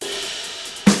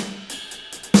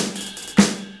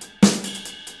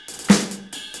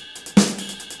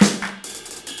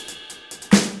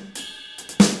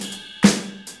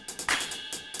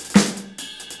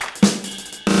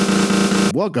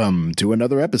Welcome to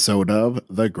another episode of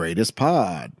The Greatest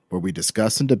Pod, where we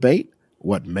discuss and debate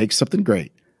what makes something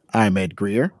great. I'm Ed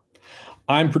Greer.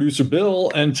 I'm producer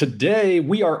Bill, and today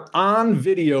we are on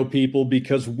video, people,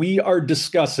 because we are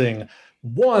discussing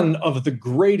one of the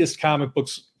greatest comic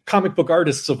book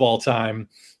artists of all time,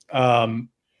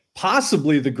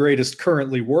 possibly the greatest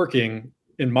currently working,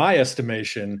 in my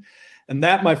estimation. And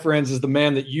that, my friends, is the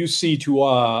man that you see to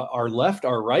our left,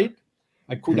 our right.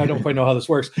 I don't quite know how this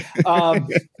works.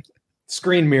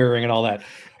 Screen mirroring and all that.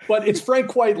 But it's Frank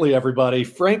Quitely, everybody.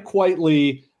 Frank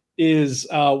Quitely is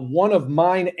one of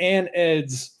mine and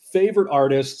Ed's favorite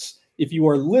artists. If you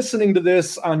are listening to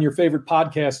this on your favorite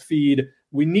podcast feed,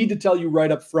 we need to tell you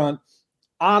right up front,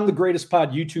 on the Greatest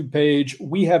Pod YouTube page,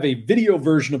 we have a video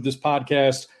version of this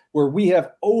podcast where we have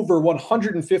over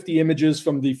 150 images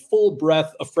from the full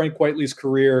breadth of Frank Quitely's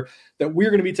career that we're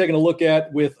going to be taking a look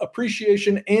at with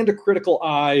appreciation and a critical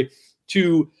eye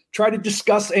to try to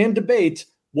discuss and debate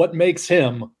what makes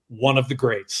him one of the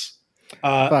greats.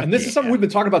 And this is something we've been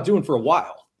talking about doing for a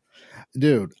while.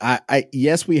 Dude,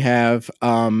 yes, we have.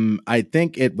 I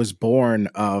think it was born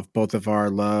of both of our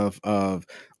love of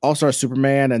All-Star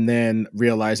Superman and then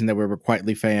realizing that we were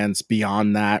Quitely fans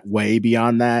beyond that, way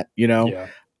beyond that, you know? Yeah.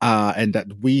 And that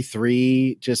we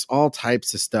three, just all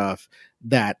types of stuff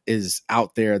that is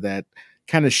out there that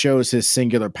kind of shows his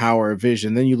singular power of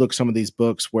vision. Then you look some of these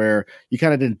books where you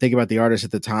kind of didn't think about the artist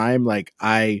at the time. Like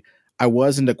I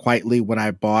was into Quitely when I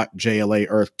bought JLA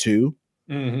Earth 2,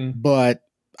 but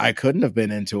I couldn't have been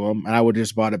into him, and I would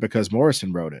just bought it because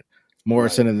Morrison wrote it.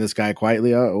 Morrison and this guy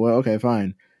Quitely. Oh, well, okay,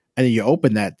 fine. And then you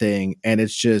open that thing, and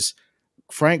it's just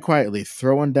Frank Quitely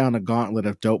throwing down a gauntlet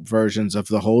of dope versions of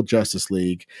the whole Justice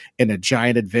League in a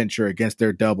giant adventure against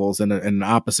their doubles in an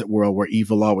opposite world where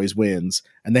evil always wins,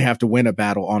 and they have to win a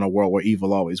battle on a world where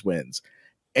evil always wins.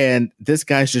 And this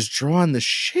guy's just drawing the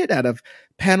shit out of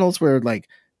panels where like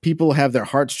people have their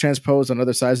hearts transposed on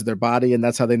other sides of their body, and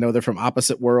that's how they know they're from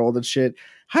opposite world and shit.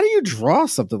 How do you draw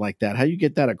something like that? How do you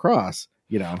get that across?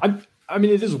 You know, I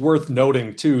mean, it is worth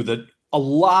noting too that a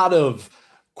lot of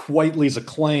Quitely's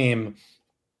acclaim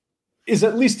is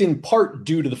at least in part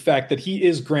due to the fact that he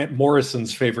is Grant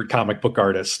Morrison's favorite comic book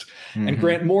artist. And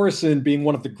Grant Morrison, being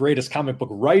one of the greatest comic book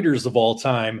writers of all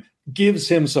time, gives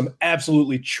him some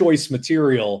absolutely choice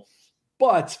material.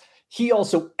 But he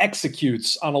also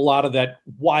executes on a lot of that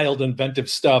wild,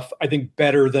 inventive stuff, I think,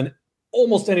 better than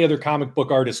almost any other comic book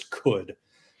artist could.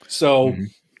 So,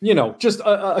 you know, just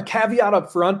a caveat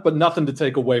up front, but nothing to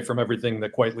take away from everything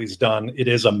that Quitely's done. It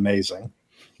is amazing.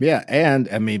 Yeah, and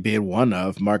I mean, being one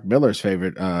of Mark Millar's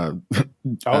favorite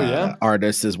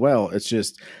artists as well. It's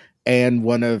just, and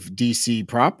one of DC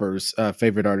proper's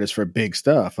favorite artists for big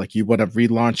stuff. Like you want to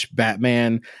relaunch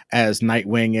Batman as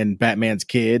Nightwing and Batman's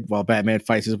kid while Batman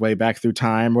fights his way back through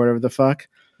time or whatever the fuck.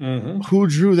 Who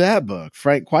drew that book?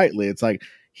 Frank Quitely. It's like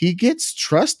he gets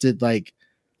trusted like,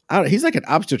 he's like an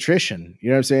obstetrician. You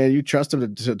know what I'm saying? You trust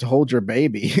him to hold your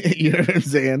baby. You know what I'm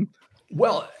saying?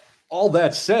 Well, all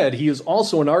that said, he is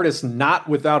also an artist not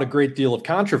without a great deal of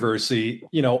controversy.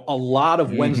 You know, a lot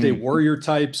of Wednesday Warrior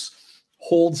types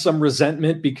hold some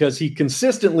resentment because he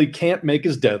consistently can't make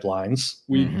his deadlines.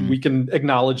 We can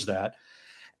acknowledge that.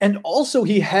 And also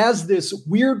he has this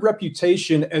weird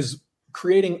reputation as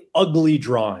creating ugly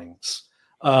drawings,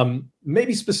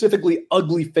 maybe specifically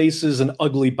ugly faces and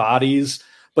ugly bodies.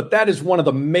 But that is one of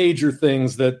the major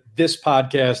things that this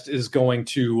podcast is going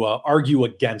to argue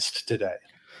against today.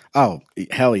 Oh,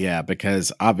 hell yeah,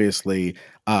 because obviously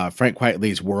Frank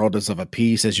Quitely's world is of a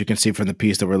piece, as you can see from the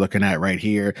piece that we're looking at right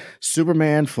here.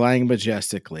 Superman flying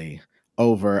majestically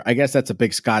over, I guess that's a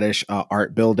big Scottish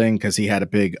art building because he had a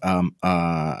big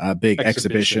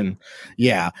exhibition.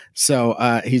 Yeah,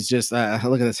 so he's just, look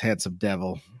at this handsome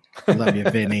devil. Love you,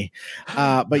 Vinny.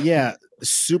 But yeah,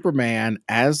 Superman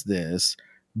as this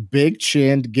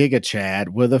big-chinned Giga Chad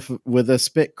with a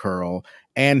spit curl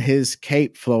and his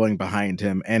cape flowing behind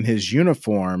him and his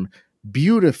uniform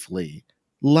beautifully,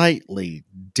 lightly,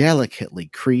 delicately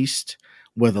creased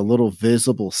with a little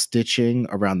visible stitching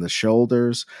around the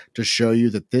shoulders to show you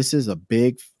that this is a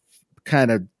big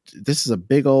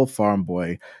old farm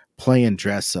boy playing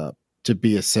dress up to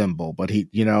be a symbol. But he,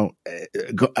 you know,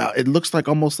 it looks like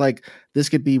almost like this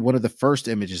could be one of the first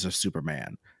images of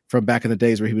Superman from back in the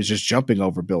days where he was just jumping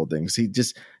over buildings.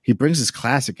 He brings his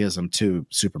classicism to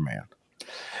Superman.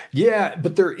 Yeah,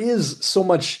 but there is so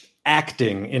much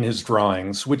acting in his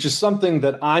drawings, which is something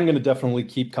that I'm going to definitely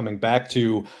keep coming back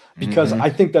to because I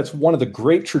think that's one of the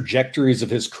great trajectories of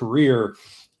his career.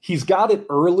 He's got it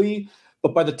early,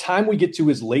 but by the time we get to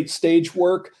his late stage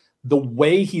work, the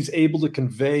way he's able to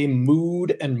convey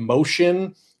mood and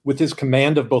motion with his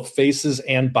command of both faces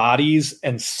and bodies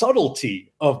and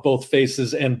subtlety of both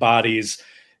faces and bodies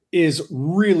is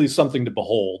really something to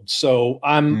behold. So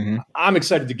I'm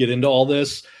excited to get into all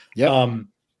this. Yep.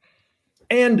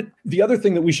 And the other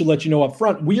thing that we should let you know up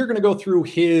front, we are going to go through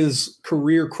his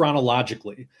career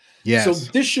chronologically. Yes. So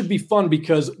this should be fun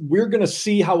because we're going to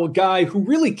see how a guy who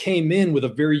really came in with a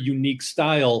very unique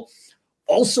style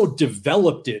also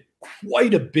developed it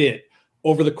quite a bit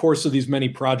over the course of these many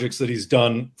projects that he's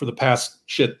done for the past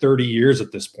 30 years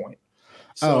at this point.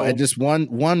 So, and just one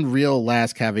real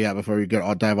last caveat before we go,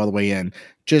 I'll dive all the way in.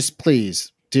 Just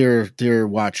please, dear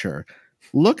watcher,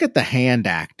 look at the hand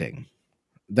acting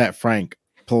that Frank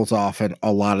pulls off in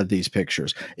a lot of these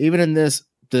pictures. Even in this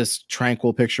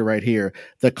tranquil picture right here,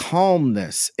 the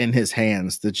calmness in his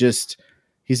hands,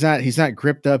 he's not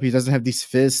gripped up. He doesn't have these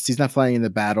fists. He's not fighting in the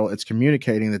battle. It's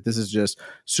communicating that this is just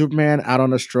Superman out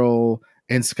on a stroll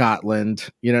in Scotland,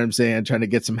 you know what I'm saying? Trying to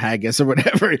get some haggis or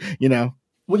whatever, you know?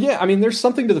 Well, yeah, I mean, there's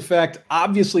something to the fact,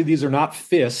 obviously, these are not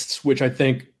fists, which I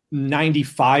think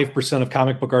 95% of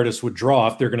comic book artists would draw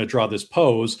if they're going to draw this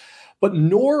pose, but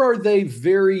nor are they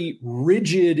very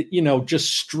rigid,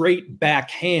 just straight back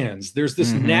hands. There's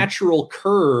this natural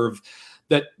curve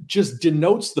that just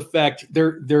denotes the fact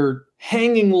they're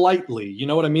hanging lightly. You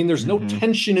know what I mean? There's no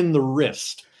tension in the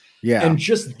wrist. Yeah. And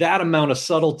just that amount of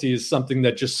subtlety is something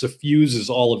that just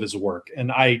suffuses all of his work.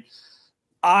 And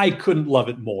I couldn't love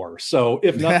it more. So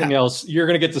if nothing else, you're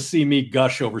going to get to see me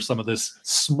gush over some of this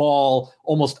small,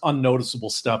 almost unnoticeable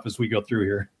stuff as we go through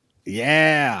here.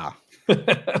 Yeah.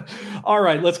 All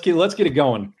right, let's get it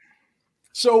going.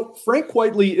 So Frank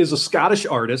Whiteley is a Scottish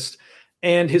artist,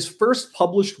 and his first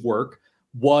published work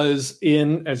was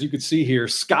in, as you can see here,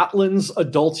 Scotland's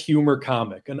Adult Humor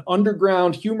Comic, an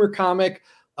underground humor comic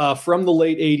from the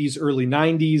late 80s, early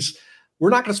 90s. We're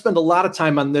not going to spend a lot of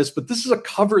time on this, but this is a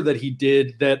cover that he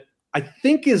did that I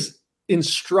think is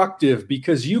instructive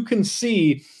because you can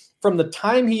see from the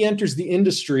time he enters the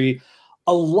industry,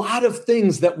 a lot of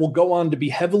things that will go on to be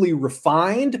heavily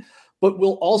refined, but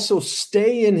will also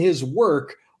stay in his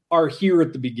work are here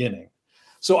at the beginning.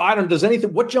 So Adam,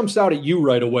 what jumps out at you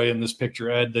right away in this picture,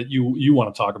 Ed, that you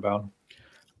want to talk about?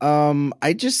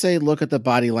 I just say, look at the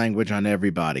body language on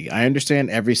everybody. I understand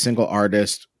every single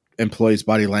artist employs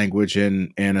body language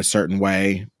in a certain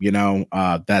way,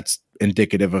 that's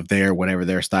indicative of whatever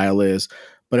their style is.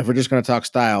 But if we're just going to talk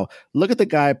style, look at the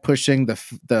guy pushing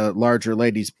the larger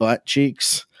lady's butt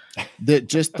cheeks,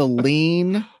 the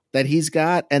lean that he's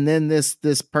got. And then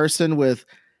this person with,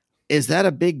 is that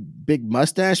a big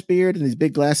mustache beard and these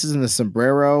big glasses and the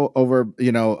sombrero over,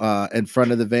 in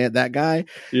front of the van, that guy?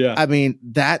 Yeah. I mean,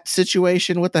 that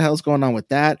situation, what the hell's going on with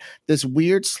that? This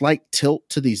weird slight tilt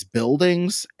to these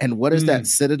buildings. And what is that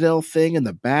citadel thing in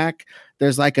the back?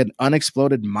 There's like an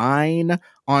unexploded mine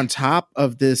on top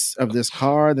of this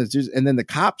car. And then the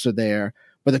cops are there,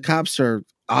 but the cops are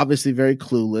obviously very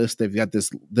clueless. They've got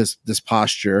this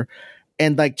posture.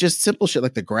 And like just simple shit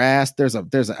like the grass. There's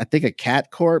I think a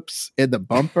cat corpse in the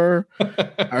bumper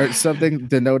or something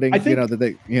denoting,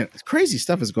 crazy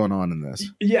stuff is going on in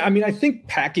this. Yeah, I mean, I think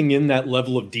packing in that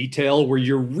level of detail where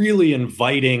you're really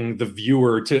inviting the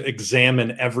viewer to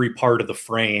examine every part of the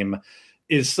frame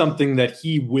is something that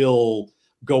he will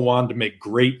go on to make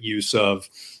great use of.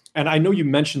 And I know you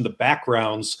mentioned the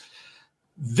backgrounds.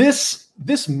 This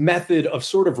method of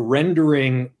sort of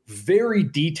rendering very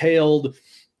detailed,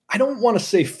 I don't want to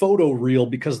say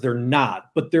photoreal because they're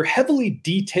not, but they're heavily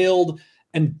detailed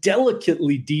and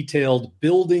delicately detailed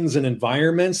buildings and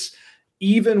environments,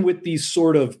 even with these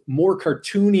sort of more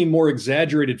cartoony, more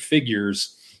exaggerated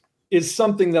figures, is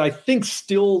something that I think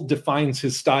still defines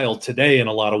his style today in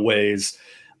a lot of ways.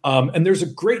 And there's a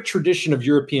great tradition of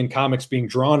European comics being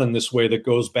drawn in this way that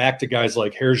goes back to guys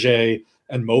like Hergé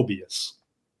and Mobius.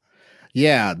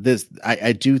 Yeah,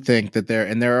 I do think that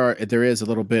there is a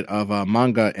little bit of a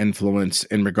manga influence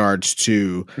in regards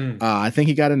to. I think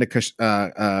he got into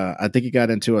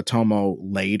Otomo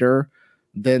later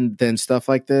than stuff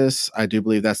like this. I do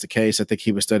believe that's the case. I think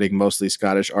he was studying mostly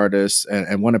Scottish artists,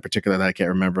 and one in particular that I can't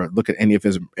remember. Look at any of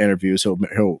his interviews;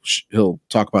 he'll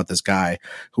talk about this guy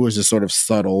who is this sort of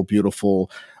subtle,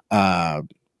 beautiful,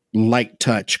 light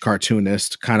touch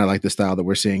cartoonist, kind of like the style that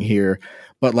we're seeing here.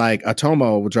 But like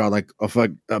Otomo will draw like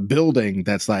a building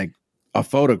that's like a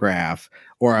photograph,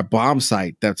 or a bomb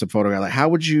site that's a photograph. Like how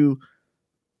would you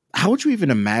even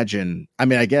imagine? I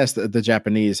mean, I guess the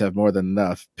Japanese have more than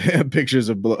enough pictures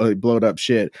of blowed up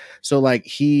shit. So like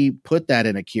he put that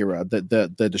in Akira,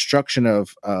 the destruction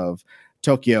of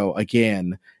Tokyo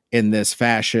again in this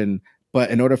fashion.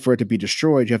 But in order for it to be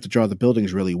destroyed, you have to draw the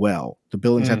buildings really well. The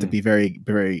buildings have to be very,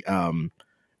 very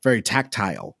very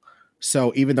tactile.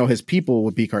 So even though his people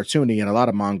would be cartoony, and a lot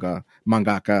of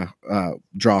mangaka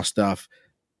draw stuff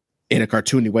in a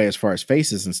cartoony way as far as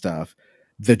faces and stuff,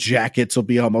 the jackets will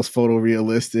be almost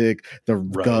photorealistic, the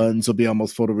guns will be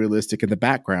almost photorealistic, and the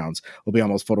backgrounds will be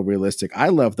almost photorealistic. I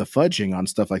love the fudging on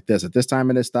stuff like this. At this time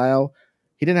in his style,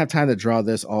 he didn't have time to draw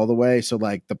this all the way. So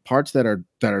like the parts that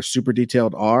are super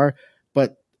detailed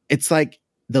but it's like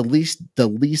the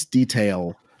least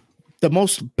detail, the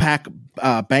most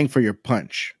bang for your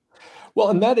punch. Well,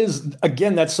 and that is,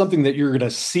 again, that's something that you're going to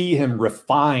see him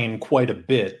refine quite a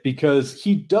bit, because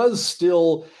he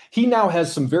now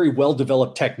has some very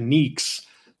well-developed techniques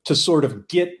to sort of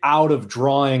get out of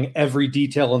drawing every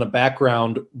detail in a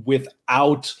background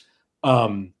without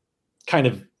kind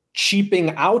of cheaping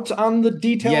out on the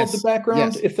detail of the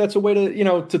background, if that's a way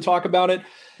to talk about it.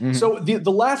 Mm-hmm. So the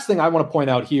last thing I want to point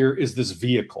out here is this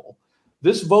vehicle.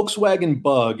 This Volkswagen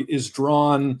Bug is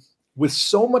drawn with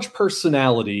so much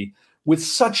personality, with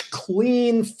such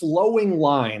clean flowing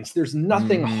lines. There's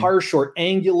nothing harsh or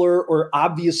angular or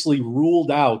obviously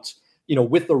ruled out,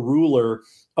 with a ruler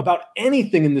about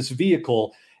anything in this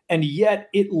vehicle. And yet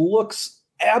it looks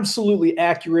absolutely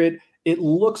accurate. It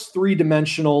looks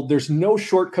three-dimensional. There's no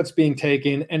shortcuts being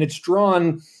taken. And it's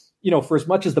drawn, for as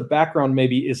much as the background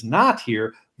maybe is not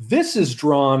here, this is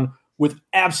drawn with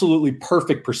absolutely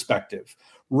perfect perspective,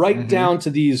 right down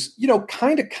to these,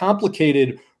 kind of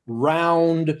complicated,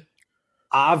 round,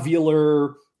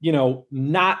 ovular,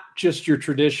 not just your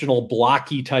traditional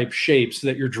blocky type shapes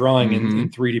that you're drawing in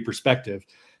 3D perspective.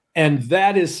 And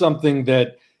that is something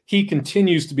that he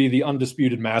continues to be the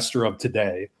undisputed master of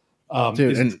today,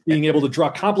 being able to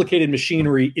draw complicated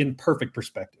machinery in perfect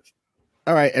perspective.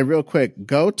 All right. And real quick,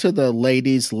 go to the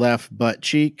lady's left butt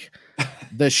cheek.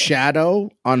 The shadow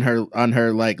on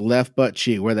her like left butt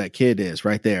cheek where that kid is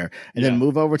right there. And then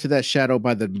move over to that shadow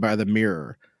by the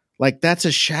mirror. Like, that's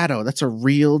a shadow. That's a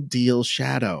real deal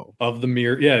shadow of the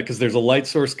mirror. Yeah, because there's a light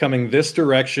source coming this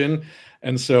direction.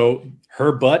 And so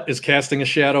her butt is casting a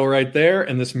shadow right there,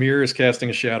 and this mirror is casting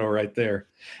a shadow right there.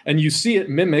 And you see it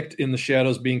mimicked in the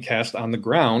shadows being cast on the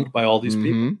ground by all these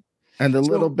people. And the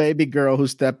little baby girl who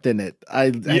stepped in it. I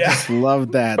just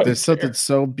love that. Right. There's something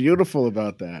so beautiful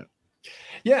about that.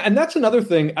 Yeah, and that's another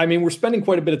thing. I mean, we're spending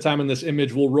quite a bit of time on this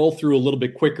image. We'll roll through a little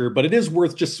bit quicker, but it is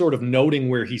worth just sort of noting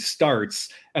where he starts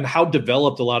and how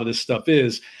developed a lot of this stuff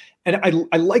is. And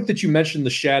I like that you mentioned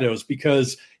the shadows,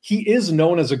 because he is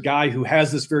known as a guy who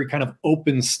has this very kind of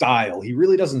open style. He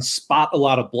really doesn't spot a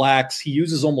lot of blacks. He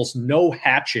uses almost no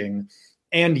hatching.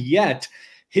 And yet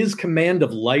his command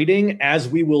of lighting, as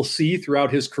we will see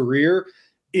throughout his career,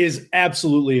 is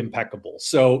absolutely impeccable.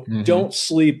 So don't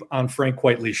sleep on Frank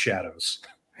Quitely's shadows.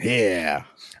 Yeah.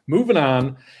 Moving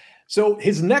on. So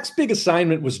his next big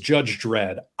assignment was Judge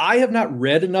Dredd. I have not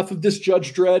read enough of this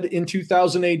Judge Dredd in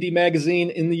 2000 AD magazine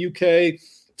in the UK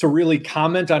to really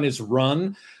comment on his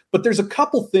run. But there's a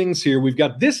couple things here. We've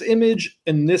got this image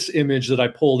and this image that I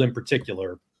pulled in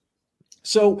particular.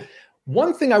 So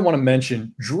one thing I want to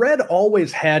mention, Dredd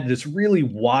always had this really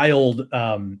wild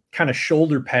kind of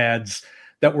shoulder pads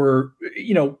that were,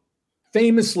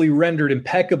 famously rendered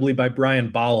impeccably by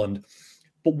Brian Bolland.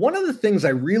 But one of the things I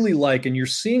really like, and you're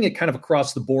seeing it kind of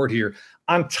across the board here,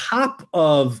 on top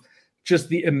of just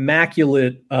the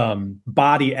immaculate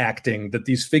body acting that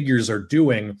these figures are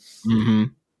doing,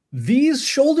 these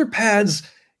shoulder pads,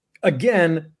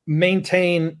 again,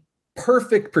 maintain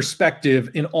perfect perspective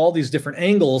in all these different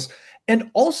angles and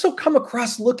also come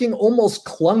across looking almost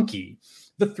clunky.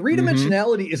 The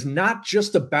three-dimensionality is not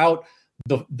just about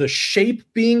the shape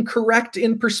being correct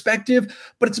in perspective,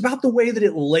 but it's about the way that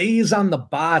it lays on the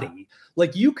body.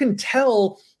 Like, you can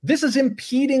tell this is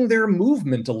impeding their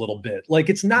movement a little bit. Like,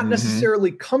 it's not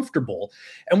necessarily comfortable.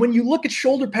 And when you look at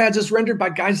shoulder pads as rendered by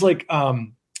guys like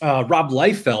Rob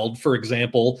Liefeld, for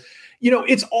example,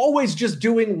 it's always just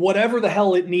doing whatever the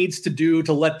hell it needs to do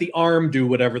to let the arm do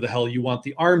whatever the hell you want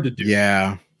the arm to do.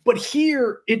 Yeah. But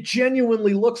here, it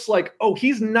genuinely looks like,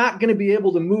 he's not going to be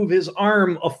able to move his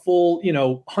arm a full,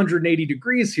 180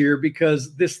 degrees here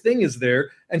because this thing is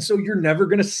there. And so you're never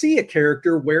going to see a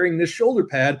character wearing this shoulder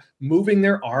pad moving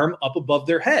their arm up above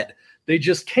their head. They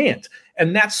just can't.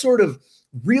 And that sort of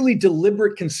really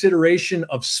deliberate consideration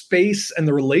of space and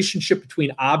the relationship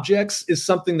between objects is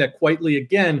something that Quitely,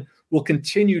 again, will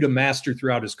continue to master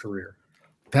throughout his career.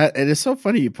 That it is so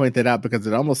funny you point that out, because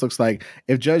it almost looks like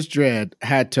if Judge Dredd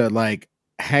had to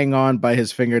hang on by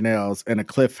his fingernails in a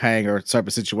cliffhanger type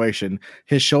of situation,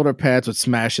 his shoulder pads would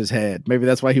smash his head. Maybe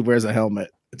that's why he wears a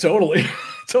helmet. Totally.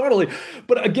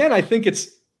 But again, I think it's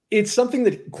it's something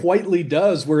that Quitely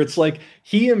does where it's like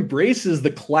he embraces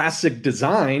the classic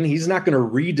design. He's not going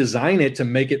to redesign it to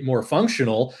make it more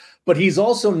functional, but he's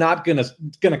also not going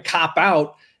to cop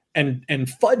out and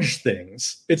fudge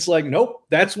things. It's like, nope,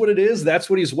 that's what it is. That's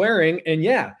what he's wearing. And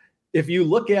yeah, if you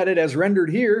look at it as rendered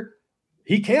here,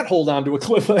 he can't hold on to a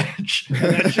cliff edge.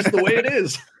 And that's just the way it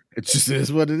is. It just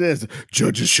is what it is.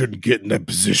 Judges shouldn't get in that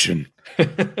position.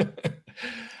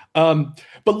 But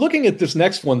looking at this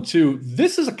next one too,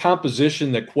 this is a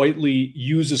composition that Quitely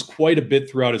uses quite a bit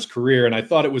throughout his career. And I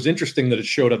thought it was interesting that it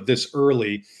showed up this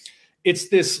early. It's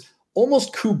this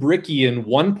almost Kubrickian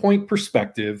 1-point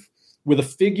perspective with a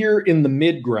figure in the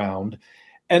midground.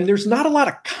 And there's not a lot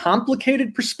of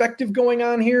complicated perspective going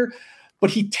on here,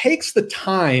 but he takes the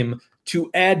time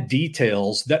to add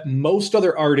details that most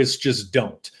other artists just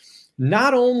don't.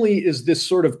 Not only is this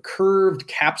sort of curved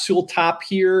capsule top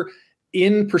here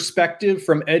in perspective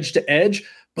from edge to edge,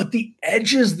 but the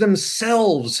edges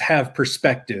themselves have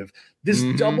perspective. This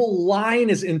double line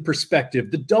is in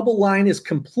perspective. The double line is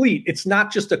complete. It's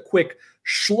not just a quick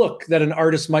schlook that an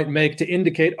artist might make to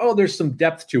indicate, oh, there's some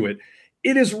depth to it.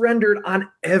 It is rendered on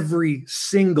every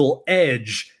single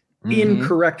edge in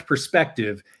correct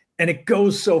perspective. And it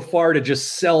goes so far to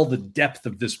just sell the depth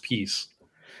of this piece.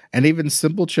 And even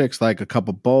simple tricks like a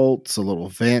couple bolts, a little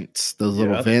vents, those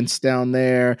little vents down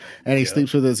there. And he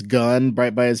sleeps with his gun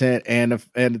right by his head and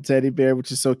a teddy bear,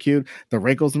 which is so cute. The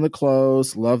wrinkles in the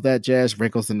clothes, love that jazz.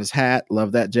 Wrinkles in his hat,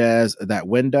 love that jazz. That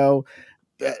window.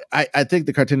 I think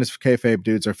the cartoonist kayfabe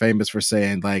dudes are famous for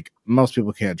saying, like, most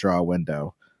people can't draw a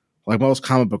window. Like, most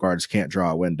comic book artists can't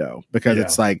draw a window because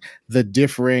it's like the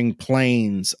differing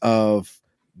planes of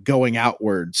going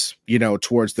outwards, you know,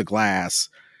 towards the glass.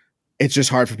 It's just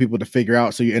hard for people to figure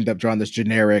out. So you end up drawing this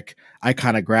generic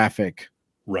iconographic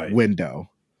window.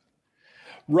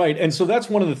 Right. And so that's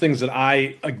one of the things that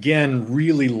I, again,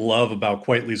 really love about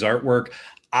Quitely's artwork.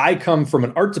 I come from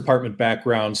an art department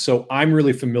background, so I'm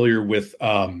really familiar with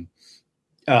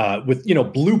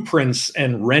blueprints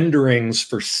and renderings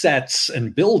for sets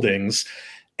and buildings.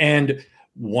 And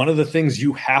one of the things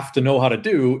you have to know how to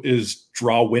do is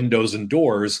draw windows and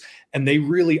doors. And they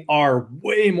really are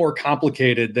way more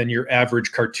complicated than your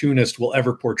average cartoonist will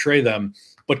ever portray them.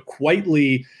 But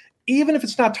Quitely, even if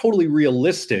it's not totally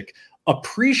realistic,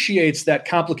 appreciates that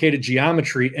complicated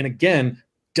geometry and, again,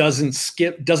 doesn't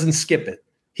skip it.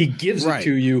 He gives it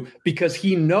to you because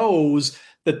he knows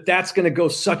that that's going to go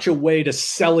such a way to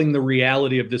selling the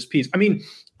reality of this piece. I mean,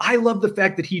 I love the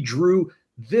fact that he drew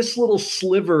this little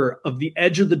sliver of the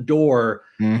edge of the door.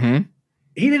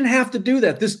 He didn't have to do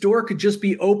that. This door could just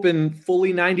be open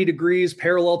fully 90 degrees,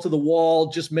 parallel to the wall,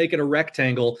 just make it a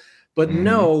rectangle. But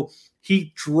no,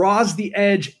 he draws the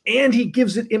edge and he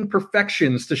gives it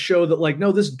imperfections to show that, like,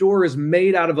 no, this door is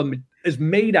made out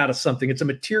of something. It's a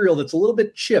material that's a little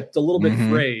bit chipped, a little bit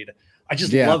frayed. I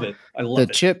just love it. I love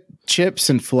it. Chips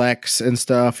and flecks and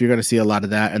stuff. You're going to see a lot of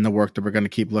that in the work that we're going to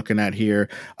keep looking at here.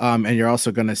 And you're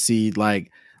also going to see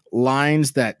like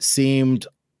lines that seemed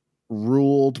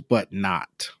ruled, but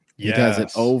not. He does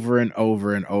it over and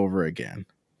over and over again.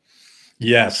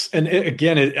 Yes. And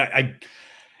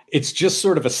it's just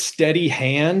sort of a steady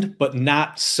hand, but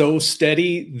not so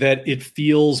steady that it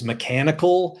feels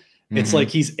mechanical. It's like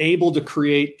he's able to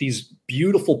create these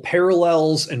beautiful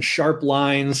parallels and sharp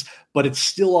lines, but it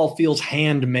still all feels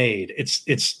handmade.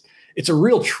 It's a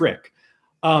real trick.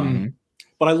 But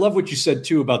I love what you said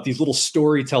too about these little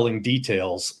storytelling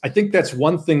details. I think that's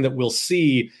one thing that we'll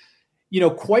see. You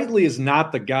know, Quitely is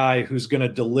not the guy who's going to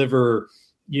deliver,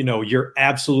 you know, your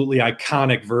absolutely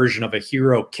iconic version of a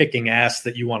hero kicking ass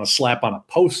that you want to slap on a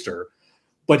poster,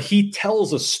 but he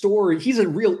tells a story. He's a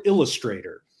real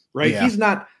illustrator, right? He's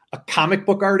not a comic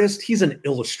book artist. He's an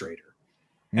illustrator.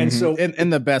 And so in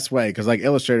the best way, because like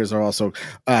illustrators are also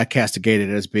castigated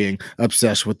as being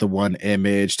obsessed with the one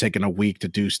image, taking a week to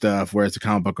do stuff. Whereas the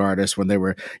comic book artists, when they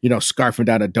were, you know, scarfing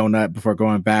down a donut before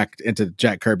going back into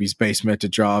Jack Kirby's basement to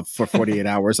draw for 48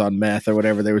 hours on meth or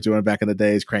whatever they were doing back in the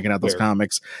days, cranking out those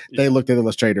comics, they looked at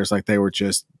illustrators like they were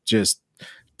just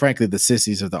frankly the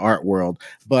sissies of the art world.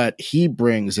 But he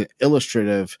brings an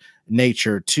illustrative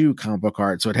nature to comic book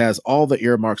art, so it has all the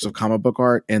earmarks of comic book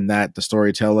art in that the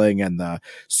storytelling and the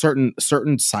certain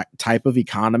type of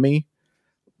economy,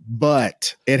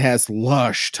 but it has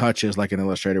lush touches like an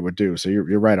illustrator would do. So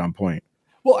you're right on point.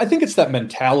 Well, I think it's that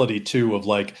mentality too of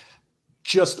like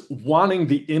just wanting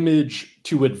the image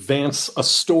to advance a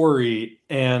story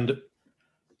and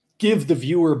give the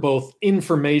viewer both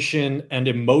information and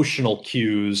emotional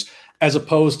cues as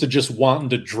opposed to just wanting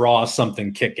to draw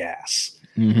something kick-ass.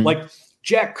 Like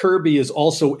Jack Kirby is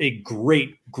also a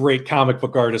great, great comic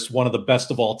book artist, one of the best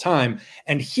of all time.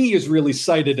 And he is really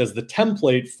cited as the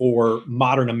template for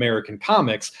modern American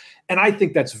comics. And I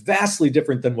think that's vastly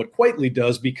different than what Quitely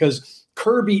does, because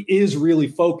Kirby is really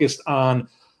focused on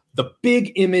the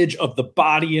big image of the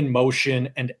body in motion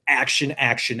and action,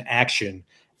 action, action.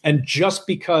 And just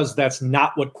because that's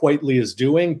not what Quitely is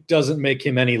doing doesn't make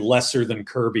him any lesser than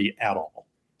Kirby at all.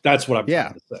 That's what I'm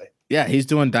trying to say. Yeah, he's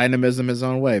doing dynamism his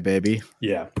own way, baby.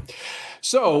 Yeah.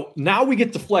 So now we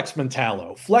get to Flex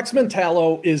Mentallo. Flex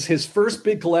Mentallo is his first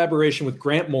big collaboration with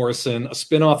Grant Morrison, a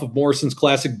spinoff of Morrison's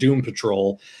classic Doom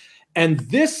Patrol. And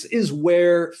this is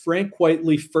where Frank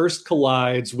Quitely first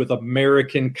collides with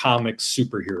American comic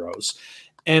superheroes.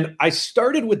 And I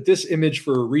started with this image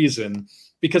for a reason,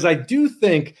 because I do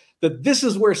think that this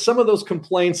is where some of those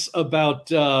complaints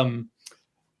about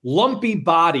lumpy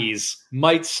bodies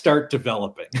might start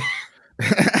developing.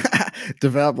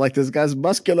 Develop like this guy's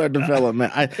muscular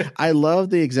development. I love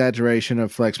the exaggeration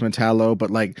of Flex Mentallo, but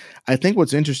like I think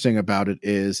what's interesting about it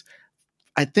is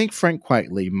I think Frank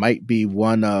Quitely might be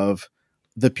one of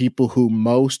the people who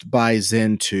most buys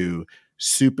into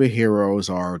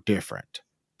superheroes are different.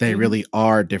 They really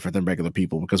are different than regular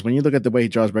people, because when you look at the way he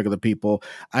draws regular people,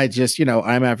 I just,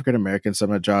 I'm African American, so I'm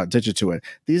going to draw attention to it.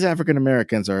 These African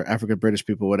Americans or African British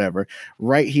people, whatever,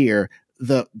 right here,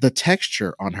 the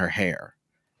texture on her hair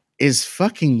is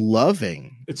fucking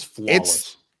loving. It's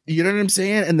flawless. You know what I'm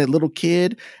saying? And the little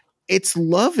kid, it's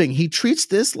loving. He treats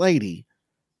this lady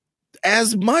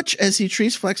as much as he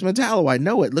treats Flex Mentallo. I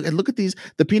know it. Look at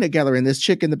the peanut gallery and this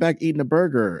chick in the back eating a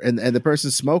burger and the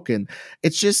person smoking.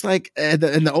 It's just like, and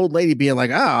the old lady being like,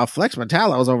 Flex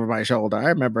Mentallo's over my shoulder. I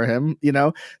remember him,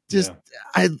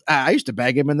 I used to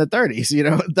bag him in the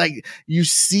 30s, like you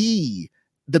see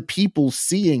the people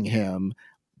seeing him,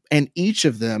 and each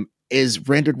of them is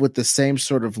rendered with the same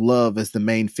sort of love as the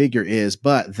main figure is,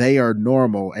 but they are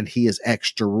normal and he is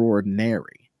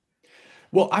extraordinary.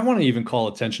 Well, I want to even call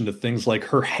attention to things like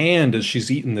her hand as she's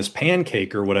eating this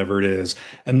pancake or whatever it is.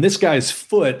 And this guy's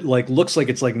foot looks like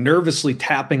it's nervously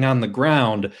tapping on the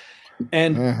ground.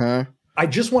 And I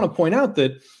just want to point out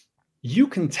that you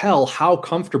can tell how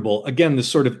comfortable, again, this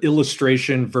sort of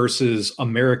illustration versus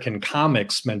American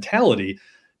comics mentality,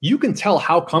 you can tell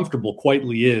how comfortable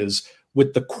Quitely is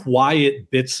with the quiet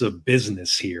bits of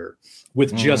business here,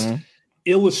 with just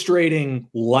illustrating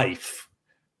life.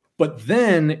 But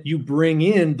then you bring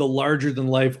in the larger than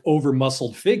life over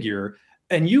muscled figure,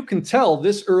 and you can tell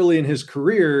this early in his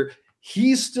career,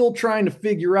 he's still trying to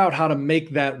figure out how to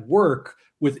make that work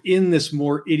within this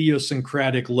more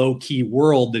idiosyncratic low key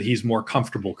world that he's more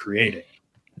comfortable creating.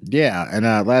 Yeah. And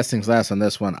last things last on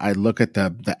this one, I look at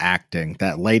the acting,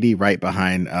 that lady right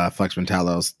behind Flex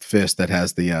Mentallo's fist that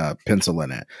has the pencil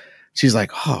in it. She's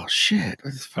like, oh shit.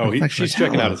 She's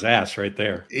checking out his ass right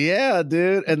there. Yeah,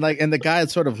 dude. And the guy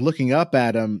is sort of looking up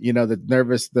at him, the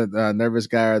nervous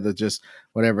guy or the just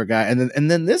whatever guy.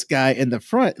 And then this guy in the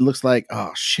front looks like,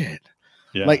 oh shit.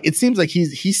 Yeah. Like it seems like he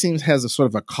has a sort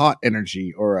of a caught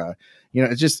energy or a,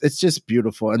 it's just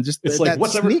beautiful. And just it's like that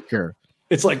sneaker.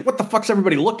 It's like, what the fuck's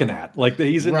everybody looking at? Like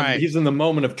he's in the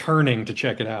moment of turning to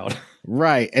check it out.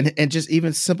 Right. And just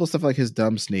even simple stuff like his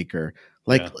dumb sneaker.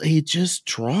 He just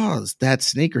draws that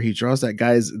sneaker. He draws that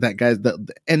guy's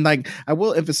and I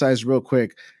will emphasize real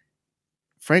quick,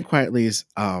 Frank Quitely's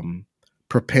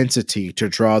propensity to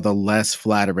draw the less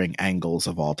flattering angles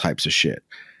of all types of shit.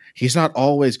 He's not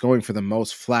always going for the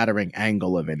most flattering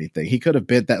angle of anything. He could have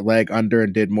bent that leg under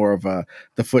and did more of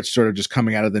the foot sort of just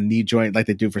coming out of the knee joint like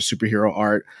they do for superhero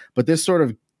art. But this sort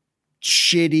of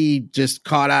shitty, just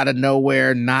caught out of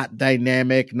nowhere, not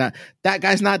dynamic. That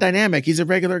guy's not dynamic. He's a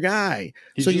regular guy.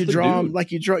 So you draw him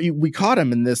like we caught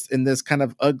him in this kind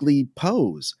of ugly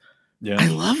pose. Yeah. I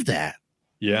love that.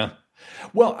 Yeah.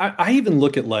 Well, I even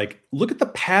look at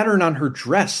the pattern on her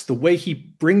dress, the way he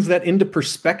brings that into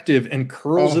perspective and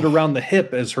curls it around the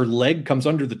hip as her leg comes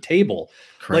under the table.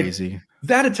 Crazy.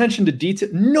 That attention to detail.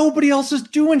 Nobody else is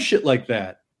doing shit like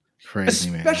that.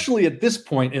 Crazy, especially at this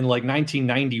point in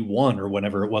 1991 or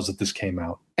whenever it was that this came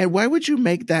out. And why would you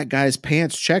make that guy's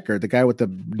pants checkered? The guy with the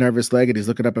nervous leg and he's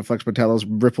looking up at Flex Mentallo's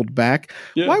rippled back.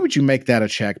 Yeah. Why would you make that a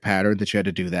check pattern that you had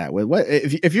to do that with? What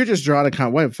if you're just drawing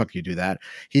why the fuck you do that?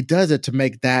 He does it to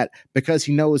make that because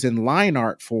he knows in line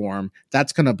art form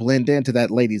that's going to blend into that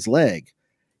lady's leg.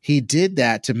 He did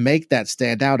that to make that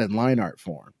stand out in line art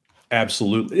form.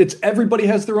 Absolutely. Everybody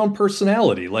has their own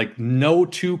personality. No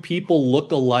two people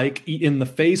look alike in the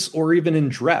face or even in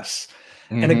dress.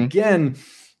 Mm-hmm. And again,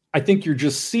 I think you're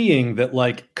just seeing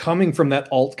that coming from that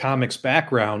alt comics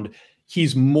background,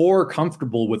 he's more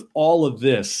comfortable with all of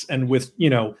this and with,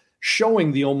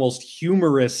 showing the almost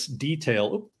humorous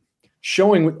detail,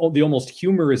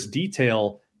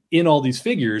 in all these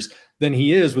figures than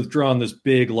he is with drawing this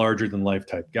big, larger than life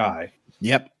type guy.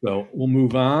 Yep. So we'll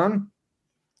move on.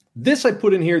 This I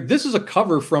put in here. This is a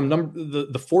cover from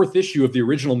the fourth issue of the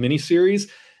original miniseries.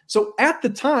 So at the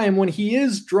time when he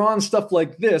is drawing stuff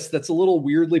like this, that's a little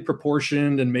weirdly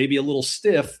proportioned and maybe a little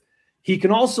stiff, he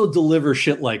can also deliver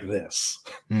shit like this.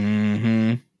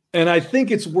 Mm-hmm. And I think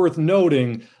it's worth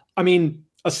noting, I mean,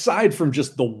 aside from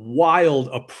just the wild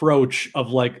approach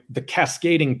of like the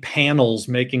cascading panels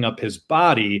making up his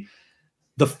body,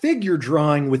 the figure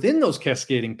drawing within those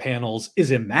cascading panels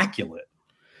is immaculate.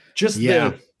 Just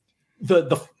the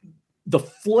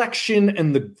flexion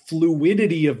and the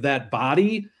fluidity of that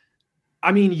body.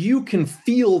 I mean, you can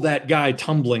feel that guy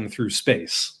tumbling through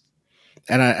space.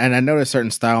 And I noticed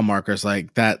certain style markers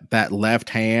like that left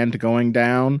hand going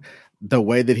down, the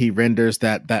way that he renders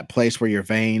that place where your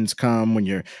veins come when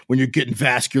you're getting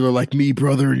vascular like me,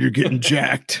 brother, and you're getting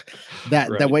jacked.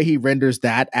 The way he renders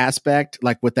that aspect,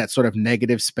 like with that sort of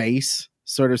negative space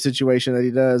sort of situation that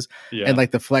he does, and like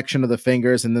the flexion of the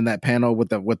fingers, and then that panel with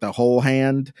the whole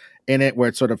hand in it where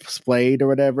it's sort of splayed or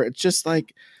whatever. It's just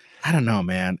like, I don't know,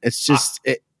 man. It's just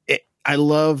I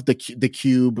love the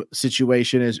cube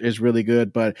situation is really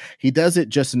good, but he does it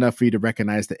just enough for you to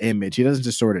recognize the image. He doesn't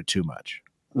distort it too much.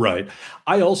 Right.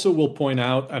 I also will point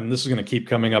out, and this is going to keep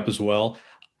coming up as well,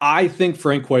 I think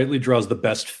Frank Quitely draws the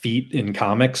best feet in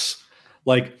comics.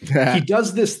 Like he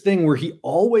does this thing where he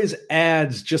always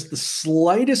adds just the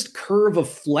slightest curve of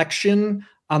flexion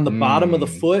on the bottom of the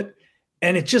foot,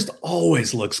 and it just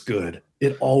always looks good.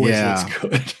 It always looks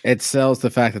good. It sells the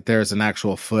fact that there's an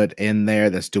actual foot in there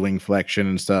that's doing flexion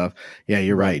and stuff. Yeah,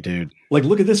 you're right, dude. Like,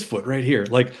 look at this foot right here.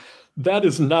 Like, that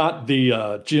is not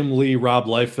the Jim Lee, Rob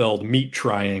Liefeld meat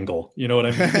triangle. You know what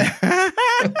I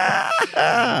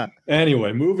mean?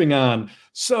 Anyway, moving on.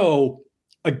 So,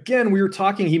 again, we were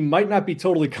talking, he might not be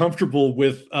totally comfortable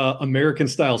with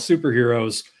American-style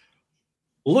superheroes.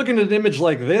 Looking at an image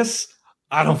like this,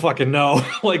 I don't fucking know.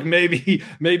 Like, maybe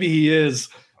he is.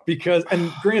 Because,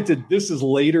 and granted, this is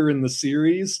later in the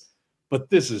series, but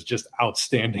this is just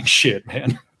outstanding shit,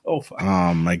 man. Oh, fuck.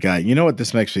 Oh my God. You know what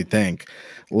this makes me think?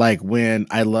 Like, when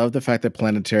I love the fact that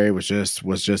Planetary was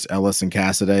just Ellis and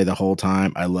Cassaday the whole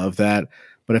time. I love that.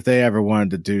 But if they ever wanted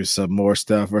to do some more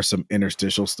stuff or some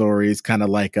interstitial stories, kind of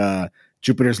like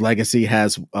Jupiter's Legacy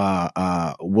has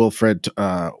Wilfredo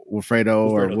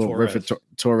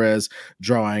Torres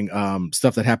drawing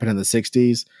stuff that happened in the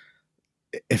 60s.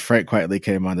 If Frank Quitely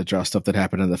came on to draw stuff that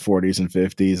happened in the 40s and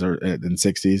 50s or in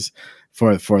 60s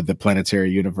for the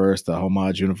Planetary universe, the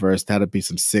homage universe, that'd be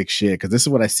some sick shit. Because this is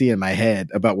what I see in my head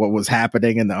about what was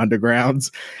happening in the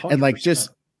undergrounds. 100%. And like, just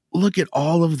look at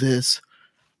all of this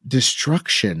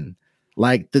destruction,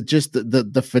 like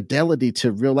the fidelity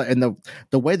to real life, and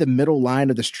the way the middle line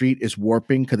of the street is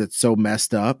warping because it's so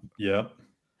messed up. Yeah.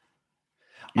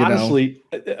 Honestly,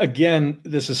 again,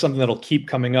 this is something that'll keep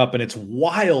coming up, and it's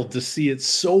wild to see it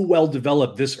so well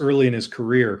developed this early in his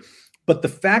career. But the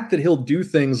fact that he'll do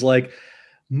things like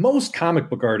most comic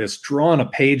book artists draw on a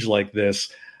page like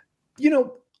this, you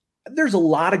know, there's a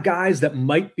lot of guys that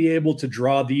might be able to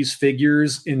draw these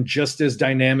figures in just as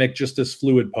dynamic, just as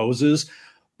fluid poses.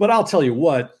 But I'll tell you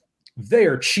what, they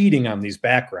are cheating on these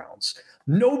backgrounds.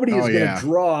 Nobody is going to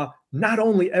draw not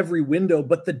only every window,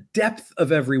 but the depth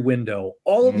of every window.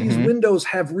 All of these windows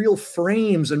have real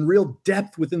frames and real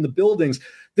depth within the buildings.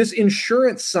 This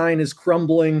insurance sign is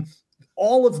crumbling.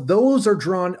 All of those are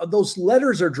drawn. Those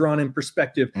letters are drawn in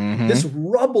perspective. This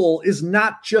rubble is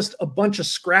not just a bunch of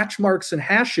scratch marks and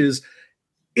hashes.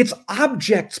 It's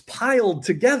objects piled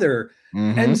together.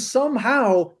 And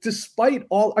somehow, despite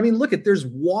all, I mean, look at, there's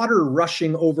water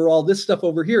rushing over all this stuff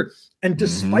over here. And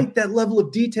despite that level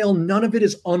of detail, none of it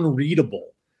is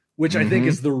unreadable, which I think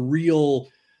is the real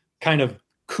kind of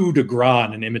coup de grace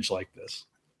in an image like this.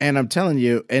 And I'm telling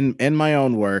you, in my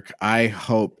own work, I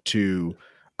hope to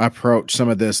approach some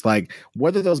of this, like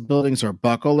whether those buildings are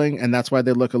buckling and that's why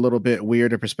they look a little bit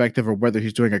weird in perspective, or whether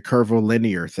he's doing a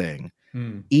curvilinear thing.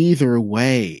 Either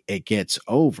way, it gets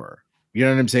over. You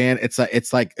know what I'm saying?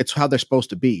 It's how they're supposed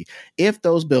to be. If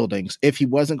those buildings, if he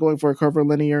wasn't going for a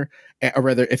curvilinear, or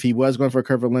rather, if he was going for a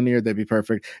curvilinear, that'd be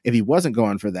perfect. If he wasn't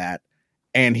going for that,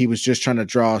 and he was just trying to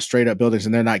draw straight up buildings,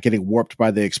 and they're not getting warped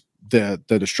by the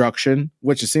destruction,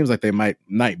 which it seems like they might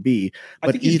be. But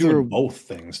I think he's doing both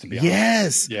things, to be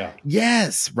honest.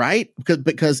 Yes, right.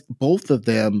 Because both of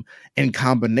them in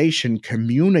combination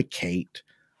communicate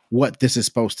what this is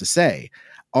supposed to say.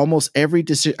 Almost every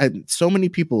decision, so many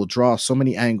people draw so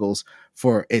many angles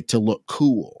for it to look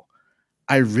cool.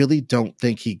 I really don't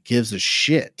think he gives a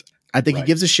shit I think he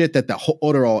gives a shit that the whole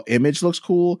overall image looks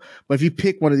cool. But if you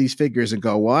pick one of these figures and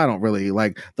go, well, I don't really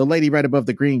like the lady right above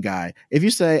the green guy. If you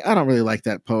say, I don't really like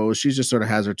that pose, she just sort of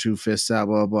has her two fists out,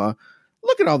 blah, blah.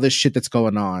 Look at all this shit that's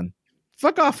going on.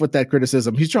 Fuck off with that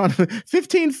criticism. He's drawing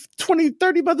 15, 20,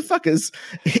 30 motherfuckers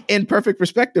in perfect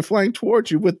perspective flying towards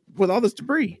you with all this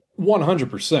debris.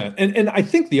 100%. And I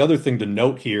think the other thing to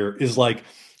note here is like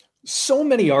so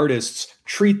many artists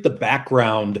treat the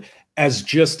background as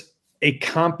just a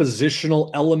compositional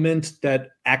element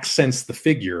that accents the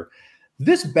figure.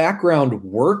 This background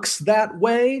works that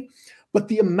way, but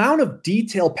the amount of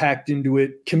detail packed into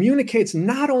it communicates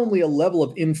not only a level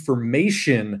of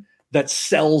information that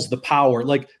sells the power,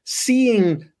 like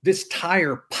seeing this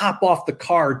tire pop off the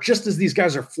car just as these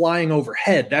guys are flying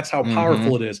overhead. That's how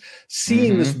powerful it is.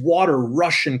 Seeing this water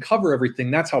rush and cover everything.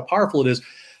 That's how powerful it is.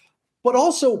 But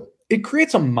also it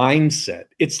creates a mindset.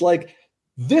 It's like,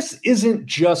 this isn't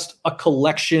just a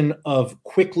collection of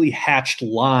quickly hatched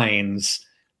lines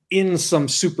in some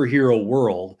superhero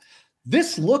world.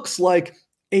 This looks like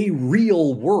a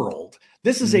real world.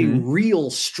 This is a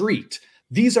real street.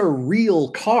 These are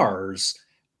real cars.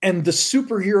 And the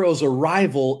superhero's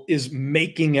arrival is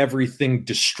making everything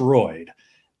destroyed.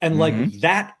 And like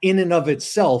that in and of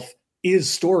itself is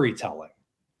storytelling.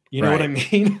 You know what I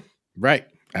mean? Right.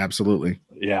 Absolutely.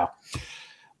 Yeah.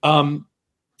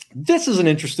 This is an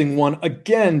interesting one.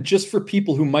 Again, just for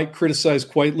people who might criticize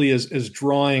Quitely as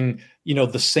drawing,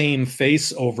 the same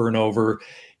face over and over.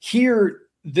 Here,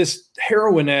 this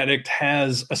heroin addict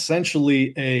has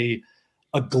essentially a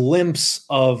glimpse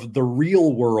of the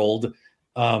real world,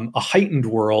 a heightened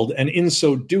world. And in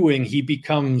so doing, he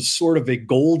becomes sort of a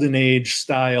golden age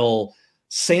style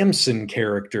Samson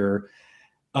character.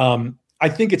 I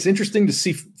think it's interesting to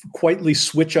see Quitely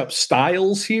switch up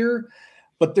styles here.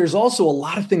 But there's also a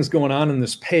lot of things going on in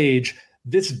this page.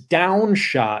 This down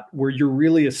shot where you're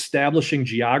really establishing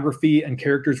geography and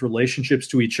characters' relationships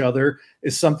to each other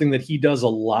is something that he does a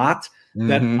lot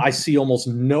that I see almost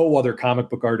no other comic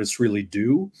book artists really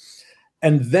do.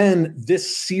 And then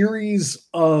this series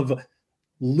of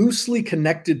loosely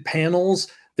connected panels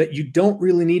that you don't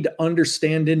really need to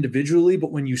understand individually,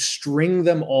 but when you string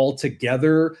them all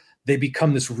together, they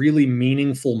become this really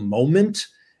meaningful moment.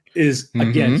 Is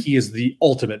again, he is the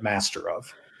ultimate master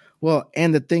of. Well,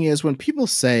 and the thing is, when people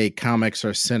say comics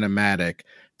are cinematic,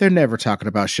 they're never talking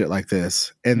about shit like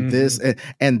this. And this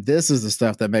is the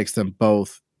stuff that makes them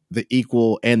both the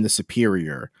equal and the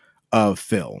superior of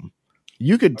film.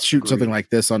 You could shoot something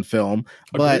like this on film,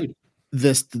 but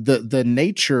the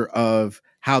nature of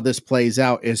how this plays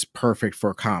out is perfect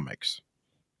for comics.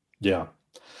 Yeah.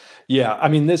 I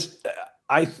mean,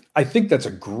 I think that's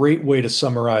a great way to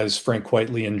summarize Frank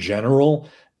Quitely in general,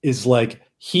 is like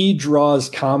he draws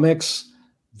comics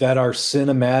that are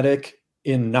cinematic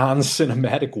in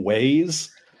non-cinematic ways.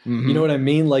 You know what I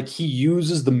mean? Like he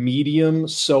uses the medium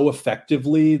so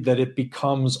effectively that it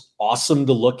becomes awesome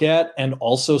to look at and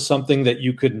also something that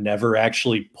you could never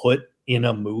actually put in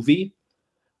a movie.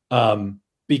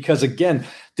 Because again,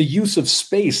 the use of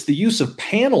space, the use of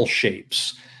panel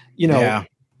shapes,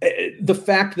 the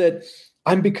fact that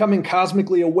I'm becoming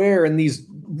cosmically aware and these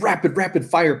rapid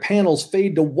fire panels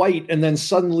fade to white. And then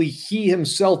suddenly he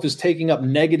himself is taking up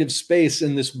negative space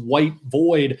in this white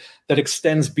void that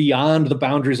extends beyond the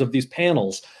boundaries of these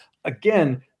panels.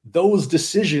 Again, those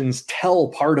decisions tell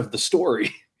part of the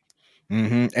story.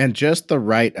 And just the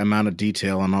right amount of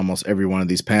detail on almost every one of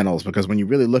these panels, because when you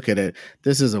really look at it,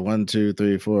 this is a 1, 2,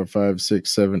 3, 4, 5,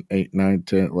 6, 7, 8, 9,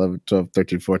 10, 11, 12,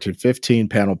 13, 14, 15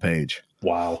 panel page.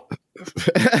 Wow.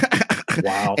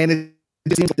 And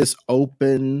it seems like this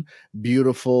open,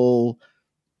 beautiful,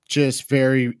 just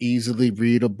very easily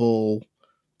readable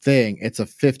thing. It's a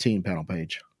 15 panel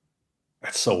page.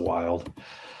 That's so wild.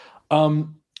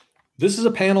 This is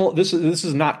a panel. This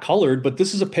is not colored, but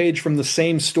this is a page from the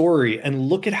same story. And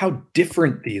look at how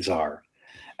different these are.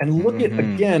 And look at,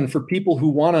 again, for people who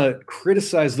want to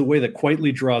criticize the way that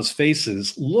Quitely draws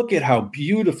faces, look at how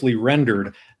beautifully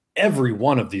rendered every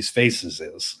one of these faces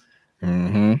is.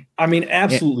 I mean,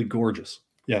 absolutely gorgeous.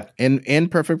 Yeah. In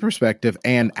perfect perspective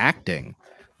and acting.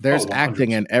 There's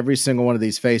acting in every single one of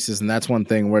these faces. And that's one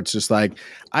thing where it's just like,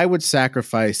 I would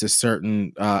sacrifice a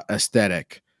certain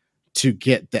aesthetic to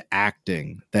get the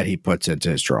acting that he puts into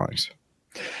his drawings.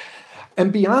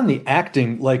 And beyond the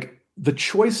acting, like the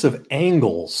choice of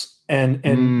angles and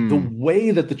the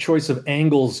way that the choice of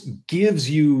angles gives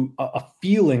you a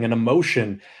feeling, an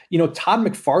emotion. Todd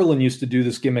McFarlane used to do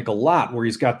this gimmick a lot, where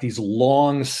he's got these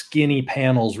long, skinny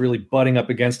panels really butting up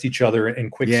against each other in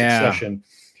quick succession.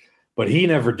 But he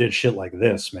never did shit like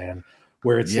this, man,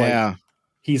 where it's like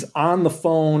He's on the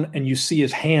phone and you see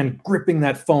his hand gripping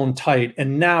that phone tight.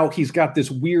 And now he's got this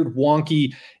weird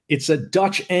wonky, it's a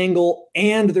Dutch angle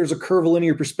and there's a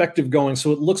curvilinear perspective going.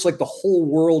 So it looks like the whole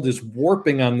world is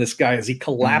warping on this guy as he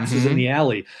collapses in the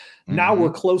alley. Now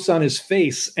we're close on his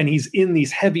face and he's in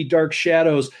these heavy dark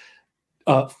shadows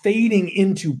fading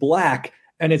into black.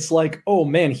 And it's like, oh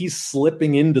man, he's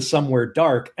slipping into somewhere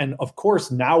dark. And of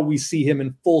course, now we see him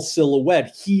in full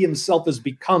silhouette. He himself has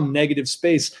become negative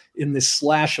space in this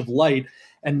slash of light.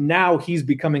 And now he's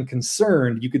becoming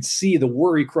concerned. You could see the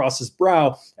worry cross his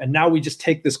brow. And now we just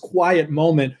take this quiet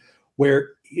moment where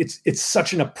it's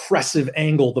such an oppressive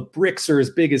angle. The bricks are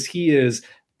as big as he is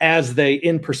as they,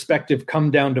 in perspective, come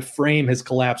down to frame his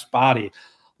collapsed body.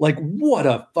 Like, what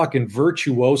a fucking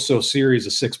virtuoso series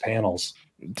of 6 panels.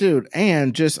 Dude,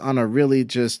 and just on a really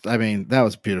that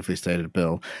was beautifully stated,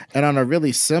 Bill. And on a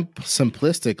really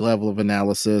simplistic level of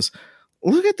analysis,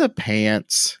 look at the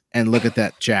pants and look at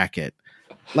that jacket.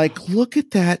 Like, look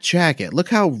at that jacket. Look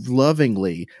how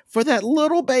lovingly, for that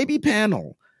little baby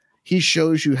panel, he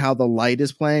shows you how the light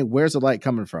is playing. Where's the light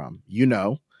coming from? You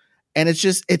know? And it's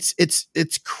just,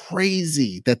 it's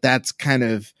crazy that's kind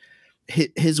of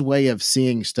his way of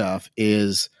seeing stuff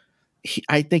is,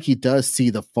 I think he does see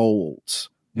the folds.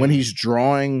 When he's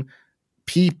drawing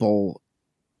people,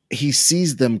 he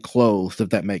sees them clothed, if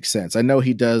that makes sense. I know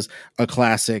he does a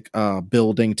classic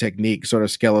building technique, sort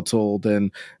of skeletal and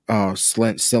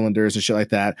slant cylinders and shit like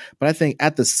that. But I think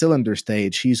at the cylinder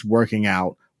stage, he's working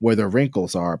out where the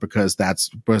wrinkles are because at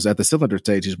the cylinder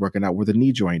stage, he's working out where the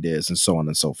knee joint is and so on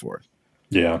and so forth.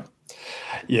 Yeah.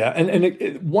 Yeah.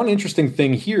 And one interesting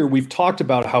thing here, we've talked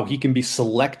about how he can be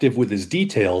selective with his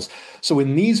details. So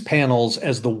in these panels,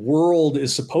 as the world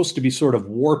is supposed to be sort of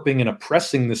warping and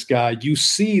oppressing this guy, you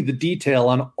see the detail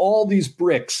on all these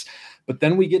bricks. But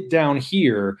then we get down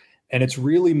here and it's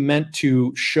really meant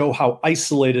to show how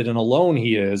isolated and alone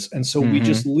he is. And so we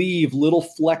just leave little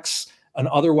flecks, an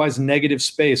otherwise negative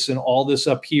space in all this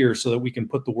up here so that we can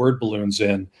put the word balloons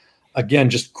in. Again,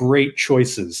 just great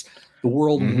choices. The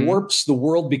world warps, the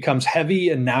world becomes heavy,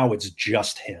 and now it's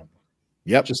just him.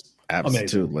 Yep, just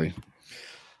absolutely.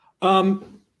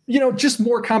 Just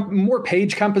more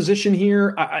page composition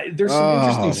here. There's some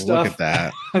interesting stuff. Look at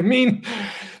that. I mean,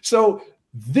 so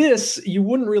this, you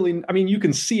wouldn't really, you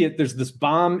can see it. There's this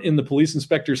bomb in the police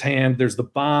inspector's hand. There's the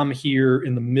bomb here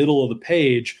in the middle of the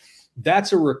page.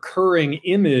 That's a recurring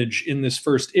image in this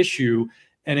first issue,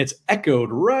 and it's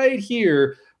echoed right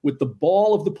here with the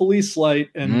ball of the police light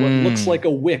and what looks like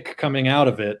a wick coming out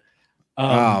of it.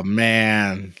 Oh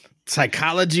man,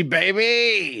 psychology,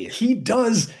 baby. He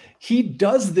does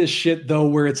this shit though,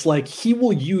 where it's like he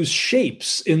will use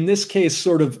shapes. In this case,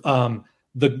 sort of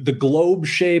the globe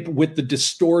shape with the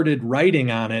distorted writing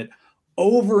on it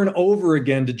over and over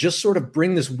again to just sort of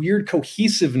bring this weird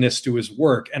cohesiveness to his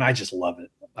work. And I just love it.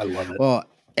 I love it. Well,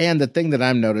 and the thing that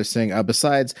I'm noticing,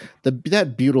 besides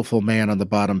that beautiful man on the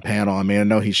bottom panel, I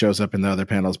know he shows up in the other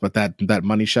panels, but that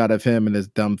money shot of him and his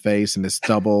dumb face and his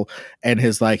stubble and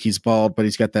his he's bald, but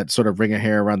he's got that sort of ring of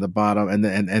hair around the bottom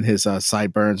and his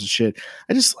sideburns and shit.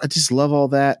 I just love all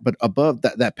that. But above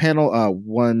that panel,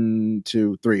 1,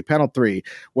 2, 3, panel 3,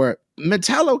 where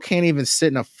Metallo can't even sit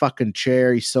in a fucking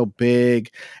chair. He's so big.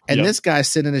 And this guy's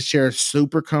sitting in his chair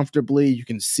super comfortably. You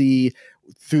can see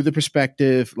through the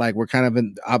perspective, like we're kind of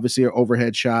in obviously an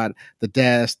overhead shot, the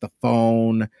desk, the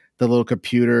phone, the little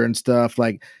computer and stuff.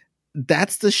 Like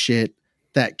that's the shit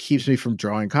that keeps me from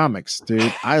drawing comics,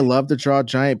 dude. I love to draw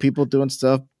giant people doing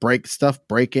stuff,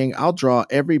 breaking. I'll draw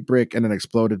every brick in an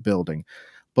exploded building.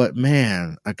 But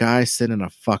man, a guy sitting in a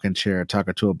fucking chair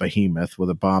talking to a behemoth with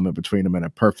a bomb in between him and a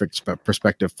perfect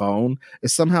perspective phone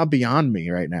is somehow beyond me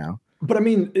right now. But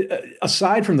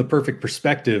aside from the perfect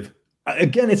perspective,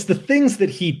 again, it's the things that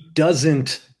he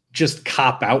doesn't just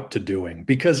cop out to doing,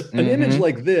 because an image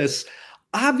like this,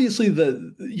 obviously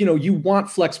you want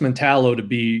Flex Mentallo to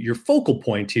be your focal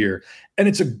point here. And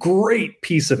it's a great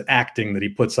piece of acting that he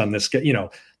puts on this guy,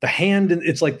 the hand,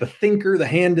 it's like the thinker, the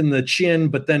hand in the chin,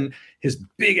 but then his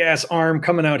big ass arm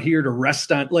coming out here to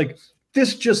rest on, like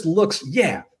this just looks,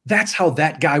 that's how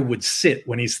that guy would sit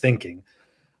when he's thinking.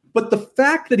 But the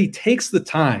fact that he takes the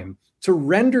time to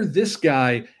render this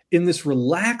guy in this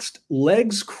relaxed,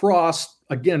 legs crossed,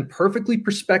 again, perfectly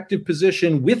perspective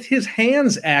position with his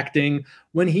hands acting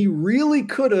when he really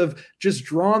could have just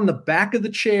drawn the back of the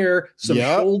chair, some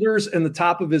shoulders, and the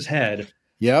top of his head.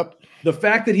 Yep. The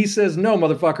fact that he says, no,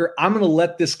 motherfucker, I'm going to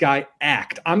let this guy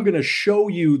act. I'm going to show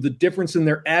you the difference in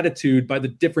their attitude by the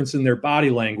difference in their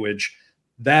body language.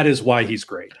 That is why he's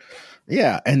great.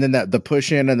 Yeah, and then the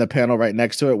push in and the panel right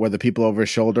next to it, where the people over his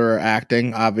shoulder are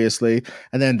acting, obviously,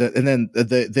 and then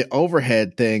the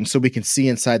overhead thing, so we can see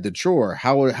inside the drawer.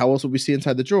 How else would we see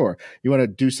inside the drawer? You want to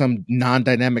do some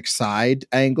non-dynamic side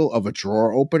angle of a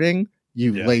drawer opening?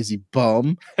 You lazy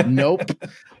bum. Nope.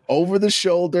 Over the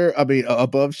shoulder. I mean,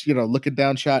 above, looking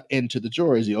down shot into the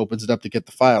drawer as he opens it up to get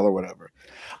the file or whatever.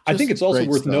 I think it's also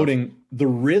worth noting the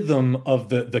rhythm of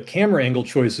the camera angle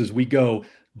choices. We go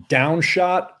down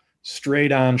shot,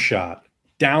 straight on shot,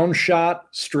 down shot,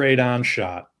 straight on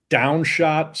shot, down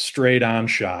shot, straight on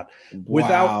shot,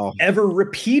 without ever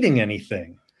repeating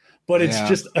anything. But it's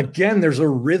just, again, there's a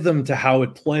rhythm to how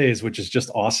it plays, which is just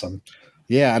awesome.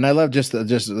 Yeah, and I love just the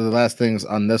last things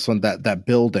on this one, that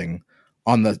building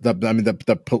on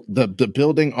the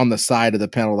building on the side of the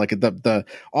panel, like the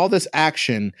all this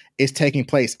action is taking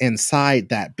place inside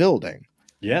that building.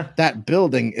 Yeah, that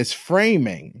building is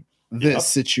framing this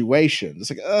situation. It's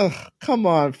like, ugh, come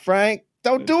on, Frank,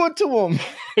 don't do it to him.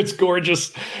 It's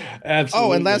gorgeous. Absolutely.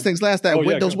 Oh, and last things last,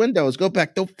 windows, go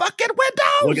back. The fucking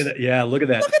windows. Look at that. Yeah, look at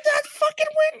that. Look at that fucking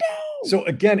window. So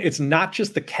again, it's not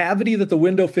just the cavity that the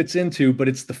window fits into, but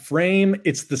it's the frame.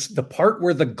 It's the part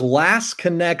where the glass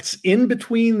connects in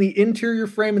between the interior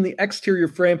frame and the exterior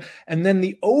frame, and then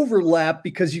the overlap,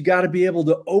 because you got to be able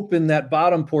to open that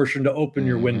bottom portion to open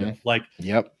your window. Like,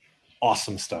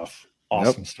 awesome stuff.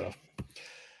 Awesome stuff.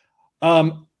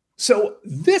 So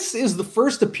this is the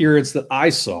first appearance that I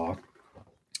saw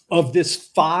of this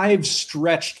 5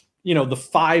 stretched, the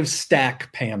 5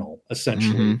 stack panel,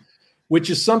 essentially, which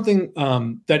is something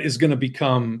that is going to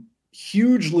become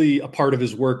hugely a part of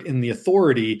his work in The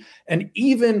Authority and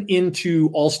even into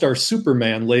All-Star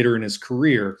Superman later in his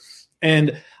career.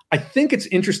 And I think it's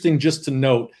interesting just to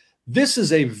note, this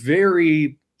is a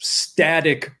very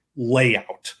static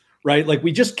layout, right? Like,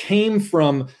 we just came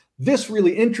from this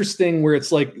really interesting where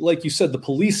it's like you said, the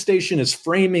police station is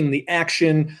framing the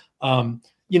action.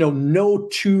 No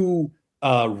 2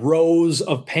 rows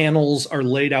of panels are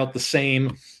laid out the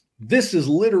same. This is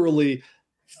literally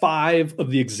 5 of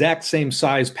the exact same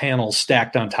size panels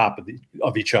stacked on top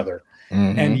of each other.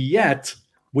 And yet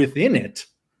within it,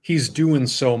 he's doing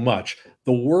so much.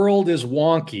 The world is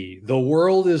wonky.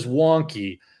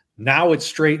 Now it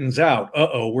straightens out.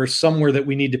 We're somewhere that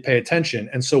we need to pay attention.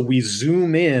 And so we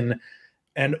zoom in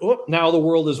and now the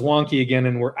world is wonky again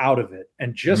and we're out of it.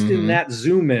 And just in that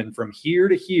zoom in from here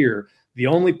to here, the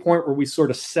only point where we sort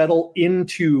of settle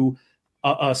into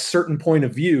a certain point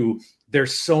of view,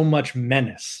 there's so much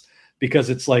menace, because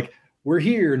it's like, we're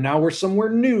here, now we're somewhere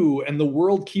new, and the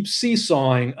world keeps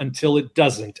seesawing until it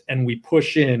doesn't. And we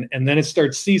push in and then it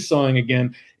starts seesawing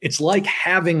again. It's like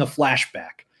having a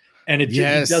flashback. And it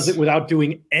does it without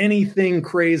doing anything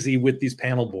crazy with these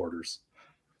panel borders.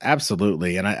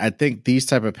 Absolutely. And I think these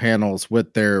type of panels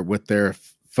with their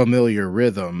familiar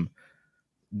rhythm,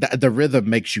 the rhythm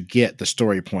makes you get the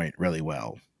story point really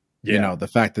well. Yeah. The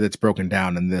fact that it's broken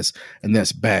down in this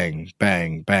bang,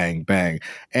 bang, bang, bang.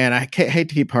 And I hate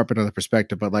to keep harping on the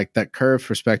perspective, but like that curved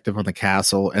perspective on the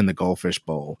castle and the goldfish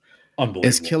bowl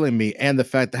is killing me. And the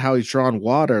fact that how he's drawn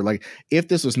water, like if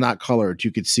this was not colored,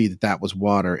 you could see that was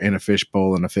water in a fish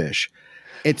bowl and a fish.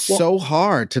 It's so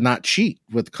hard to not cheat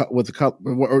with the color,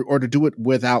 or to do it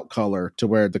without color, to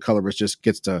where the colorist just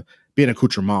gets to be an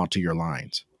accoutrement to your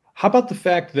lines. How about the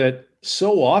fact that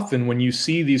so often when you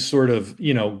see these sort of,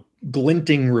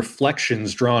 glinting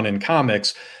reflections drawn in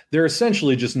comics, they're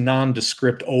essentially just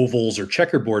nondescript ovals or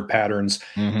checkerboard patterns.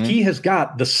 He has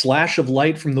got the slash of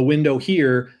light from the window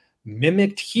here,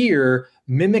 mimicked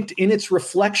in its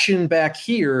reflection back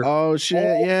here. Oh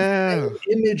shit, yeah.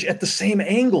 Image at the same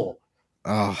angle.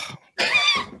 Oh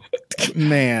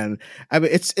man. I mean,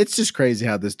 it's just crazy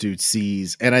how this dude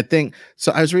sees. And I think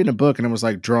so. I was reading a book and it was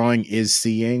like, drawing is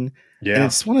seeing. Yeah. And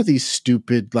it's one of these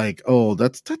stupid, like,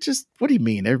 that's just, what do you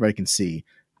mean? Everybody can see.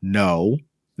 No,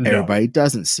 everybody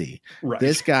doesn't see. Right.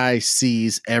 This guy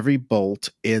sees every bolt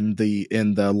in the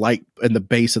light, in the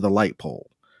base of the light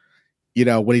pole.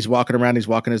 When he's walking around, he's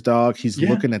walking his dog, he's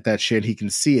looking at that shit. He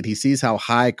can see it. He sees how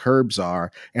high curbs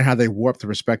are and how they warp the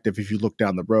perspective if you look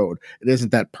down the road. It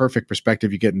isn't that perfect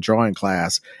perspective you get in drawing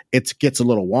class. It gets a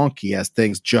little wonky as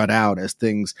things jut out,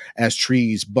 as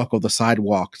trees buckle the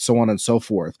sidewalk, so on and so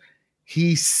forth.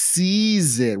 He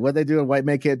sees it. What they do in White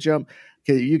Man Can't Jump.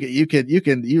 You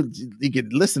can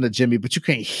listen to Jimmy, but you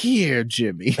can't hear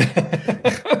Jimmy.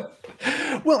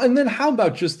 Well, and then how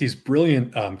about just these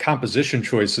brilliant composition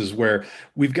choices where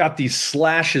we've got these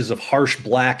slashes of harsh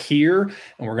black here,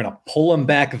 and we're going to pull them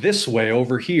back this way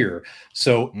over here.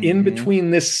 So in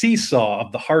between this seesaw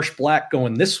of the harsh black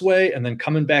going this way and then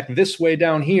coming back this way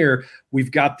down here,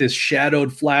 we've got this shadowed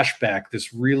flashback,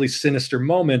 this really sinister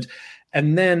moment.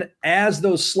 And then as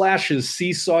those slashes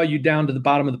seesaw you down to the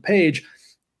bottom of the page,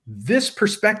 this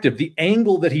perspective, the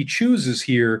angle that he chooses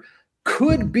here,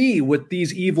 could be what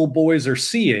these evil boys are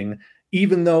seeing,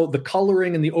 even though the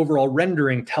coloring and the overall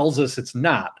rendering tells us it's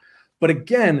not. But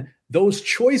again, those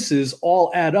choices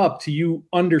all add up to you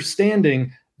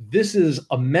understanding this is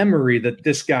a memory that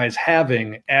this guy's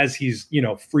having as he's,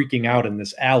 freaking out in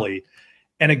this alley.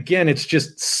 And again, it's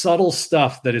just subtle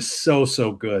stuff that is so,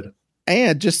 so good.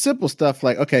 And just simple stuff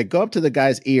like, okay, go up to the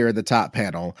guy's ear in the top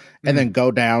panel and then go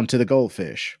down to the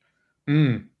goldfish.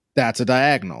 That's a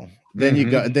diagonal. Then you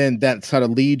go, then that sort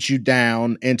of leads you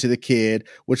down into the kid,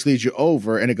 which leads you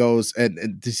over, and it goes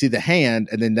and to see the hand,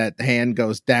 and then that hand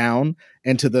goes down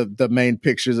into the main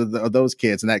pictures of those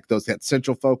kids, and that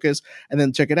central focus. And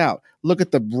then check it out. Look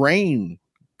at the brain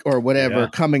or whatever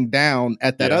coming down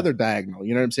at that other diagonal.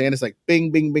 You know what I'm saying? It's like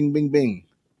bing, bing, bing, bing, bing.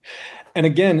 And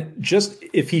again, just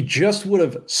if he just would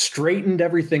have straightened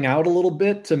everything out a little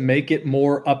bit to make it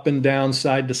more up and down,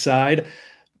 side to side,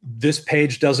 this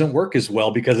page doesn't work as well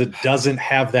because it doesn't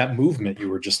have that movement you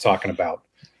were just talking about.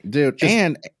 Dude,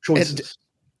 just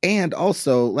and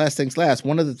also, last things last,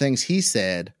 one of the things he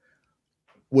said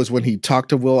was when he talked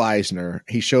to Will Eisner,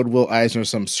 he showed Will Eisner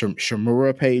some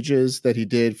Shimura pages that he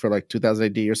did for like 2000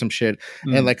 AD or some shit,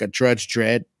 and like a Judge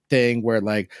Dredd thing where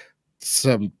like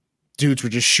some dudes were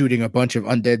just shooting a bunch of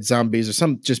undead zombies or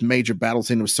some just major battle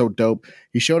scene. It was so dope.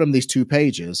 He showed him these 2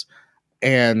 pages,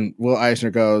 and Will Eisner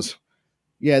goes,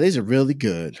 "Yeah, these are really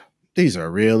good. These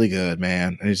are really good,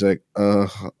 man." And he's like,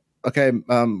 okay, you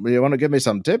want to give me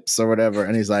some tips or whatever?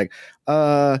 And he's like,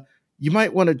 you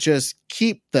might want to just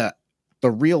keep the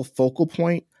real focal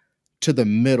point to the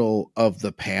middle of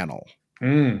the panel.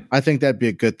 I think that'd be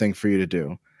a good thing for you to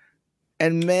do.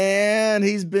 And man,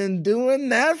 he's been doing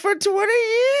that for 20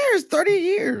 years, 30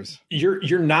 years.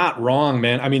 You're not wrong,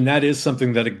 man. I mean, that is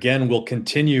something that, again, will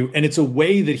continue. And it's a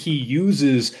way that he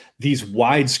uses these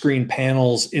widescreen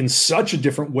panels in such a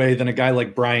different way than a guy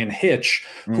like Brian Hitch,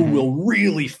 who will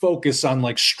really focus on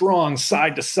like strong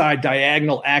side-to-side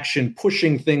diagonal action,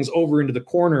 pushing things over into the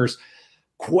corners.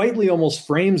 Quietly almost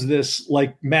frames this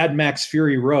like Mad Max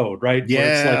Fury Road, right? Yeah.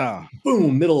 Where it's like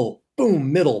boom, middle,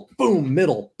 boom, middle, boom,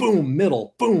 middle, boom,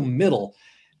 middle, boom, middle.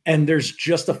 And there's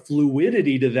just a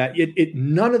fluidity to that.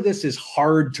 None of this is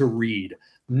hard to read.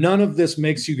 None of this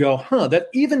makes you go, that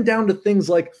even down to things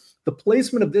like the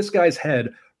placement of this guy's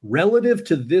head relative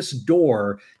to this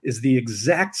door is the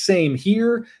exact same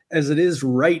here as it is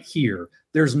right here.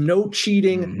 There's no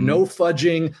cheating, no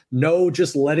fudging, no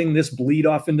just letting this bleed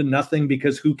off into nothing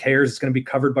because who cares? It's going to be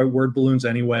covered by word balloons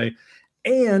anyway.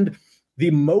 And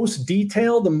the most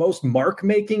detail, the most mark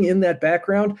making in that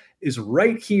background is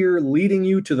right here, leading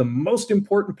you to the most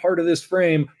important part of this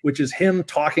frame, which is him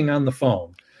talking on the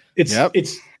phone.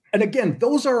 And again,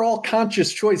 those are all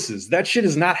conscious choices. That shit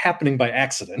is not happening by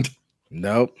accident.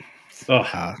 Nope. So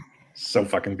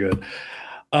fucking good.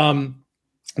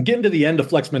 Getting to the end of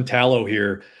Flex Mentallo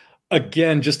here,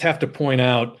 again, just have to point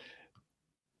out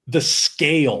the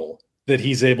scale that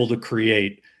he's able to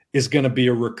create is going to be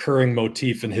a recurring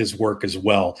motif in his work as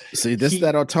well. See,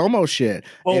 that Otomo shit.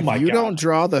 If you don't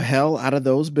draw the hell out of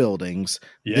those buildings,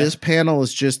 this panel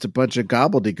is just a bunch of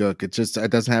gobbledygook.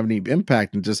 It doesn't have any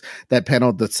impact. And just that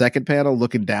panel, the second panel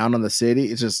looking down on the city,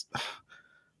 it's just,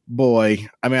 boy.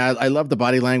 I mean, I love the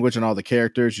body language and all the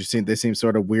characters. They seem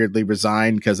sort of weirdly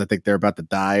resigned because I think they're about to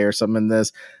die or something in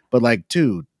this. But like,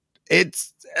 dude, I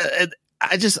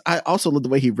also love the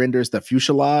way he renders the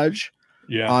fuselage.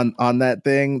 On that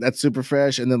thing. That's super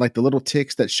fresh. And then like the little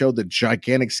ticks that show the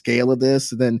gigantic scale of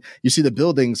this. And then you see the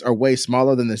buildings are way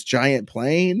smaller than this giant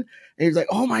plane. And you're like,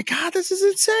 oh my God, this is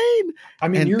insane. I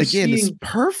mean, it's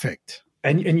perfect.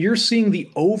 And you're seeing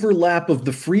the overlap of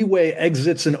the freeway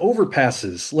exits and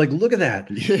overpasses. Like, look at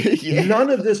that.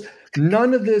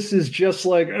 None of this is just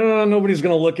like, nobody's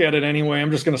going to look at it anyway.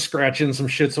 I'm just going to scratch in some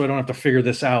shit so I don't have to figure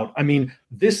this out. I mean,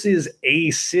 this is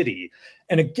a city.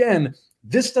 And again,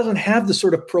 this doesn't have the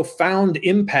sort of profound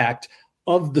impact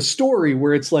of the story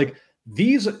where it's like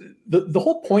the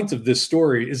whole point of this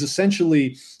story is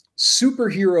essentially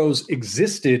superheroes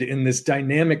existed in this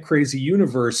dynamic, crazy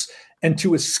universe. And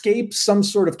to escape some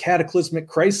sort of cataclysmic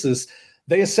crisis,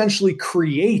 they essentially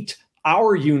create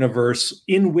our universe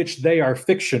in which they are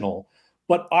fictional.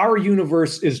 But our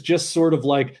universe is just sort of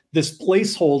like this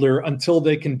placeholder until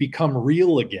they can become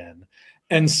real again.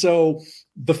 And so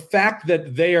the fact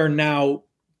that they are now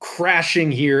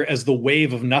crashing here as the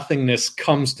wave of nothingness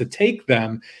comes to take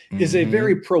them is a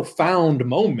very profound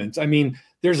moment. I mean,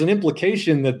 there's an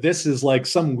implication that this is like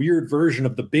some weird version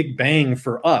of the Big Bang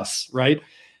for us, right?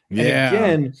 Yeah. And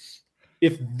again,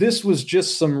 if this was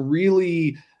just some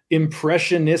really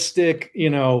impressionistic,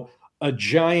 a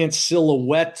giant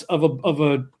silhouette of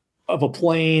a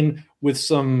plane with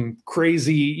some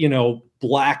crazy,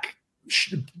 black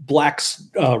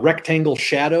rectangle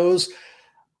shadows,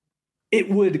 it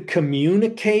would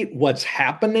communicate what's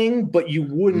happening, but you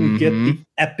wouldn't get the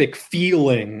epic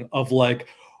feeling of like,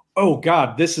 oh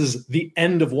God, this is the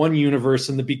end of one universe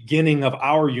and the beginning of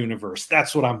our universe.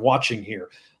 That's what I'm watching here.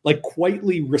 Like,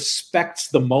 Quitely respects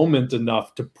the moment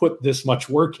enough to put this much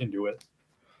work into it.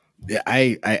 Yeah,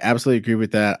 I absolutely agree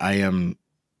with that. I am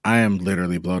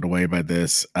literally blown away by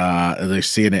this. They're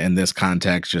seeing it in this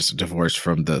context, just divorced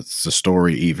from the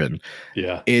story even.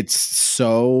 Yeah. It's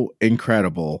so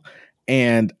incredible.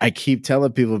 And I keep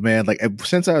telling people, man, like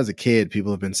since I was a kid,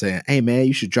 people have been saying, hey man,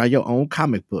 you should draw your own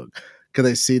comic book. Because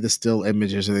they see the still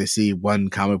images or they see one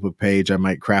comic book page I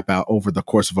might crap out over the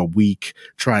course of a week,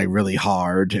 trying really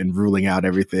hard and ruling out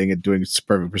everything and doing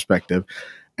perfect perspective.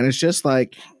 And it's just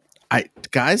like,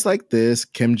 guys like this,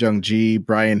 Kim Jong-gi,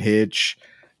 Brian Hitch,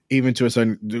 even to a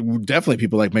certain, definitely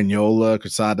people like Mignola,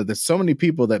 Quesada. There's so many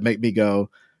people that make me go,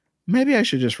 maybe I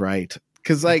should just write.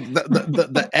 Because like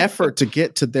the effort to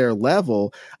get to their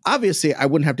level, obviously I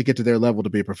wouldn't have to get to their level to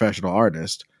be a professional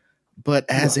artist. But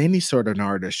as any sort of an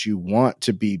artist, you want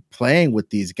to be playing with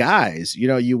these guys.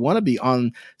 You want to be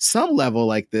on some level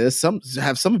like this,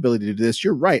 have some ability to do this.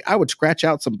 You're right. I would scratch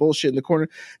out some bullshit in the corner.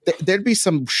 There'd be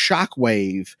some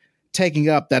shockwave taking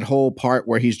up that whole part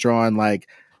where he's drawing like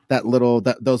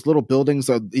those little buildings.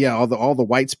 All the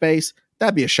white space.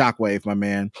 That'd be a shockwave, my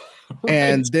man. Right.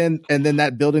 And then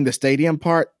that building, the stadium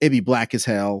part, it'd be black as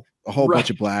hell. A whole bunch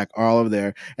of black all over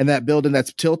there. And that building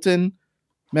that's tilting.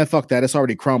 Man, fuck that. It's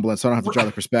already crumbling, so I don't have to draw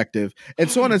the perspective.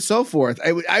 And so on and so forth.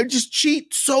 I just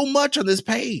cheat so much on this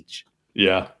page.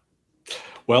 Yeah.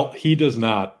 Well, he does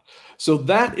not. So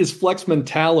that is Flex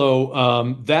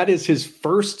Mentallo. That is his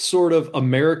first sort of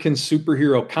American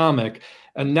superhero comic.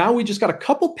 And now we just got a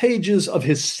couple pages of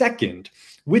his second,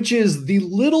 which is the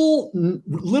little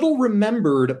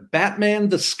remembered Batman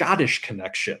the Scottish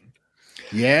Connection.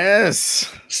 Yes.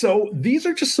 So these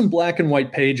are just some black and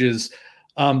white pages.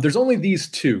 There's only these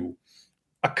two.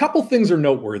 A couple things are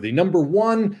noteworthy. Number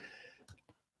one,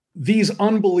 these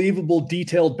unbelievable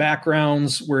detailed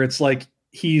backgrounds where it's like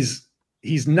he's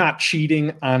not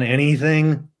cheating on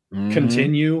anything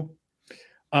continue.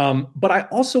 But I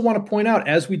also want to point out,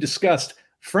 as we discussed,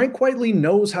 Frank Quitely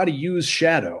knows how to use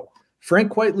shadow.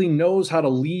 Frank Quitely knows how to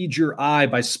lead your eye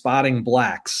by spotting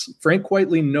blacks. Frank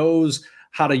Quitely knows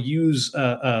how to use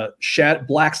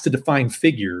blacks to define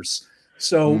figures.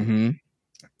 So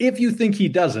if you think he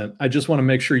doesn't, I just want to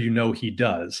make sure you know he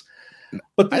does.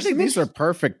 But I think these are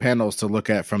perfect panels to look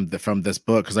at from this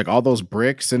book, because like all those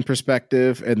bricks in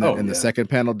perspective and the second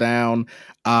panel down.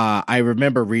 I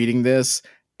remember reading this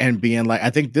and being like, I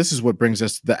think this is what brings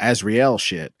us to the Azrael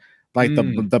shit. Like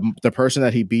the person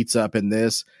that he beats up in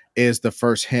this is the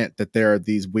first hint that there are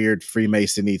these weird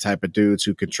Freemasony type of dudes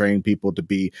who can train people to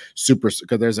be super.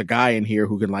 Because there's a guy in here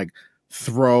who can like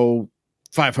throw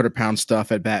 500-pound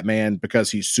stuff at Batman because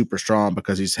he's super strong,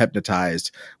 because he's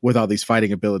hypnotized with all these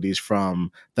fighting abilities from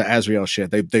the Azrael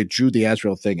shit. They drew the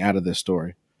Azrael thing out of this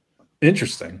story.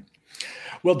 Interesting.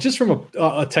 Well, just from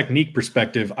a technique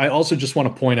perspective, I also just want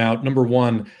to point out, number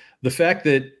one, the fact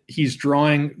that he's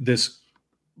drawing this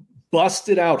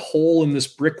busted out hole in this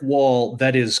brick wall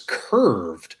that is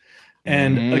curved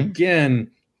and again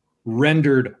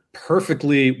rendered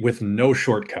perfectly with no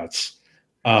shortcuts.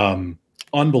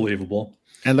 Unbelievable.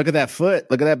 And look at that foot.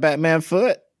 Look at that Batman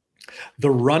foot. The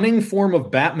running form of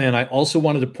Batman, I also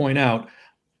wanted to point out,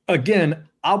 again,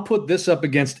 I'll put this up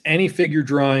against any figure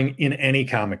drawing in any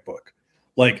comic book.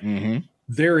 Like,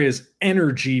 there is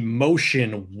energy,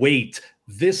 motion, weight.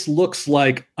 This looks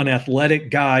like an athletic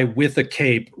guy with a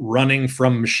cape running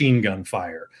from machine gun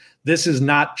fire. This is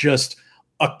not just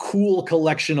a cool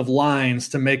collection of lines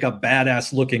to make a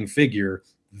badass looking figure.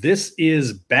 This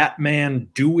is Batman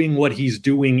doing what he's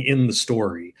doing in the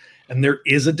story. And there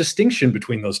is a distinction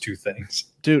between those two things.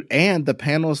 Dude, and the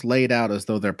panels laid out as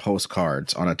though they're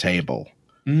postcards on a table.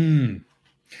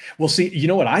 Well, see, you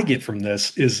know what I get from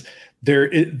this is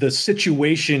the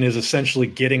situation is essentially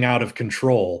getting out of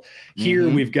control. Here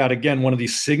we've got, again, one of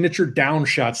these signature down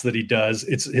shots that he does.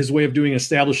 It's his way of doing an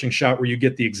establishing shot where you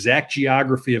get the exact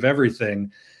geography of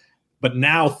everything. But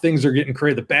now things are getting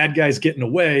crazy. The bad guy's getting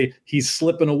away. He's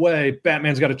slipping away.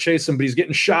 Batman's got to chase him, but he's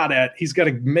getting shot at. He's got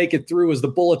to make it through as the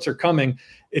bullets are coming.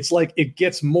 It's like it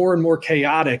gets more and more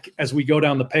chaotic as we go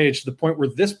down the page, to the point where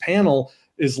this panel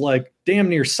is like damn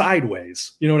near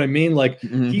sideways. You know what I mean? Like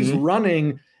he's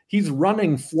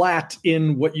running flat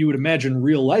in what you would imagine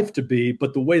real life to be,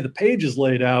 but the way the page is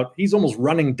laid out, he's almost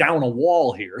running down a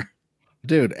wall here.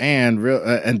 Dude,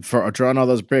 and for drawing all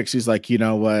those bricks, he's like, you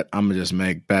know what? I'm gonna just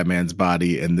make Batman's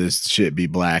body and this shit be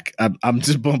black. I'm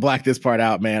just gonna black this part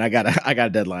out, man. I got a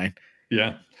deadline.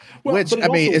 Yeah. Well, which I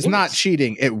mean, it's not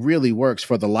cheating. It really works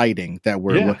for the lighting that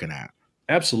we're looking at.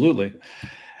 Absolutely.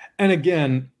 And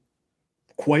again,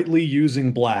 quietly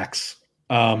using blacks.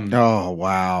 Oh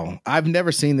wow! I've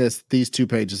never seen these 2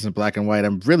 pages in black and white.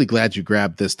 I'm really glad you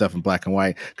grabbed this stuff in black and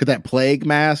white, because that plague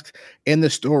mask in the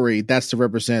story, that's to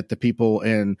represent the people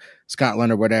in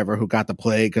Scotland or whatever who got the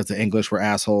plague because the English were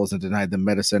assholes and denied them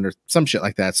medicine or some shit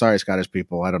like that. Sorry, Scottish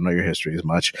people, I don't know your history as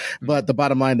much, but the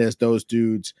bottom line is those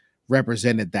dudes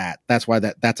represented that. That's why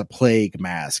that's a plague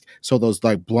mask. So those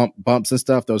like bumps and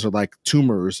stuff, those are like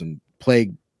tumors and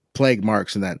plague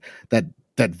marks, and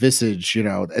that visage, you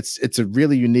know, it's a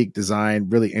really unique design,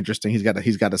 really interesting. He's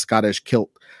got a Scottish kilt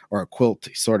or a quilt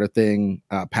sort of thing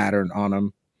pattern on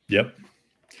him. Yep.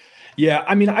 Yeah,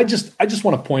 I mean, I just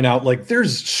want to point out, like,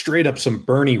 there's straight up some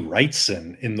Bernie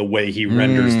Wrightson in the way he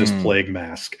renders this plague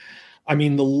mask. I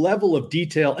mean, the level of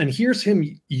detail, and here's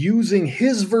him using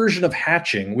his version of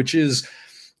hatching, which is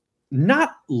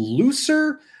not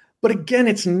looser, but again,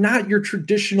 it's not your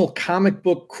traditional comic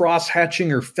book cross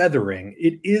hatching or feathering.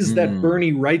 It is that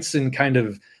Bernie Wrightson kind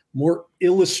of more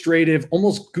illustrative,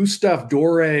 almost Gustave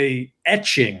Doré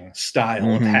etching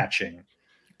style of hatching.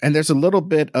 And there's a little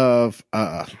bit of,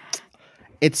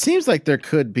 it seems like there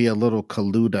could be a little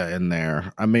Kaluta in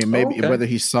there. I mean, maybe whether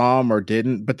he saw him or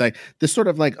didn't, but like there's sort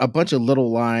of like a bunch of little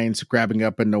lines grabbing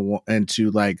up into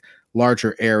like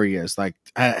larger areas. Like,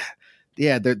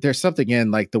 yeah, there's something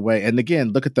in like the way, and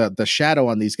again, look at the shadow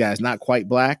on these guys, not quite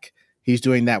black. He's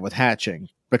doing that with hatching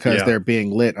because they're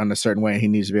being lit on a certain way, and he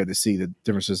needs to be able to see the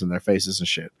differences in their faces and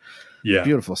shit. Yeah,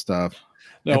 beautiful stuff.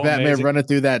 No, and Batman running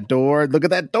through that door. Look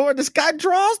at that door. This guy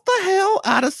draws the hell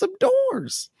out of some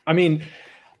doors. I mean,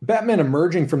 Batman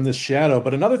emerging from this shadow.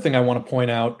 But another thing I want to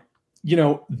point out, you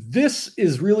know, this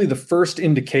is really the first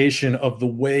indication of the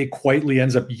way Quitely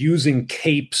ends up using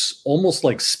capes almost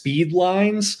like speed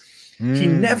lines. He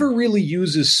never really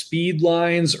uses speed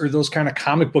lines or those kind of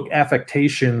comic book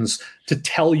affectations to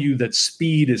tell you that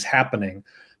speed is happening.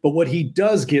 But what he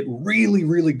does get really,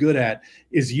 really good at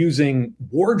is using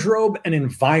wardrobe and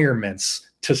environments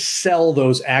to sell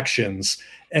those actions.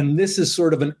 And this is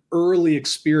sort of an early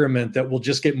experiment that will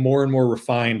just get more and more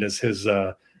refined as his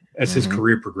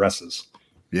career progresses.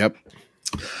 Yep.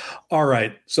 All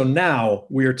right. So now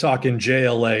we are talking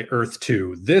JLA Earth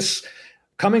 2. This,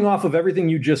 coming off of everything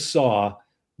you just saw,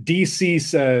 DC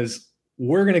says,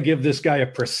 we're going to give this guy a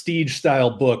prestige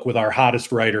style book with our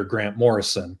hottest writer, Grant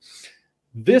Morrison.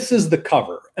 This is the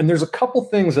cover. And there's a couple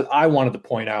things that I wanted to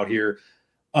point out here.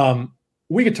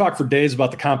 We could talk for days about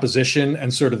the composition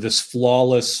and sort of this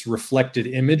flawless reflected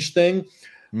image thing.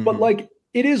 But like,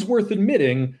 it is worth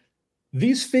admitting,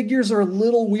 these figures are a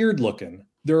little weird looking.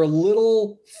 They're a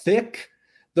little thick.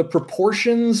 The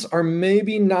proportions are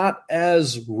maybe not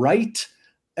as right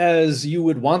as you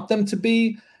would want them to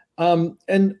be.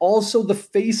 And also the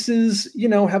faces, you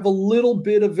know, have a little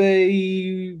bit of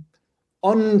a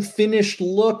unfinished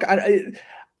look.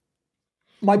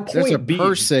 My point There's a being,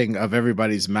 pursing of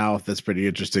everybody's mouth that's pretty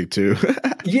interesting too.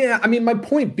 Yeah, I mean, my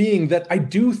point being that I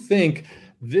do think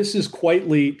this is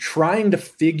Quitely trying to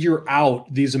figure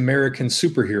out these American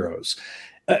superheroes.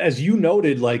 As you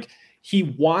noted, like, he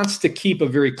wants to keep a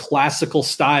very classical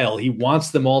style. He wants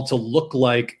them all to look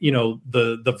like, you know,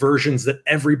 the versions that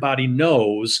everybody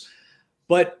knows,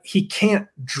 but he can't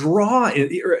draw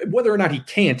it, or whether or not he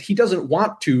can't, he doesn't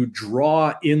want to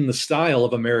draw in the style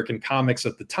of American comics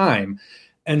at the time.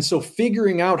 And so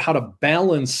figuring out how to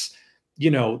balance, you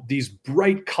know, these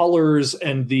bright colors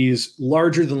and these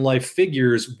larger than life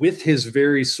figures with his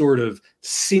very sort of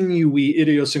sinewy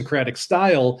idiosyncratic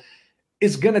style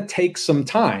is going to take some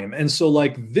time. And so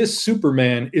like this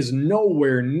Superman is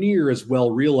nowhere near as well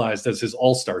realized as his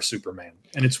all-star Superman.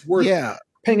 And it's worth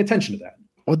paying attention to that.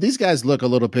 Well, these guys look a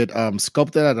little bit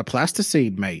sculpted out of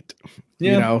plasticine, mate.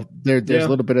 Yeah. You know, there's a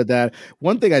little bit of that.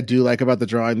 One thing I do like about the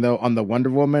drawing, though, on the Wonder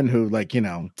Woman, who, like, you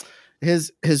know,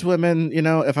 his women, you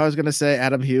know, if I was going to say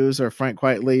Adam Hughes or Frank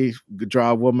Quitely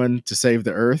draw a woman to save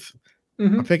the Earth,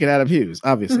 I'm picking Adam Hughes,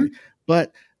 obviously.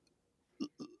 But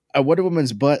a Wonder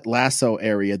Woman's butt lasso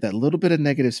area, that little bit of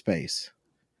negative space,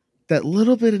 that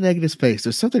little bit of negative space.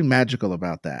 There's something magical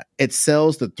about that. It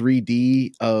sells the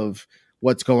 3D of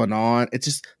what's going on. It's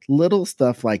just little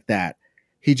stuff like that.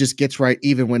 He just gets right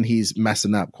even when he's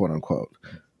messing up, quote unquote.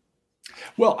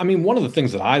 Well, I mean, one of the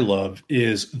things that I love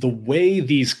is the way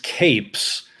these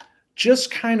capes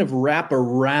just kind of wrap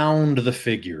around the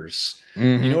figures.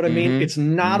 You know what I mean? It's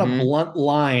not a blunt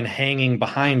line hanging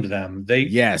behind them. They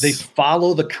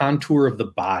follow the contour of the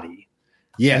body.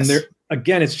 Yes. And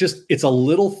again, it's a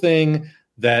little thing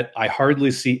that I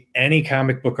hardly see any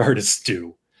comic book artists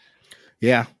do.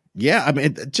 Yeah. Yeah. I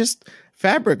mean, just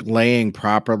fabric laying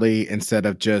properly instead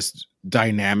of just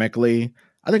dynamically.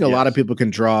 I think a lot of people can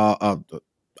draw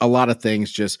a lot of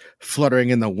things just fluttering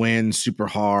in the wind super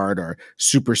hard or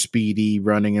super speedy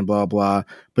running and blah, blah.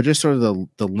 But just sort of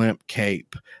the limp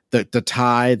cape, the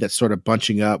tie that's sort of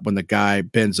bunching up when the guy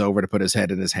bends over to put his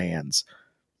head in his hands.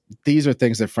 These are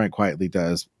things that Frank Quitely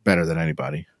does better than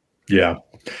anybody. Yeah.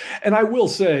 And I will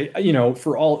say, you know,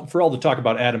 for all the talk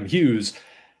about Adam Hughes,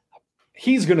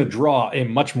 he's going to draw a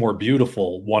much more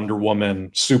beautiful Wonder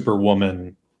Woman,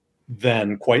 Superwoman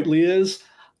than Quitely is.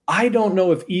 I don't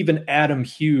know if even Adam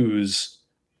Hughes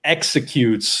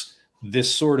executes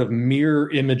this sort of mirror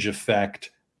image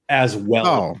effect as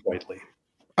well as Quitely.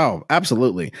 Oh,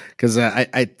 absolutely. Because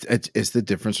it's the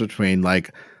difference between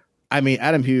like, I mean,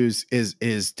 Adam Hughes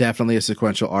is definitely a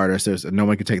sequential artist. No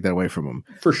one can take that away from him.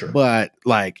 For sure. But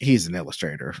like, he's an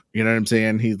illustrator. You know what I'm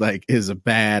saying? He's like, is a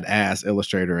badass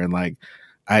illustrator. And like,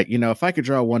 if I could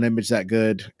draw one image that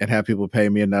good and have people pay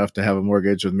me enough to have a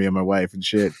mortgage with me and my wife and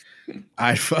shit,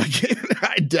 I'd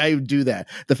do that.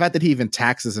 The fact that he even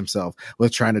taxes himself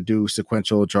with trying to do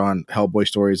sequential drawn Hellboy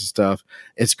stories and stuff,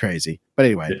 it's crazy. But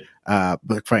anyway,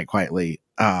 but Frank Quitely,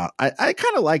 I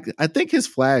kind of I think his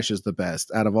Flash is the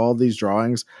best out of all these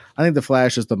drawings. I think the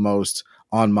Flash is the most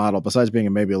on model, besides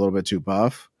being maybe a little bit too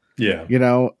buff. Yeah.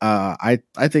 I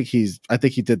think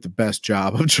he did the best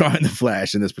job of drawing the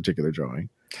Flash in this particular drawing.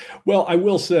 Well, I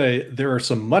will say there are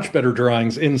some much better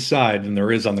drawings inside than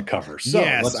there is on the cover. So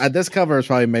yes, this cover is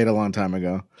probably made a long time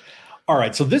ago. All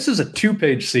right. So this is a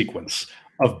 2-page sequence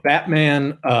of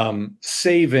Batman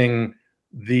saving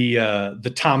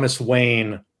the Thomas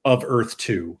Wayne of Earth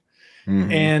 2.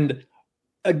 Mm-hmm. And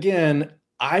again,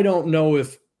 I don't know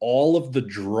if all of the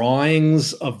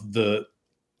drawings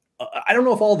I don't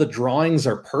know if all the drawings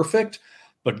are perfect,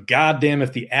 but goddamn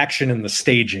if the action and the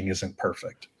staging isn't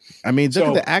perfect. I mean, look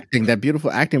at the acting, that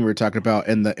beautiful acting we were talking about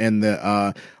in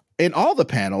all the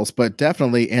panels, but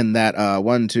definitely in that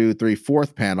 1, 2, 3,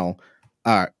 4th panel.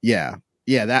 That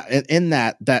in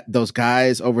that those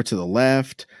guys over to the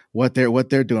left, what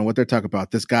they're doing, what they're talking about,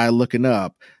 this guy looking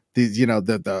up, these,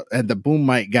 the boom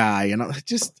mic guy, and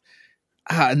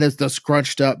there's the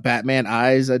scrunched up Batman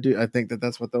eyes. I think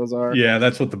that's what those are. Yeah,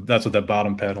 that's what that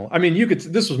bottom panel. I mean,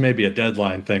 this was maybe a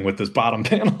Deadline thing with this bottom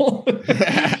panel.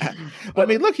 But I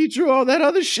mean, look, he drew all that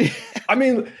other shit. I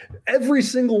mean, every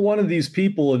single one of these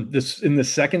people in the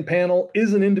second panel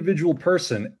is an individual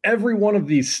person. Every one of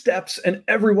these steps and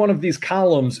every one of these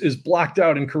columns is blocked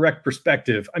out in correct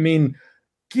perspective. I mean,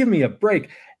 give me a break.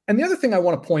 And the other thing I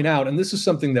want to point out, and this is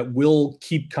something that will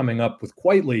keep coming up with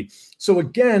Quitely. So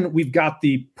again, we've got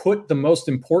put the most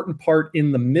important part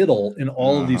in the middle in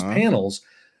all of these panels.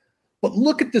 But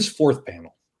look at this 4th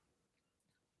panel.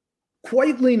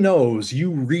 Quitely knows you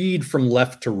read from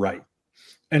left to right.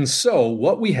 And so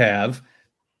what we have,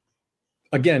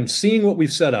 again, seeing what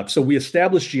we've set up. So we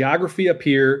established geography up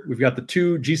here. We've got the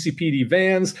 2 GCPD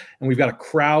vans, and we've got a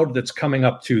crowd that's coming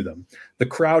up to them. The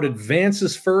crowd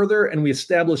advances further, and we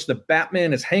establish that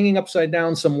Batman is hanging upside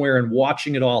down somewhere and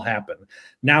watching it all happen.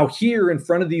 Now here in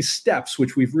front of these steps,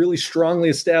 which we've really strongly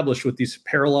established with these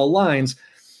parallel lines,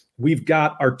 we've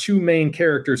got our 2 main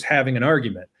characters having an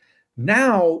argument.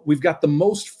 Now we've got the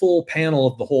most full panel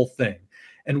of the whole thing.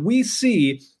 And we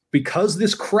see, because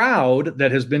this crowd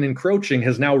that has been encroaching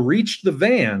has now reached the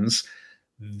vans,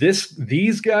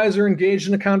 these guys are engaged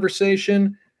in a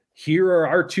conversation. Here are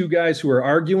our 2 guys who are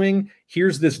arguing.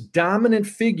 Here's this dominant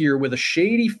figure with a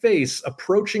shady face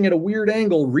approaching at a weird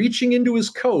angle, reaching into his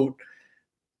coat.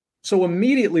 So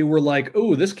immediately we're like,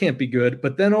 oh, this can't be good.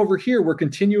 But then over here, we're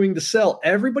continuing to sell.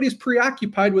 Everybody's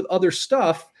preoccupied with other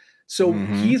stuff. So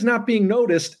he's not being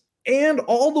noticed. And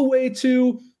all the way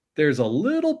to, there's a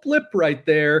little blip right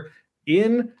there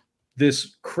in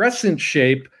this crescent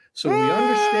shape. So we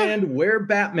understand where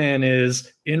Batman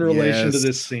is in relation to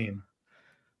this scene.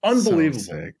 Unbelievable.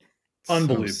 So sick.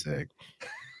 Unbelievable. So sick.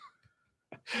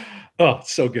 Oh,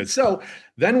 so good. So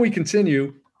then we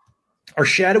continue. Our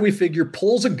shadowy figure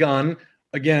pulls a gun.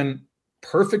 Again,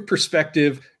 perfect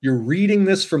perspective. You're reading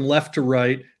this from left to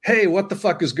right. Hey, what the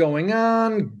fuck is going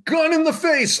on? Gun in the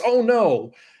face. Oh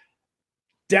no.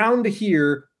 Down to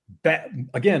here,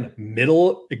 again,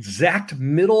 exact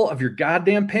middle of your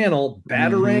goddamn panel,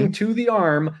 batarang to the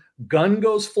arm, gun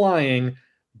goes flying,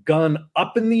 gun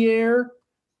up in the air.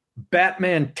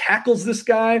 Batman tackles this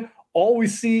guy. All we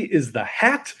see is the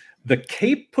hat, the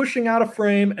cape pushing out of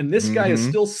frame, and this guy is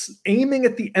still aiming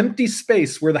at the empty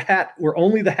space where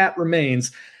only the hat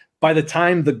remains by the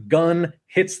time the gun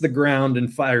hits the ground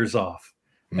and fires off.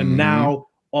 And now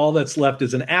all that's left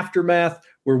is an aftermath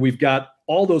where we've got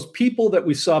all those people that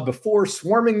we saw before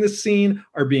swarming this scene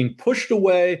are being pushed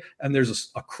away, and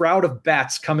there's a crowd of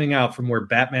bats coming out from where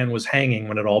Batman was hanging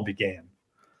when it all began.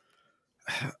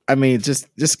 I mean, just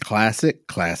classic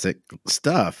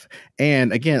stuff.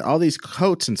 And again, all these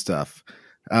quotes and stuff.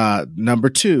 Number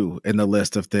 2 in the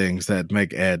list of things that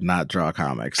make Ed not draw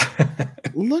comics.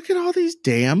 Look at all these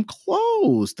damn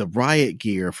clothes, the riot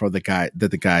gear for the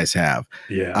guys have.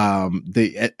 Yeah.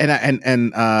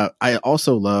 I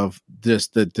also love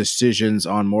just the decisions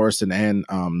on Morrison and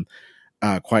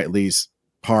Quitely's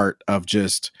part of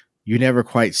just, you never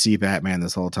quite see Batman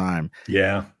this whole time.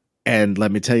 Yeah. And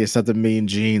let me tell you something, Mean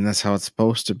Gene, that's how it's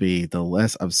supposed to be.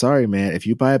 I'm sorry, man. If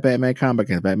you buy a Batman comic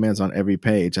and Batman's on every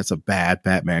page, that's a bad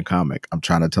Batman comic. I'm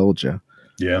trying to told you.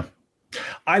 Yeah.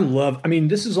 I mean,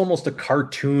 this is almost a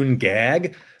cartoon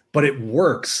gag, but it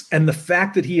works. And the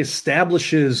fact that he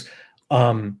establishes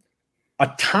a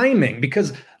timing,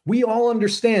 because we all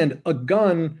understand a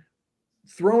gun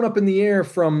thrown up in the air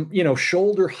from,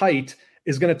 shoulder height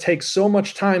is going to take so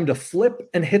much time to flip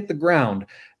and hit the ground.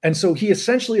 And so he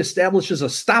essentially establishes a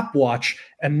stopwatch,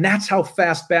 and that's how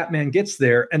fast Batman gets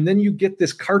there. And then you get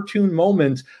this cartoon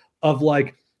moment of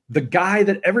like the guy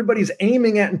that everybody's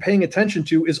aiming at and paying attention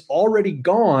to is already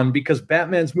gone because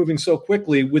Batman's moving so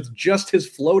quickly with just his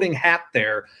floating hat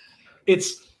there.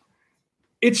 It's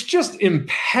just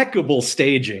impeccable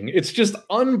staging. It's just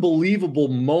unbelievable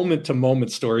moment to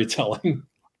moment storytelling.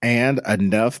 And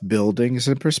enough buildings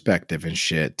and perspective and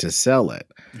shit to sell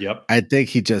it. Yep. I think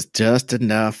he just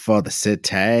enough for the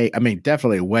city. I mean,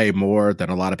 definitely way more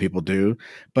than a lot of people do.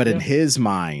 But in his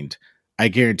mind, I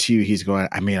guarantee you he's going,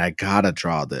 I gotta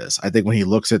draw this. I think when he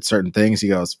looks at certain things, he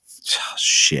goes, oh,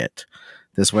 shit.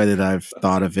 This way that I've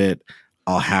thought of it,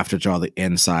 I'll have to draw the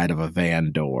inside of a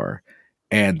van door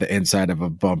and the inside of a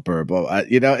bumper. But,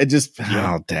 it just,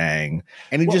 oh, dang.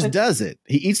 And he does it.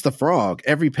 He eats the frog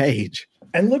every page.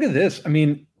 And look at this. I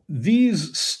mean,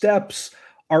 these steps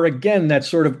are, again, that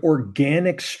sort of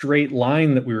organic straight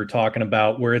line that we were talking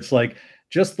about, where it's like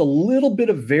just the little bit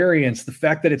of variance, the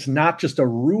fact that it's not just a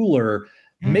ruler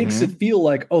makes it feel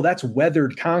like, oh, that's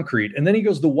weathered concrete. And then he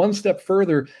goes the one step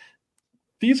further.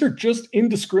 These are just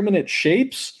indiscriminate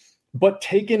shapes, but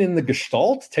taken in the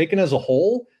gestalt, taken as a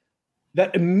whole,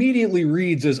 that immediately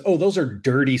reads as, oh, those are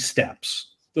dirty steps.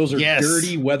 Those are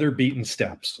dirty, weather-beaten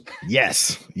steps.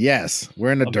 Yes.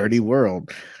 We're in a dirty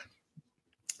world.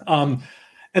 And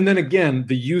then again,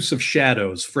 the use of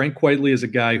shadows. Frank Quitely is a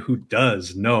guy who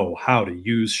does know how to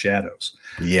use shadows.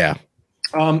 Yeah.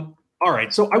 All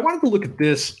right. So I wanted to look at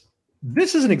this.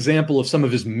 This is an example of some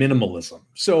of his minimalism.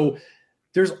 So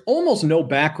there's almost no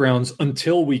backgrounds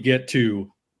until we get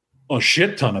to a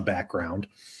shit ton of background.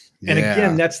 And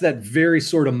again, that's that very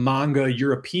sort of manga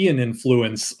European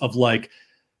influence of like,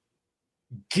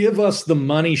 give us the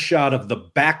money shot of the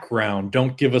background.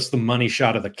 Don't give us the money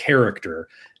shot of the character.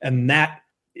 And that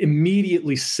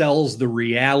immediately sells the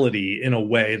reality in a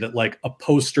way that like a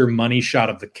poster money shot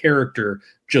of the character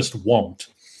just won't.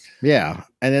 Yeah.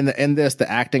 And then the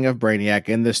acting of Brainiac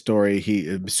in this story,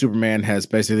 Superman has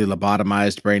basically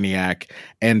lobotomized Brainiac,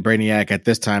 and Brainiac at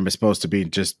this time is supposed to be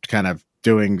just kind of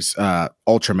doing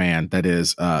Ultraman, that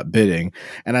is, bidding.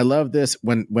 And I love this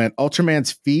when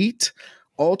Ultraman's feet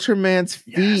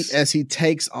as he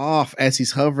takes off, as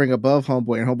he's hovering above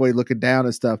Homeboy and Homeboy looking down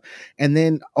and stuff. And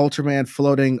then Ultraman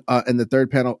floating in the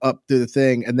third panel up through the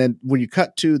thing. And then when you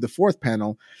cut to the fourth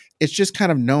panel, it's just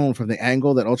kind of known from the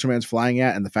angle that Ultraman's flying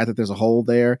at and the fact that there's a hole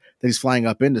there that he's flying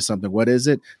up into something. What is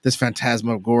it? This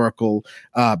phantasmagorical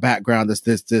background,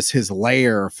 this his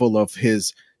lair full of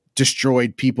his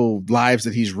destroyed people, lives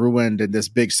that he's ruined, and this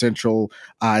big central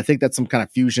I think that's some kind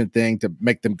of fusion thing to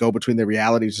make them go between their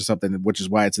realities or something, which is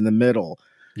why it's in the middle.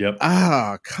 Yep.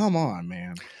 Come on,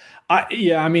 man.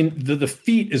 I mean, the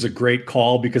feet is a great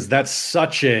call because that's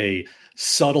such a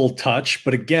subtle touch.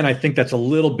 But again, I think that's a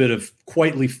little bit of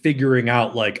quietly figuring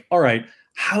out like, all right,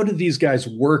 how do these guys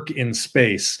work in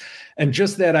space? And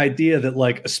just that idea that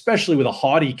like, especially with a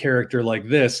haughty character like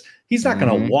this, he's not going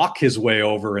to walk his way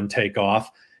over and take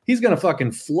off. He's going to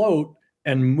fucking float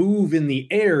and move in the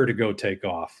air to go take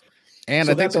off. And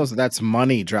So I think that's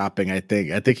money dropping. I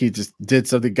think he just did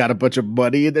something, got a bunch of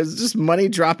money. There's just money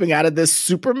dropping out of this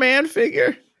Superman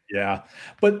figure. Yeah.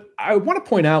 But I want to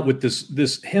point out with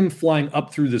this him flying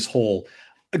up through this hole,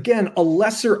 again, a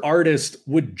lesser artist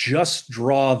would just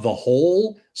draw the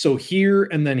hole. So here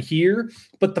and then here.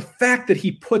 But the fact that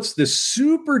he puts this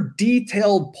super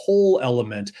detailed pole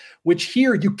element, which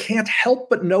here you can't help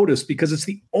but notice because it's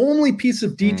the only piece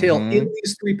of detail in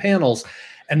these 3 panels.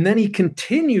 And then he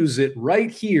continues it right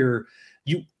here.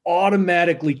 You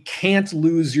automatically can't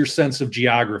lose your sense of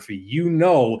geography. You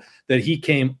know that he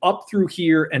came up through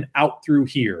here and out through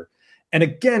here. And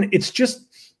again, it's just,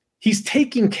 he's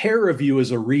taking care of you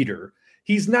as a reader.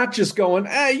 He's not just going,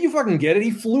 you fucking get it.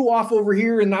 He flew off over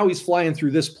here and now he's flying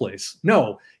through this place.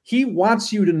 No, he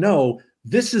wants you to know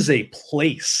this is a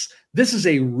place. This is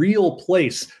a real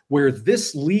place where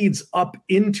this leads up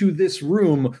into this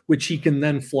room, which he can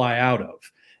then fly out of.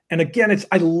 And again,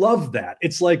 I love that.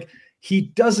 It's like he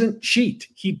doesn't cheat.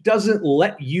 He doesn't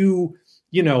let you,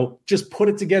 just put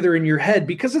it together in your head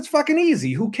because it's fucking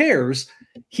easy. Who cares?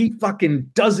 He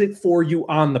fucking does it for you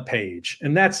on the page.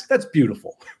 And that's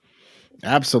beautiful.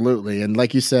 Absolutely. And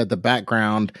like you said, the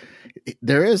background,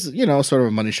 there is, sort of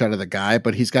a money shot of the guy,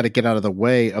 but he's got to get out of the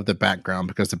way of the background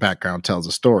because the background tells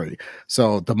a story.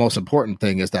 So the most important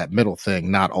thing is that middle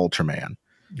thing, not Ultraman.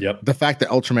 Yep. The fact that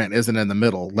Ultraman isn't in the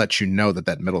middle lets you know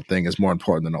that middle thing is more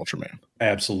important than Ultraman.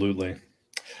 Absolutely.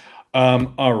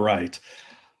 All right.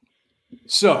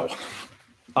 So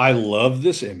I love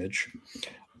this image.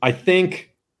 I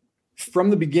think from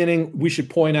the beginning, we should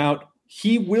point out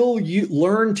he will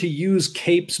learn to use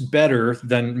capes better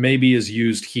than maybe is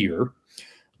used here.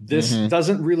 This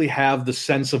doesn't really have the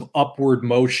sense of upward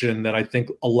motion that I think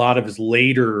a lot of his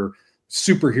later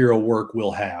superhero work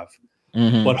will have.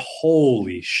 But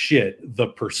holy shit, the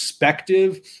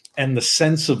perspective and the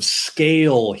sense of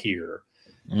scale here.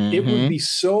 It would be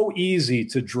so easy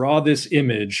to draw this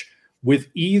image with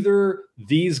either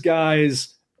these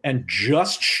guys and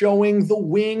just showing the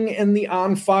wing and the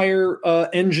on fire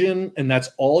engine, and that's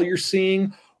all you're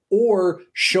seeing, or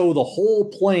show the whole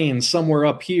plane somewhere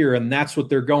up here, and that's what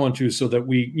they're going to so that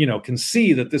we, can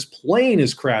see that this plane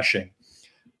is crashing.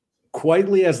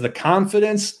 Quitely has the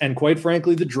confidence and, quite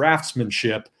frankly, the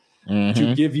draftsmanship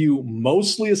to give you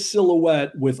mostly a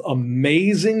silhouette with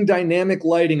amazing dynamic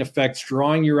lighting effects,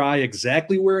 drawing your eye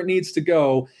exactly where it needs to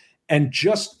go. And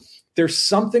just there's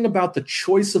something about the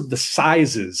choice of the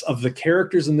sizes of the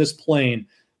characters in this plane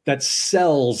that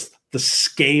sells the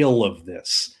scale of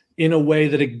this in a way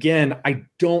that, again, I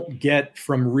don't get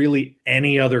from really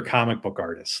any other comic book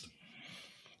artist.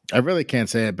 I really can't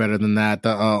say it better than that.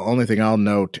 The only thing I'll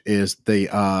note is the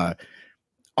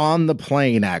on the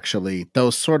plane, actually,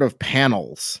 those sort of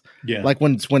panels. Yeah. Like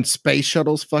when space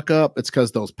shuttles fuck up, it's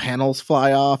because those panels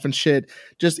fly off and shit.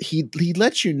 Just he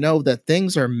lets you know that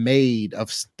things are made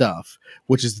of stuff,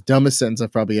 which is the dumbest sentence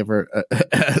I've probably ever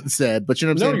said. But you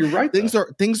know what I'm saying? No, you're right.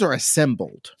 Things are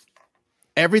assembled.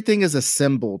 Everything is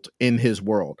assembled in his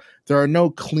world. There's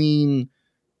no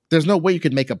way you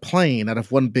could make a plane out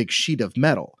of one big sheet of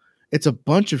metal. It's a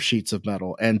bunch of sheets of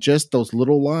metal, and just those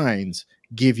little lines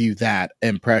give you that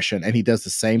impression. And he does the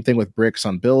same thing with bricks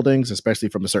on buildings, especially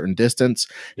from a certain distance.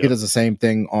 Yep. He does the same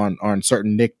thing on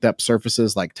certain nicked up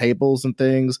surfaces like tables and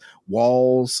things,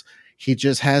 walls. He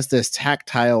just has this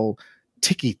tactile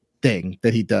ticky thing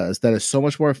that he does that is so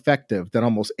much more effective than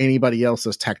almost anybody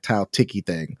else's tactile ticky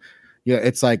thing. Yeah,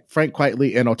 it's like Frank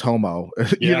Quitely and Otomo.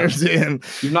 You know what I'm saying?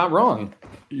 You're not wrong.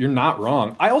 You're not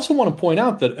wrong. I also want to point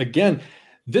out that, again,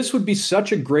 this would be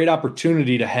such a great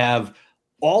opportunity to have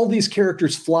all these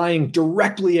characters flying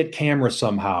directly at camera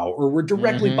somehow, or we're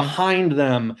directly behind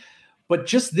them. But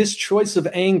just this choice of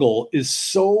angle is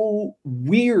so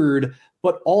weird,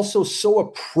 but also so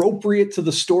appropriate to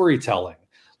the storytelling.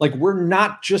 Like, we're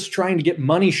not just trying to get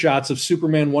money shots of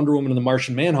Superman, Wonder Woman, and the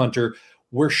Martian Manhunter.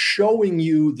 We're showing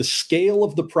you the scale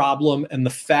of the problem and the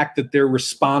fact that they're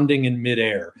responding in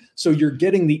midair. So you're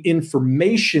getting the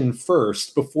information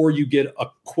first before you get a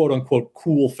quote unquote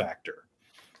cool factor.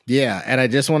 Yeah. And I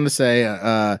just want to say,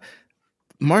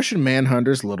 Martian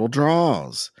Manhunter's little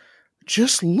draws.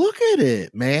 Just look at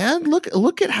it, man.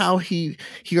 Look at how he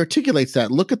articulates that.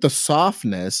 Look at the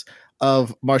softness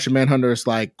of Martian Manhunter's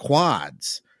like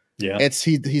quads. Yeah,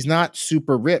 he's not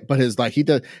super ripped, but he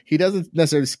doesn't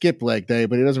necessarily skip leg day,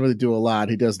 but he doesn't really do a lot.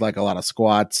 He does like a lot of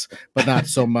squats, but not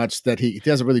so much that he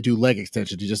doesn't really do leg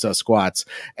extensions. He just does squats.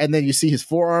 And then you see his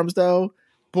forearms though.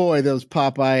 boy, those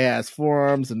Popeye ass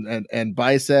forearms and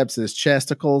biceps, his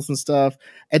chesticles and stuff,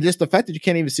 and just the fact that you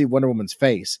can't even see Wonder Woman's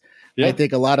face. Yeah. I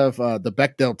think a lot of the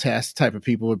Bechdel test type of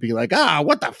people would be like,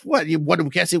 what? You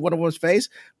can't see Wonder Woman's face,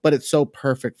 but it's so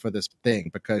perfect for this thing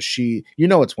because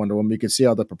it's Wonder Woman. You can see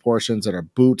all the proportions and her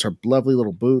boots, her lovely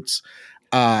little boots,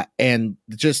 and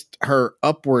just her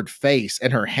upward face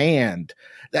and her hand.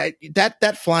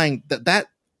 That flying that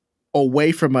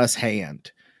away from us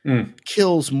hand.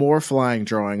 Kills more flying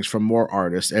drawings from more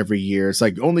artists every year. It's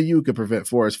like only you could prevent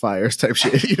forest fires type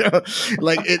shit,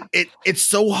 like it's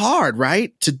so hard,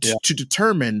 right? To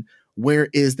determine where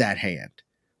is that hand,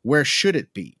 where should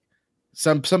it be?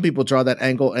 Some people draw that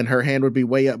angle and her hand would be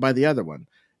way up by the other one.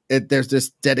 There's this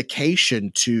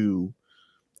dedication to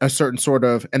a certain sort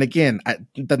of, and again,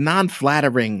 the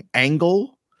non-flattering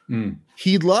angle.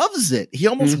 He loves it. He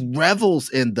almost revels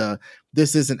in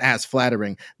this isn't as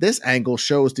flattering. This angle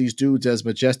shows these dudes as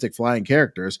majestic flying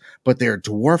characters, but they're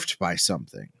dwarfed by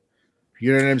something.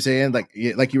 You know what I'm saying? Like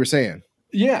you were saying.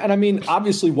 Yeah. And I mean,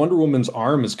 obviously Wonder Woman's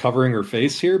arm is covering her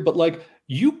face here, but like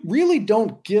you really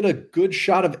don't get a good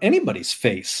shot of anybody's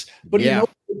face, but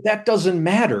that doesn't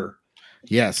matter.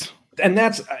 Yes. And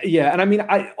that's, And I mean,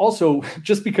 I also,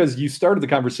 just because you started the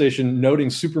conversation noting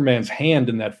Superman's hand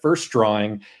in that first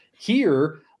drawing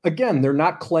here, again, they're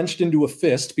not clenched into a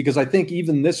fist because I think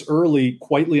even this early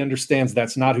quietly understands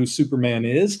that's not who Superman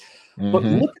is. But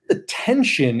look at the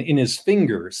tension in his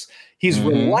fingers. He's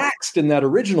relaxed in that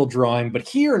original drawing, but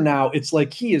here now it's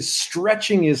like he is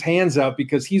stretching his hands out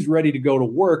because he's ready to go to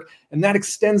work. And that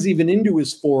extends even into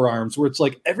his forearms where it's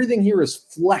like everything here is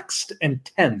flexed and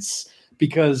tense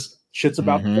because shit's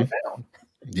about to go down.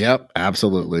 Yep,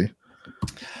 absolutely.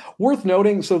 Worth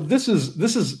noting. So this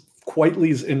is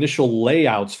Quitely's initial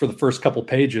layouts for the first couple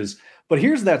pages, but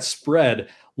here's that spread.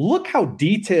 Look how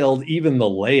detailed even the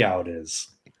layout is.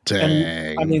 Dang.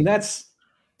 And, I mean, that's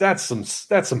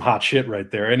some hot shit right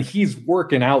there. And he's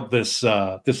working out this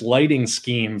lighting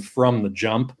scheme from the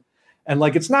jump. And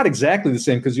like, it's not exactly the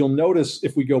same because you'll notice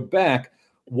if we go back,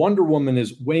 Wonder Woman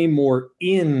is way more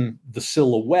in the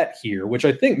silhouette here, which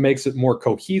I think makes it more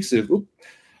cohesive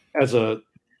as a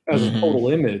total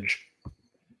image.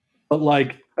 But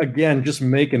like, again, just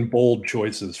making bold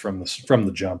choices from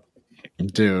the jump.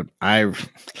 Dude, I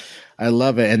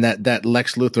love it. And that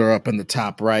Lex Luthor up in the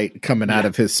top right coming out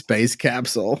of his space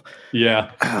capsule.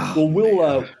 Yeah. Oh,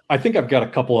 well, I think I've got a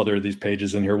couple other of these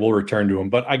pages in here. We'll return to them,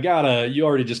 but you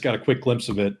already just got a quick glimpse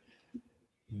of it.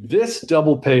 This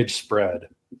double page spread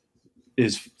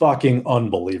is fucking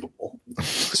unbelievable.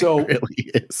 So it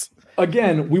really is.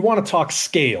 Again, we want to talk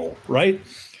scale, right?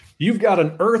 You've got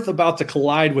an Earth about to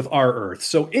collide with our Earth.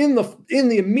 So in the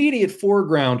immediate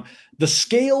foreground, the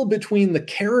scale between the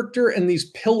character and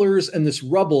these pillars and this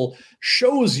rubble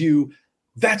shows you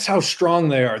that's how strong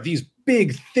they are. These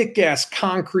big, thick-ass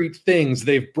concrete things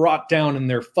they've brought down in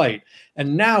their fight.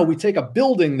 And now we take a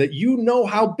building that you know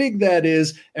how big that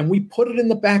is, and we put it in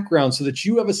the background so that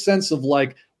you have a sense of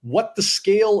like what the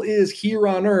scale is here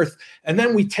on Earth. And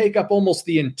then we take up almost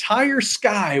the entire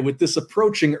sky with this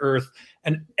approaching Earth,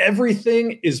 and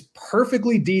everything is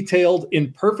perfectly detailed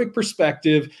in perfect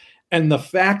perspective. And the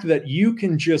fact that you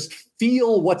can just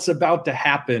feel what's about to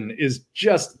happen is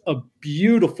just a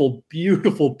beautiful,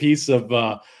 beautiful piece of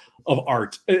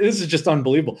art. This is just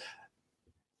unbelievable.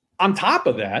 On top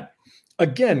of that,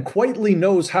 again, Quitely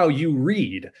knows how you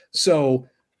read. So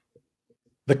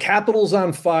the Capitol's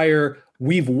on fire.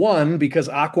 We've won because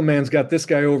Aquaman's got this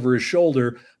guy over his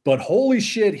shoulder. But holy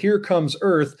shit, here comes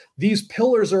Earth. These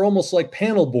pillars are almost like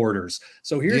panel borders.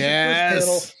 So here's the first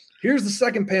panel. Here's the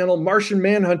second panel. Martian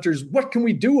Manhunters. What can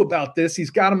we do about this?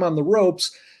 He's got him on the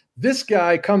ropes. This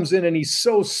guy comes in and he's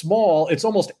so small, it's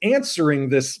almost answering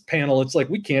this panel. It's like,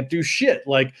 we can't do shit.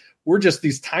 Like, we're just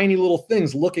these tiny little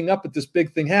things looking up at this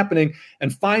big thing happening.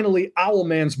 And finally,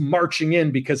 Owlman's marching in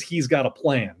because he's got a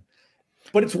plan.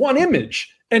 But it's one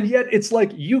image. And yet it's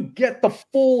like you get the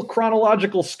full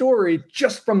chronological story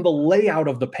just from the layout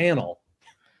of the panel.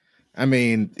 I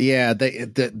mean, yeah,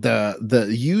 the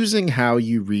using how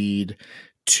you read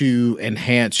to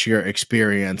enhance your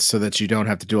experience so that you don't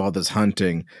have to do all this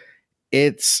hunting.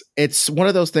 It's one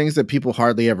of those things that people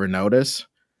hardly ever notice,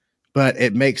 but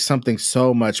it makes something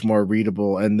so much more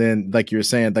readable. And then, like you were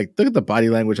saying, like look at the body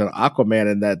language on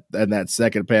Aquaman in that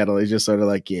second panel. He's just sort of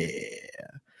like, yeah,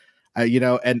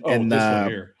 and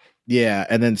yeah,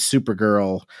 and then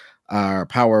Supergirl,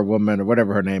 Power Woman, or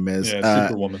whatever her name is,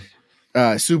 Superwoman.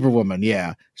 Superwoman,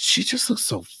 yeah, she just looks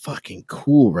so fucking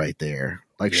cool right there.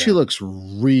 Like she looks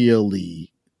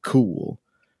really cool.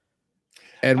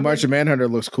 And Martian Manhunter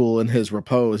looks cool in his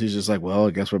repose. He's just like, well,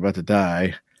 I guess we're about to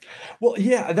die. Well,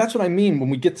 yeah, that's what I mean. When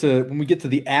we get to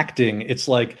the acting, it's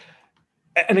like,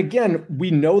 and again, we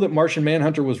know that Martian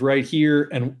Manhunter was right here,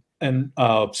 and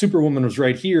Superwoman was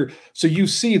right here. So you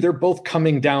see, they're both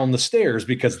coming down the stairs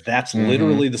because that's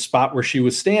literally the spot where she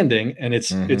was standing, and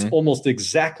it's almost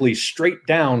exactly straight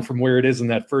down from where it is in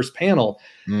that first panel.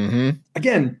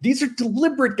 Again, these are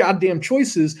deliberate goddamn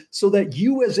choices so that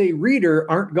you as a reader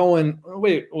aren't going, oh,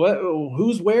 wait, what?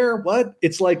 Who's where? What?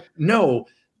 It's like, no.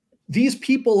 These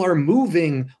people are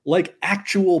moving like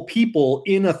actual people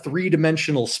in a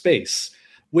three-dimensional space,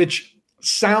 which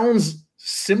sounds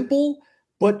simple,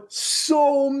 but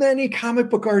so many comic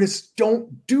book artists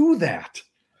don't do that.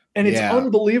 And it's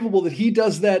unbelievable that he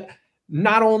does that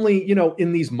not only,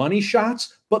 in these money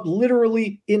shots, but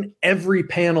literally in every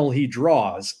panel he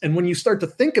draws. And when you start to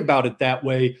think about it that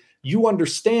way, you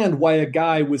understand why a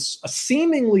guy with a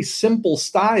seemingly simple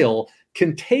style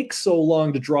can take so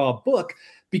long to draw a book,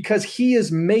 because he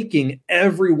is making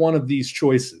every one of these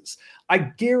choices. I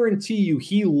guarantee you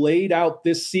he laid out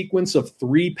this sequence of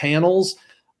 3 panels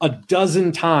a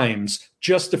dozen times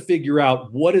just to figure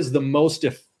out what is the most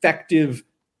effective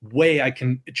way I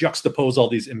can juxtapose all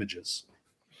these images.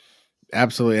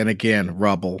 Absolutely. And again,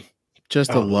 rubble.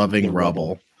 Just a loving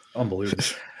rubble. Unbelievable.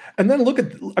 And then look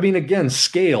at, again,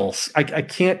 scales. I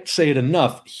can't say it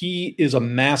enough. He is a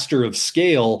master of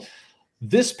scale.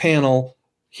 This panel,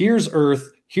 here's Earth.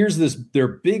 Here's their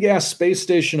big ass space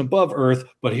station above Earth,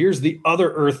 but here's the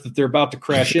other Earth that they're about to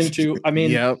crash into.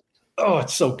 Oh,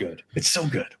 it's so good. It's so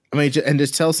good. And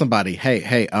just tell somebody,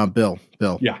 hey, Bill,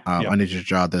 I need you to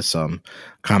draw this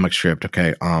comic strip.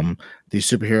 Okay. These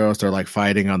superheroes, they're like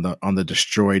fighting on the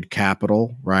destroyed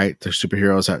capital, right? The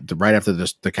superheroes, right after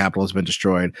the capital has been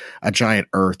destroyed, a giant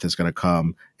Earth is going to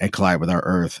come and collide with our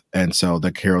Earth. And so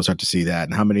the heroes have to see that.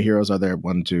 And how many heroes are there?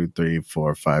 1, 2, 3,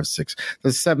 4, 5, 6.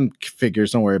 There's 7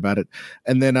 figures. Don't worry about it.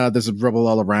 And then there's rubble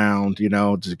all around,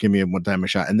 just give me a one-time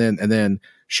shot. And then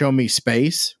show me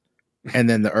space. And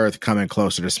then the Earth coming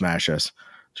closer to smash us.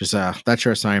 Just that's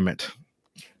your assignment.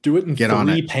 Do it in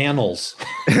 3 panels.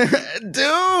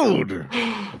 Dude.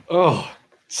 Oh,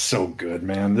 so good,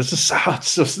 man. This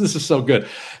is so good.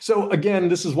 So again,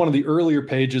 this is one of the earlier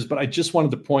pages, but I just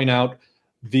wanted to point out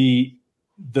the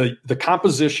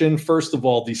composition. First of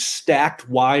all, these stacked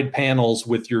wide panels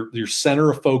with your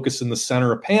center of focus in the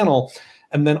center of panel,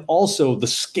 and then also the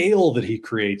scale that he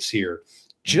creates here.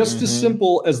 Just as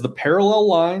simple as the parallel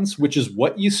lines, which is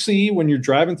what you see when you're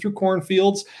driving through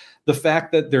cornfields. The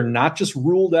fact that they're not just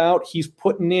ruled out, he's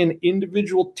putting in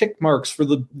individual tick marks for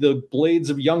the blades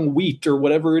of young wheat or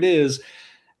whatever it is.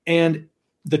 And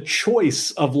the choice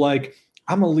of like,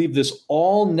 I'm going to leave this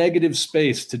all negative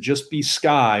space to just be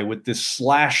sky with this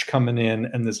slash coming in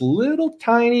and this little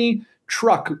tiny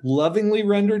truck lovingly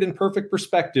rendered in perfect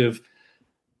perspective.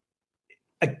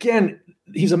 Again,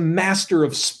 he's a master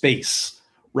of space.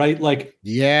 Right? Like,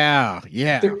 yeah.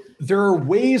 There are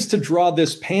ways to draw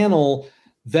this panel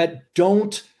that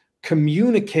don't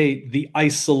communicate the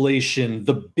isolation,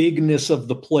 the bigness of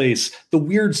the place, the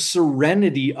weird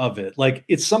serenity of it. Like,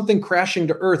 it's something crashing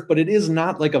to Earth, but it is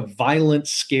not like a violent,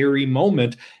 scary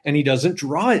moment. And he doesn't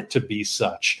draw it to be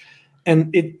such.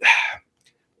 And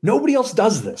nobody else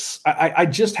does this. I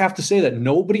just have to say that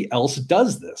nobody else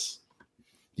does this.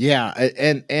 Yeah,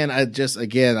 and I just,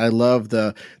 again, I love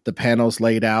the panels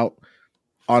laid out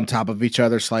on top of each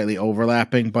other, slightly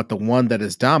overlapping, but the one that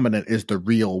is dominant is the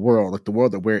real world, like the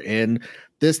world that we're in.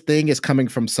 This thing is coming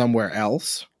from somewhere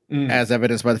else, as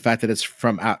evidenced by the fact that it's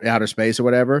from outer space or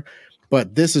whatever.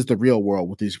 But this is the real world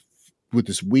with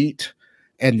this wheat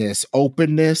and this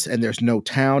openness, and there's no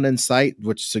town in sight,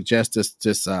 which suggests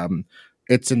this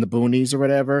it's in the boonies or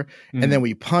whatever. And then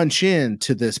we punch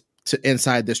into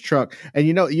inside this truck, and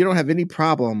you don't have any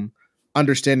problem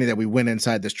understanding that we went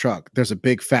inside this truck. There's a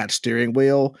big fat steering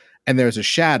wheel and there's a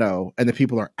shadow, and the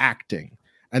people are acting,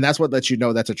 and that's what lets you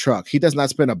know that's a truck. He does not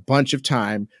spend a bunch of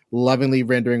time lovingly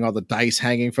rendering all the dice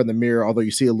hanging from the mirror, although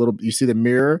you see the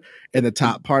mirror in the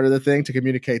top part of the thing to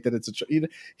communicate that it's a truck.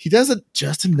 He does it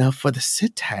just enough for the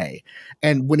city.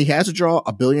 And when he has to draw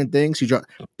a billion things,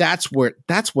 that's what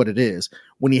it is.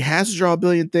 When he has to draw a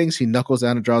billion things, he knuckles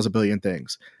down and draws a billion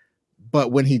things.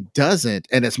 But when he doesn't,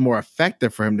 and it's more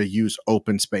effective for him to use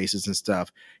open spaces and stuff,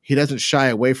 he doesn't shy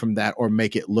away from that or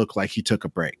make it look like he took a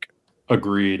break.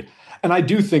 Agreed. And I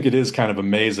do think it is kind of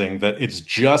amazing that it's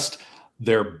just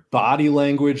their body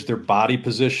language, their body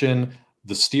position,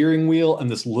 the steering wheel, and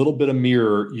this little bit of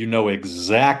mirror. You know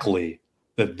exactly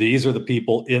that these are the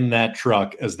people in that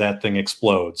truck as that thing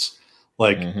explodes.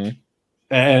 Like,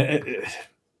 and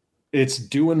it's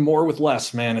doing more with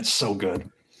less, man. It's so good.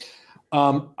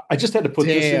 I just had to put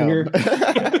this in here.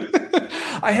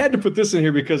 I had to put this in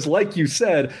here because, like you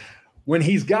said, when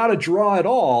he's got to draw it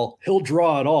all, he'll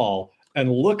draw it all. And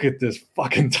look at this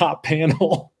fucking top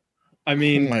panel. I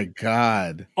mean, oh my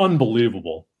God.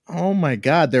 Unbelievable. Oh my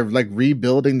God. They're like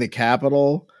rebuilding the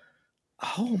Capitol.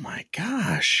 Oh my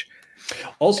gosh.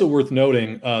 Also worth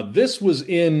noting, this was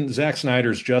in Zack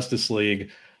Snyder's Justice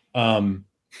League.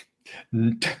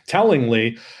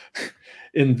 Tellingly,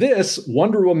 in this,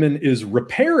 Wonder Woman is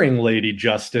repairing Lady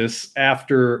Justice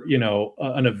after,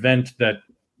 an event that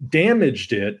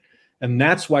damaged it. And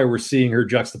that's why we're seeing her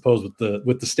juxtaposed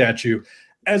with the statue,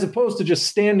 as opposed to just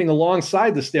standing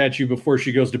alongside the statue before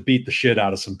she goes to beat the shit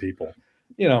out of some people.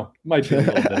 Might be a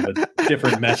little bit of a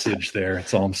different message there.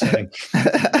 That's all I'm saying.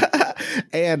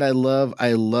 And I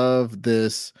love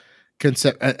this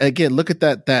concept. Again, look at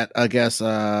that I guess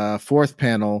fourth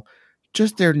panel.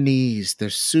 Just their knees, their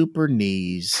super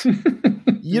knees.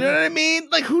 You know what I mean?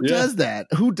 Like, who does that?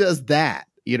 Who does that?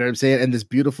 You know what I'm saying? And this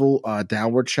beautiful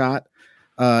downward shot.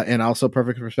 And also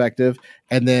perfect perspective,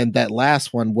 and then that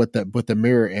last one with the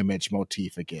mirror image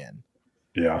motif again.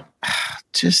 Yeah,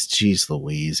 just geez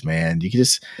Louise, man. You can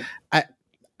just I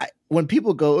when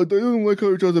people go, oh, they don't like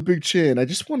how he has a big chin, I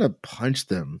just want to punch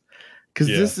them because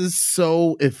this is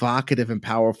so evocative and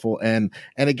powerful. And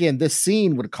again, this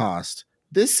scene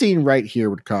right here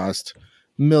would cost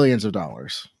millions of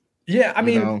dollars. Yeah, I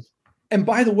mean, and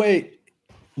by the way,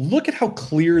 look at how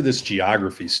clear this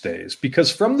geography stays,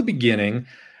 because from the beginning,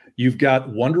 you've got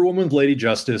Wonder Woman with Lady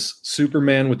Justice,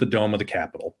 Superman with the dome of the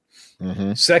Capitol.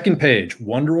 Mm-hmm. Second page,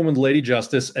 Wonder Woman with Lady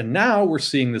Justice, and now we're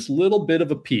seeing this little bit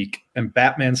of a peak, and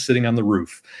Batman sitting on the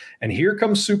roof. And here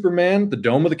comes Superman, the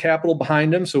dome of the Capitol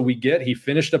behind him, so he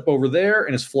finished up over there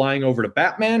and is flying over to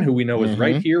Batman, who we know is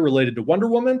right here related to Wonder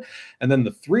Woman, and then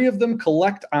the three of them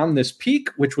collect on this peak,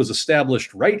 which was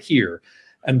established right here.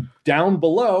 And down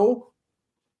below,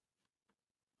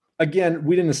 again,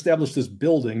 we didn't establish this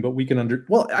building, but we can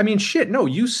no,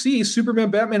 you see Superman,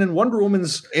 Batman, and Wonder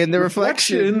Woman's in the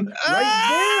reflection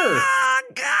right there.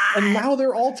 God. And now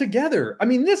they're all together. I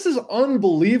mean, this is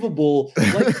unbelievable.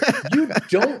 Like, you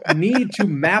don't need to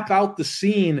map out the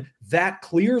scene that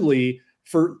clearly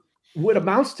for what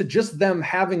amounts to just them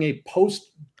having a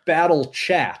post-battle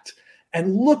chat.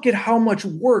 And look at how much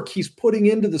work he's putting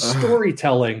into the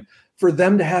storytelling for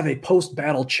them to have a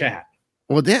post-battle chat.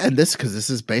 Well, yeah, and this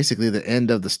is basically the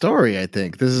end of the story. I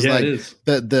think this is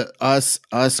the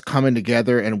us coming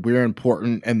together, and we're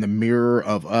important, and the mirror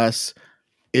of us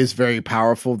is very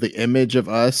powerful. The image of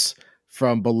us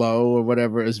from below or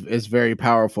whatever is very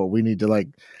powerful. We need to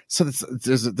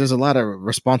there's a lot of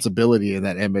responsibility in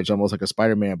that image, almost like a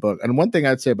Spider-Man book. And one thing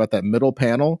I'd say about that middle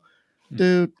panel,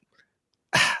 dude,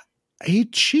 he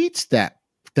cheats that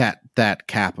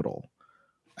Capitol.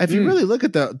 If you really look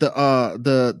at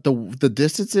the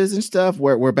distances and stuff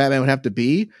where Batman would have to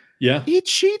be, he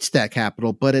cheats that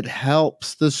Capitol, but it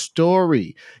helps the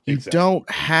story. You don't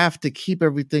have to keep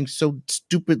everything so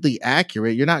stupidly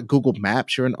accurate. You're not Google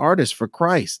Maps. You're an artist, for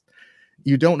Christ.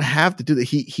 You don't have to do that.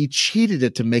 He cheated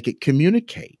it to make it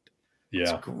communicate.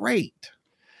 Yeah, it's great.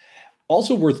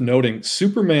 Also worth noting,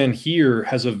 Superman here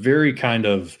has a very kind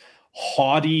of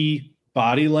haughty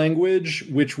body language,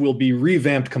 which will be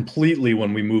revamped completely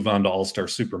when we move on to All-Star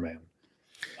Superman.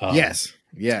 Yes.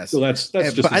 So that's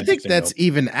just. But I think that's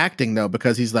even acting though,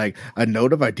 because he's like, a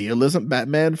note of idealism,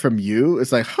 Batman, from you.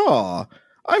 It's like,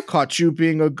 I've caught you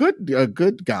being a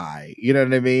good guy. You know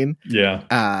what I mean?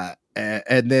 Yeah.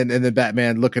 And then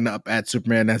Batman, looking up at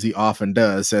Superman as he often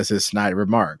does, says his snide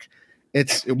remark.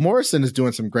 Morrison is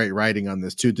doing some great writing on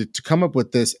this too, to come up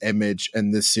with this image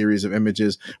and this series of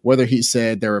images, whether he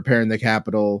said they're repairing the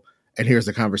Capitol and here's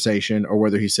the conversation, or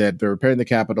whether he said they're repairing the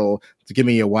Capitol to give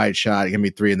me a wide shot, give me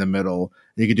three in the middle.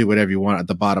 You can do whatever you want at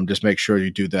the bottom. Just make sure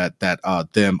you do that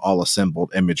them all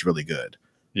assembled image really good.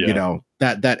 Yeah.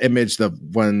 That image, the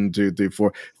 1, 2, 3,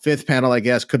 4, fifth panel, I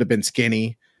guess, could have been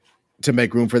skinny to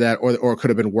make room for that, or it could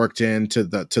have been worked into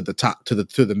the top to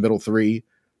the middle three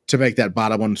to make that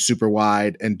bottom one super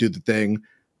wide and do the thing.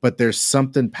 But there's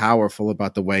something powerful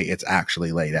about the way it's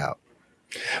actually laid out.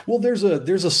 Well, there's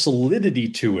a solidity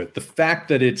to it. The fact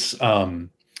that it's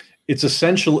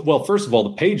essentially, well, first of all,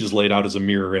 the page is laid out as a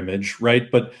mirror image, right?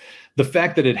 But the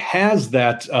fact that it has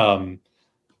that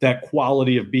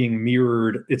quality of being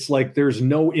mirrored, it's like there's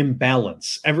no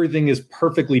imbalance. Everything is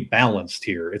perfectly balanced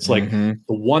here. It's like the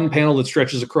one panel that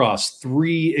stretches across,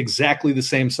 3 exactly the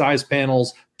same size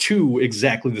panels, 2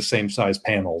 exactly the same size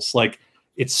panels. Like,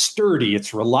 it's sturdy,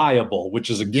 it's reliable, which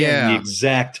is again the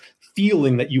exact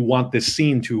feeling that you want this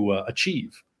scene to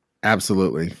achieve.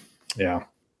 Absolutely. Yeah.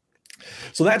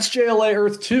 So that's JLA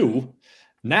Earth 2.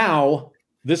 Now,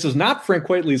 this is not Frank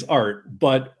Whiteley's art,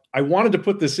 but I wanted to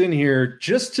put this in here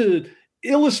just to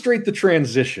illustrate the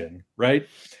transition, right?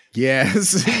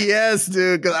 Yes, yes,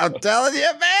 dude. Because I'm telling you,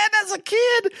 man, as a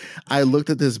kid, I looked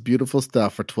at this beautiful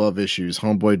stuff for 12 issues,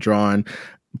 Homeboy drawing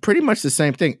pretty much the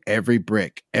same thing. Every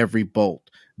brick, every bolt,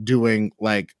 doing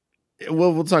like,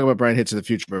 we'll talk about Brian Hitch in the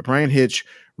future, but Brian Hitch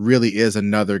really is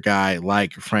another guy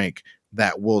like Frank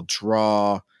that will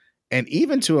draw, and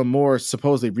even to a more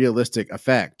supposedly realistic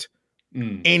effect,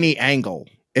 any angle.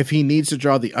 If he needs to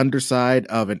draw the underside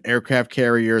of an aircraft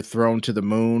carrier thrown to the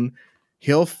moon,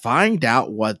 he'll find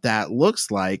out what that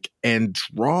looks like and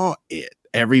draw it,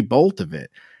 every bolt of it.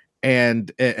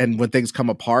 And when things come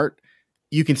apart,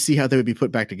 you can see how they would be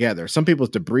put back together. Some people's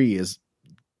debris is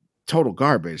total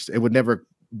garbage. It would never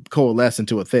coalesce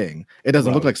into a thing. It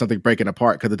doesn't look like something breaking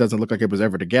apart because it doesn't look like it was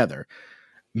ever together.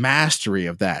 Mastery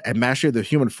of that, and mastery of the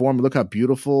human form. Look how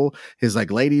beautiful his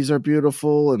like ladies are,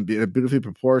 beautiful and beautifully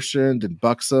proportioned and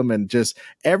buxom, and just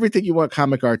everything you want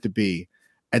comic art to be.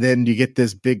 And then you get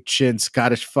this big chin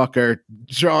Scottish fucker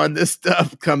drawing this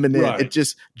stuff coming in. It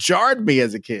just jarred me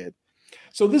as a kid.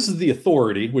 So this is the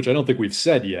Authority, which I don't think we've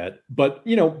said yet, but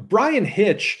you know, Brian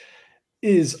Hitch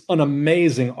is an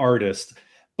amazing artist.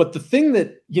 But the thing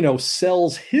that, you know,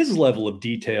 sells his level of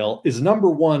detail is, number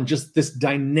one, just this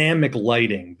dynamic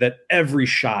lighting that every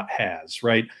shot has,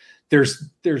 right?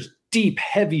 There's deep,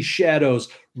 heavy shadows,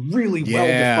 really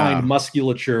well-defined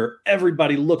musculature.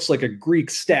 Everybody looks like a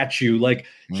Greek statue. Like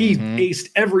he aced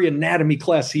every anatomy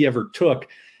class he ever took.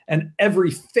 And every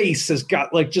face has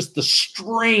got like just the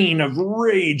strain of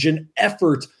rage and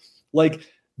effort. Like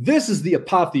this is the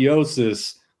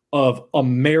apotheosis of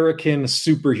American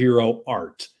superhero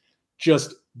art.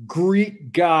 Just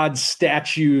Greek god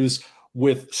statues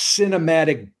with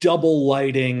cinematic double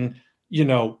lighting, you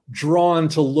know, drawn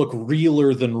to look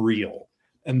realer than real.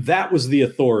 And that was the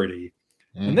Authority.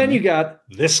 And then you got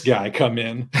this guy come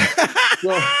in.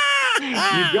 So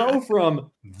you go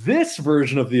from this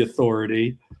version of the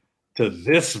Authority to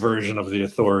this version of the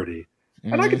Authority.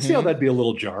 And I can see how that'd be a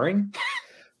little jarring.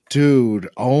 Dude,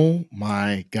 oh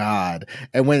my God.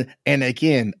 And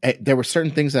again, there were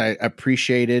certain things that I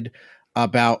appreciated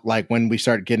about like when we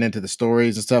started getting into the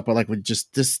stories and stuff, but like with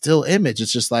just this still image,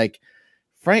 it's just like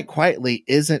Frank Quitely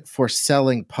isn't for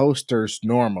selling posters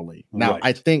normally. Now,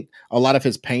 I think a lot of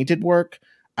his painted work,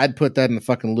 I'd put that in the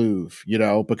fucking Louvre, you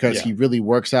know, because he really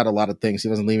works out a lot of things. He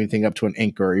doesn't leave anything up to an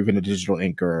inker or even a digital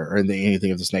inker or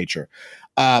anything of this nature.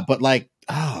 But like,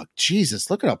 oh,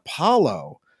 Jesus, look at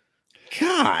Apollo.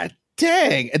 God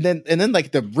dang. And then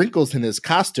like the wrinkles in his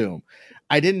costume.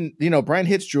 I didn't, you know, Brian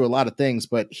Hitch drew a lot of things,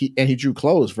 but he drew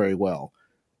clothes very well.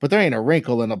 But there ain't a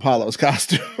wrinkle in Apollo's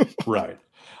costume. Right.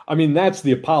 I mean, that's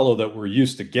the Apollo that we're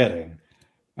used to getting.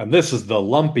 And this is the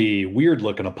lumpy, weird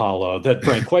looking Apollo that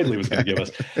Frank Quitely was going to give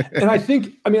us. And I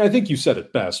think you said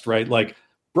it best, right? Like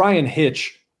Brian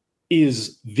Hitch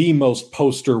is the most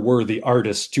poster worthy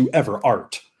artist to ever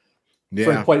art. Yeah.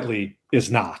 Frank Quitely is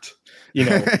not. You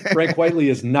know, Frank Quitely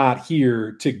is not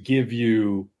here to give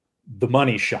you the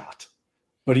money shot,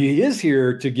 but he is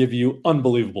here to give you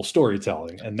unbelievable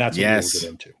storytelling. And that's what we'll get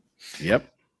into. Yep.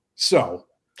 So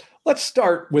let's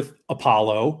start with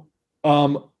Apollo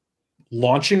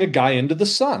launching a guy into the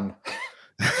sun.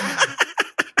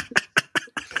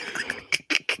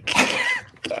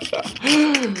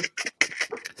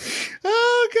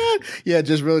 Oh, God. Yeah,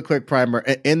 just really quick primer.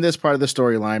 In this part of the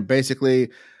storyline, basically,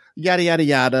 yada, yada,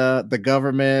 yada, the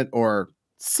government or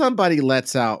somebody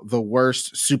lets out the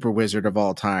worst super wizard of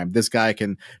all time. This guy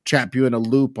can trap you in a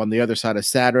loop on the other side of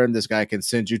Saturn. This guy can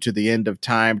send you to the end of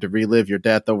time to relive your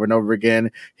death over and over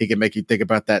again. He can make you think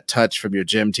about that touch from your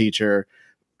gym teacher.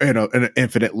 You know, in an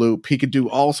infinite loop. He could do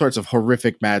all sorts of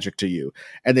horrific magic to you.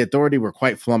 And the Authority were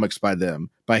quite flummoxed by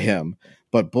him.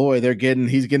 But boy, he's getting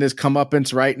his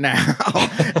comeuppance right now.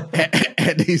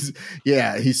 and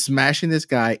he's smashing this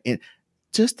guy in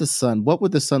just the sun. What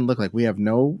would the sun look like? We have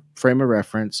no frame of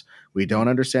reference. We don't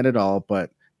understand it all,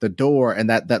 but the door and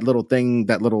that little thing,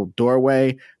 that little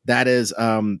doorway, that is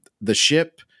the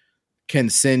ship can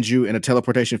send you in a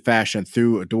teleportation fashion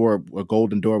through a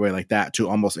golden doorway like that to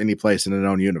almost any place in the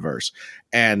known universe.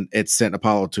 And it sent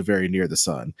Apollo to very near the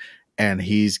sun. And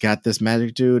he's got this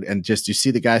magic dude. And just, you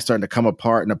see the guy starting to come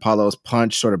apart and Apollo's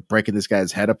punch sort of breaking this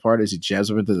guy's head apart as he jabs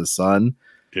him into the sun.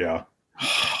 Yeah.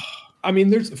 I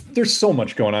mean, there's so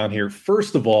much going on here.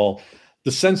 First of all,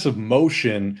 the sense of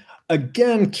motion,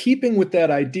 again, keeping with that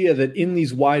idea that in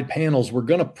these wide panels, we're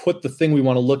going to put the thing we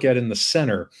want to look at in the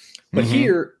center. But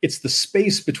here, it's the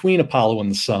space between Apollo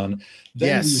and the sun.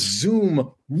 Then we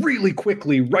zoom really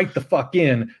quickly right the fuck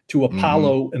in to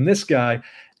Apollo and this guy.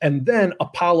 And then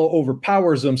Apollo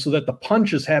overpowers him so that the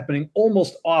punch is happening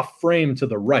almost off frame to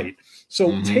the right.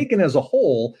 So taken as a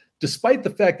whole, despite the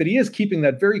fact that he is keeping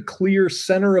that very clear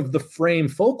center of the frame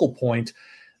focal point,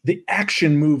 the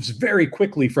action moves very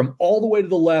quickly from all the way to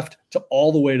the left to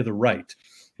all the way to the right.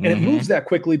 And it moves that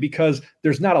quickly because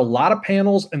there's not a lot of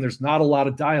panels and there's not a lot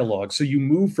of dialogue. So you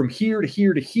move from here to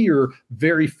here to here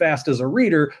very fast as a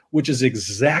reader, which is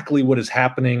exactly what is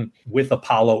happening with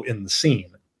Apollo in the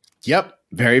scene. Yep.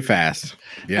 Very fast.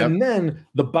 Yep. And then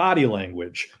the body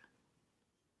language.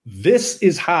 This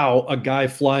is how a guy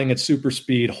flying at super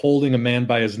speed, holding a man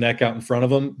by his neck out in front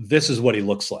of him, this is what he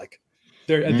looks like.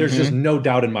 There's just no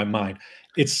doubt in my mind.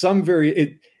 It's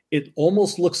it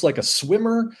almost looks like a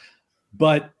swimmer,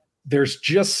 but there's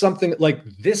just something like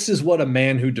this is what a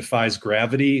man who defies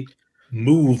gravity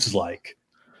moves like.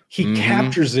 He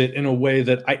captures it in a way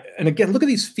that and again, look at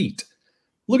these feet.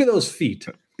 Look at those feet.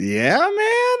 Yeah,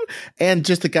 man. And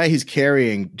just the guy he's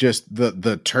carrying, just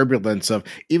the turbulence of,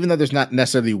 even though there's not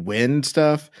necessarily wind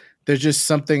stuff, there's just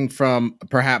something from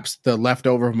perhaps the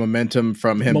leftover momentum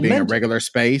from him being a regular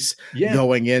space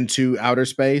going into outer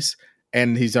space.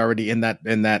 And he's already in that,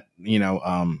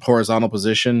 horizontal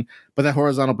position, but that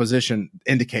horizontal position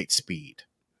indicates speed.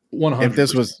 100%. If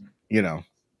this was,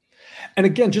 And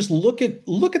again, just look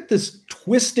at this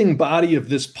twisting body of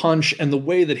this punch and the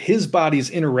way that his body's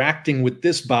interacting with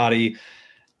this body,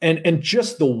 and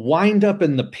just the wind up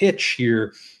and the pitch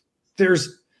here. There's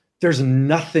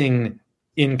nothing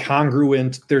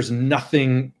incongruent. There's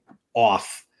nothing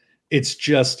off. It's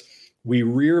just we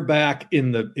rear back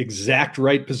in the exact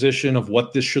right position of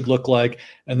what this should look like,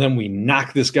 and then we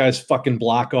knock this guy's fucking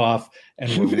block off,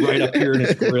 and we're right up here in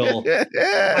his grill.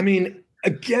 I mean,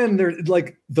 again, they're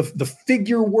like the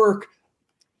figure work.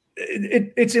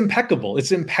 It's impeccable.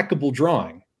 It's impeccable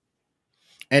drawing.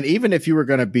 And even if you were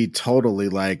going to be totally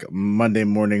like Monday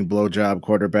morning blowjob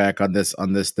quarterback on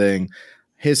this thing,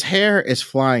 his hair is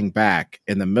flying back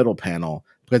in the middle panel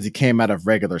because he came out of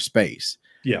regular space.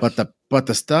 Yeah. But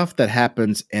the stuff that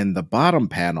happens in the bottom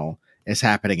panel is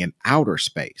happening in outer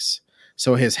space.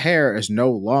 So his hair is no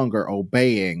longer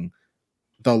obeying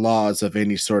the laws of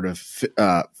any sort of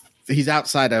he's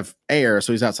outside of air,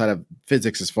 so he's outside of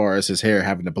physics as far as his hair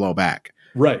having to blow back.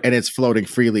 Right. And it's floating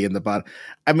freely in the bottom.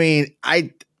 I mean,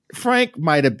 Frank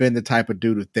might have been the type of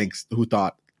dude who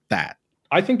thought that.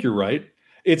 I think you're right.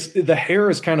 It's the hair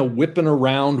is kind of whipping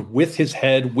around with his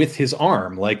head, with his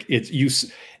arm. Like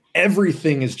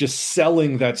everything is just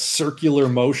selling that circular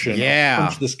motion. Yeah.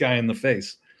 Punch this guy in the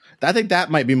face. I think that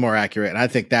might be more accurate. And I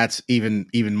think that's even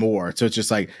more. So it's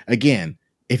just like, again,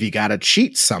 if you got to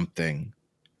cheat something,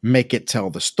 make it tell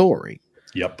the story.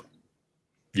 Yep.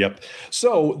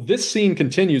 So this scene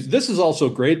continues. This is also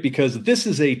great because this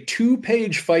is a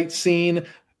 2-page fight scene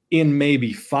in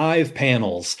maybe 5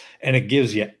 panels, and it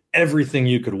gives you everything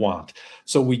you could want.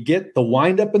 So we get the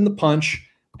wind up and the punch,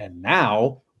 and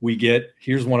now we get,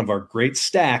 here's one of our great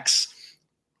stacks,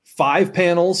 5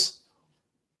 panels.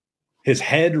 His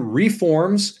head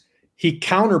reforms, he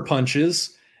counter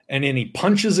punches, and then he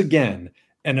punches again.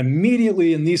 And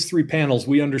immediately in these 3 panels,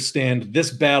 we understand this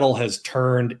battle has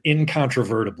turned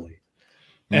incontrovertibly.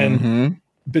 And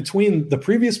between the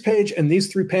previous page and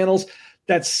these 3 panels,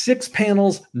 that's 6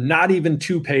 panels, not even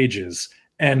 2 pages.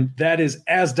 And that is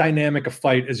as dynamic a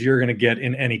fight as you're going to get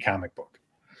in any comic book.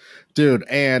 Dude,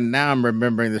 and now I'm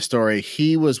remembering the story.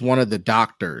 He was one of the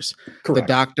doctors. Correct.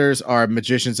 The doctors are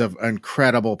magicians of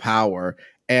incredible power,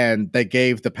 and they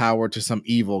gave the power to some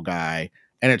evil guy.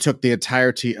 And it took the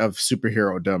entirety of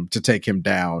superhero-dom to take him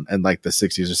down in like the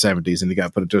 60s or 70s, and he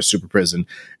got put into a super prison.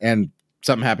 And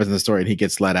something happens in the story, and he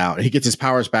gets let out. And he gets his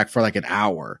powers back for like an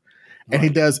hour. Right. And he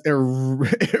does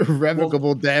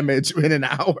irrevocable damage in an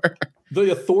hour.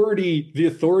 The authority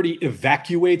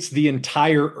evacuates the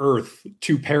entire Earth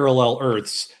to parallel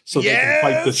Earths so they can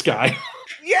fight this guy.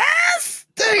 Yes!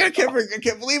 Dang, I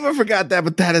can't believe I forgot that,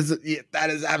 but that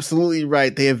is absolutely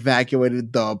right. They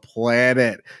evacuated the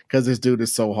planet because this dude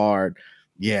is so hard.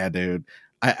 Yeah, dude.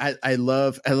 I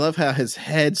love how his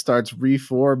head starts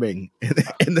reforming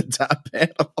in the top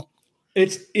panel.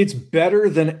 It's better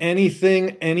than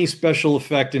anything any special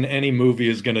effect in any movie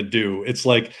is going to do. It's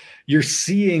like you're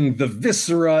seeing the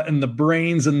viscera and the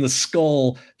brains and the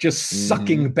skull just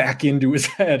sucking back into his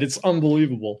head. It's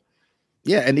unbelievable.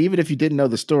 Yeah, and even if you didn't know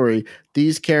the story,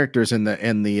 these characters in the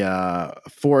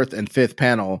 4th and 5th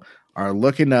panel are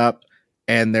looking up,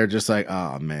 and they're just like,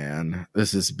 oh man,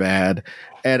 this is bad.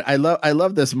 And I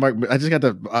love this Mark. I just got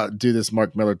to do this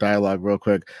Mark Miller dialogue real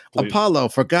quick. Please. Apollo,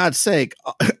 for God's sake,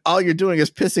 all you're doing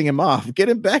is pissing him off. Get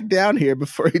him back down here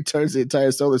before he turns the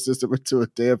entire solar system into a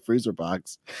damn freezer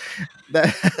box.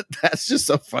 That's just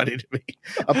so funny to me.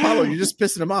 Apollo, you're just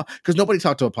pissing him off, because nobody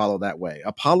talked to Apollo that way.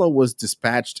 Apollo was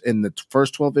dispatched in the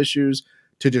first 12 issues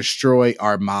to destroy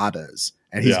armadas.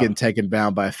 And he's getting taken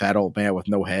down by a fat old man with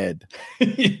no head.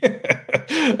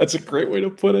 Yeah, that's a great way to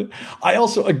put it. I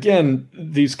also, again,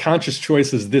 these conscious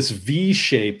choices, this V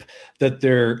shape that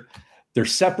they're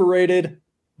separated,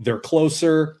 they're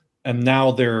closer, and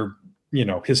now they're,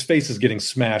 his face is getting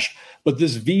smashed. But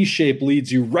this V shape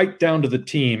leads you right down to the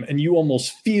team, and you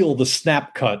almost feel the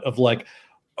snap cut of like,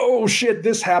 oh shit,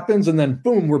 this happens, and then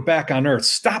boom, we're back on Earth.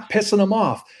 Stop pissing them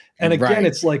off. And again,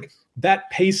 It's like, that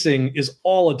pacing is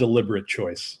all a deliberate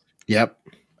choice. Yep,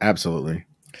 absolutely.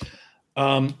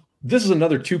 This is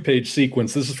another 2-page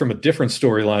sequence. This is from a different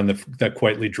storyline that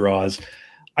Quitely draws.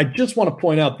 I just want to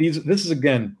point out this is,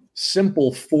 again,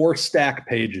 simple 4-stack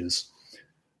pages.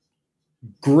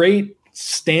 Great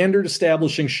standard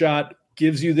establishing shot,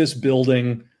 gives you this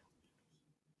building.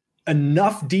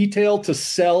 Enough detail to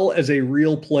sell as a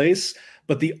real place.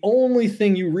 But the only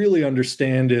thing you really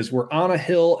understand is we're on a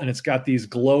hill and it's got these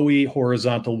glowy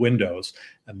horizontal windows.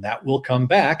 And that will come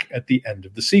back at the end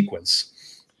of the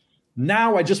sequence.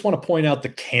 Now, I just want to point out the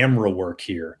camera work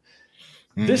here.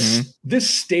 Mm-hmm. This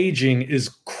staging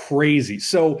is crazy.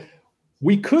 So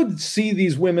we could see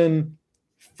these women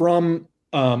from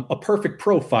a perfect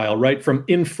profile, right? From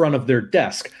in front of their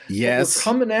desk. Yes. But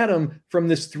we're coming at them from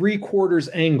this 3/4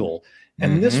 angle.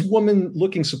 And this woman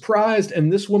looking surprised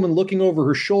and this woman looking over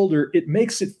her shoulder, it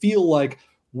makes it feel like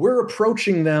we're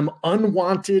approaching them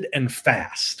unwanted and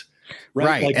fast.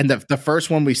 Right. Like, and the first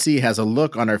one we see has a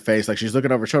look on her face, like she's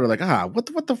looking over her shoulder, like,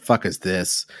 what the fuck is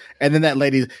this? And then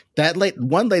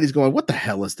one lady's going, what the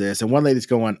hell is this? And one lady's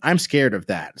going, I'm scared of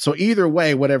that. So either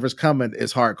way, whatever's coming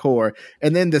is hardcore.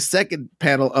 And then the second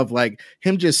panel of like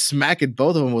him just smacking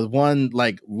both of them with one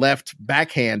like left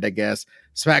backhand, I guess,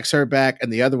 smacks her back,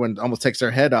 and the other one almost takes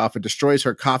her head off and destroys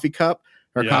her coffee cup.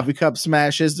 Her coffee cup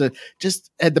smashes. And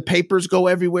the papers go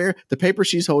everywhere. The paper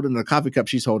she's holding, the coffee cup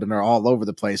she's holding are all over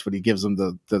the place when he gives them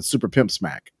the super pimp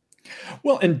smack.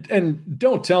 Well, and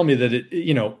don't tell me that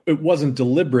it wasn't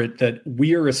deliberate, that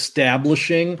we are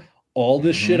establishing all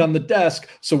this shit on the desk.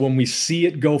 So when we see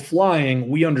it go flying,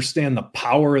 we understand the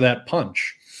power of that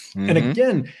punch. And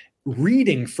again,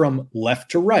 reading from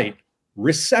left to right,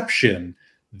 reception.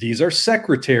 These are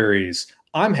secretaries.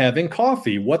 I'm having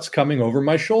coffee. What's coming over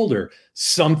my shoulder?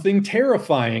 Something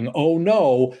terrifying. Oh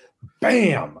no.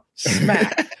 Bam.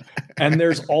 Smack. And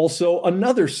there's also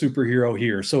another superhero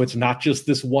here. So it's not just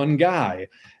this one guy.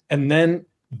 And then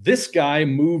this guy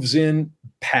moves in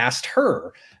past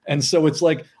her. And so it's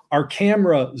like our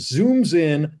camera zooms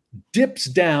in, dips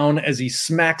down as he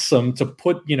smacks them to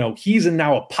put, he's in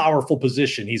now a powerful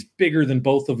position. He's bigger than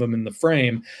both of them in the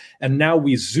frame. And now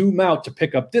we zoom out to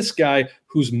pick up this guy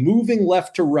who's moving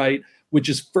left to right, which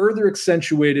is further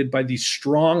accentuated by these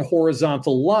strong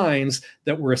horizontal lines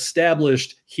that were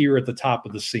established here at the top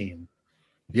of the scene.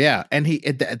 Yeah. And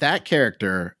that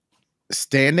character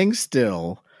standing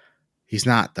still, he's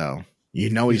not though.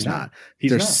 He's not.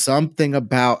 There's something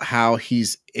about how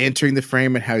he's entering the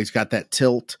frame and how he's got that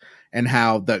tilt and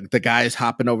how the guy is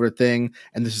hopping over a thing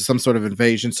and this is some sort of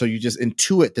invasion. So you just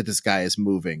intuit that this guy is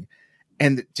moving,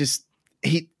 and just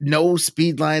no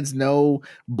speed lines, no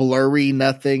blurry,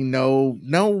 nothing, no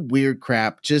weird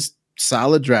crap, just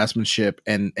solid draftsmanship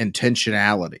and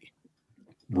intentionality.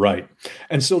 Right.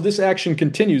 And so this action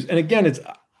continues. And again,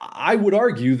 I would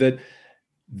argue that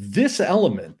this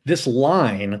element, this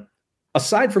line,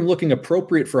 aside from looking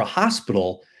appropriate for a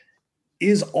hospital,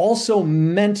 is also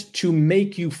meant to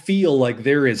make you feel like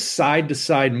there is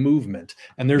side-to-side movement.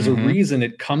 And there's a reason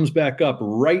it comes back up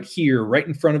right here, right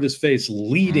in front of his face,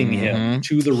 leading him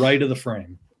to the right of the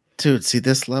frame. Dude, see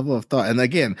this level of thought. And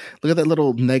again, look at that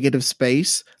little negative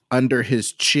space under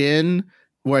his chin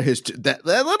where that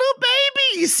little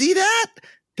baby, you see that?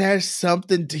 There's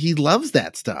something, he loves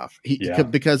that stuff.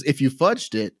 Because if you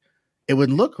fudged it, it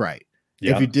wouldn't look right.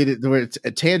 Yeah. If you did it where it's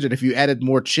a tangent, if you added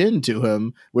more chin to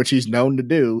him, which he's known to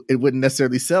do, it wouldn't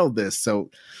necessarily sell this. So,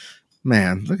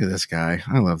 man, look at this guy.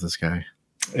 I love this guy.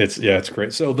 It's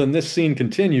great. So then this scene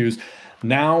continues.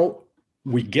 Now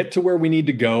we get to where we need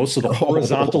to go. So the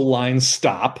horizontal lines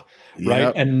stop, right?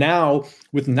 Yep. And now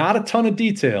with not a ton of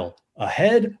detail, a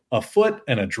head, a foot,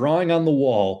 and a drawing on the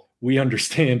wall, we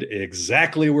understand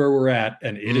exactly where we're at,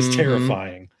 and it is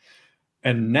terrifying.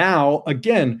 And now,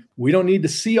 again, we don't need to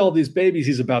see all these babies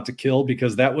he's about to kill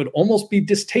because that would almost be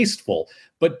distasteful.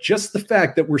 But just the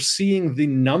fact that we're seeing the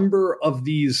number of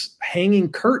these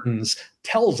hanging curtains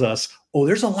tells us, oh,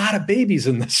 there's a lot of babies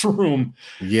in this room.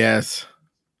 Yes.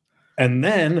 And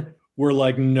then we're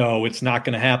like, no, it's not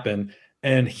going to happen.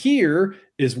 And here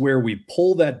is where we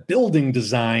pull that building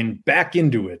design back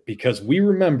into it, because we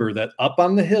remember that up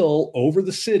on the hill over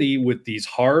the city with these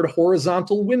hard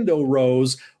horizontal window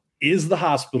rows is the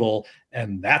hospital.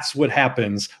 And that's what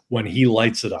happens when he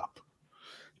lights it up.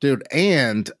 Dude,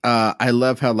 and I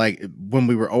love how, like, when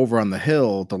we were over on the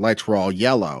hill, the lights were all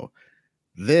yellow.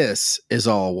 This is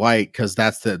all white because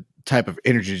that's the type of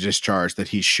energy discharge that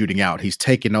he's shooting out. He's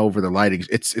taking over the lighting.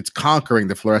 It's conquering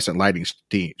the fluorescent lighting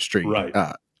stream,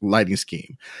 right? Lighting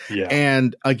scheme. Yeah.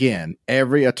 And again,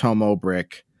 every Atomo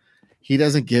brick, he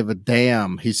doesn't give a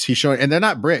damn. He's showing, and they're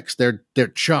not bricks; they're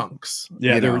chunks.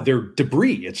 Yeah, they're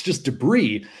debris. It's just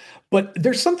debris. But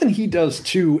there's something he does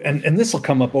too, and this will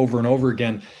come up over and over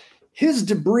again. His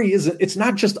debris it's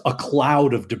not just a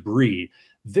cloud of debris.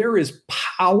 There is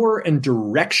power and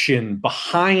direction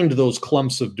behind those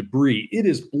clumps of debris. It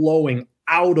is blowing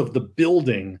out of the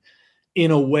building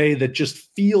in a way that just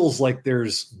feels like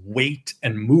there's weight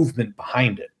and movement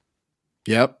behind it.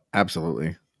 Yep,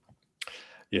 absolutely.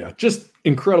 Yeah, just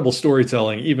incredible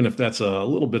storytelling, even if that's a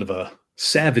little bit of a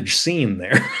savage scene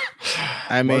there.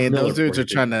 I mean, those dudes are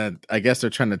trying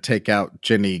to take out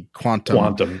Jenny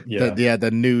Quantum. Yeah.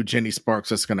 The new Jenny Sparks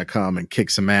that's going to come and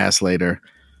kick some ass later.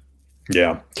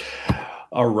 Yeah.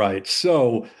 All right.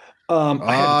 So,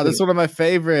 that's one of my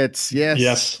favorites.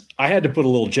 Yes. I had to put a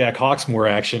little Jack Hawksmoor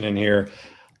action in here.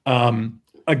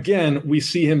 Again, we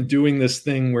see him doing this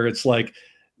thing where it's like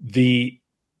the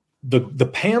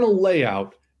panel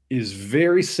layout is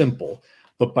very simple,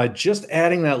 but by just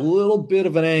adding that little bit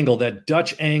of an angle, that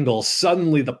Dutch angle,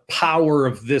 suddenly the power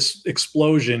of this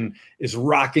explosion is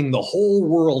rocking the whole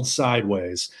world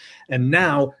sideways. And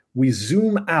now we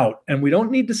zoom out, and we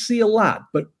don't need to see a lot,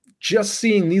 but just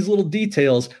seeing these little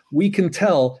details, we can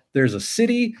tell there's a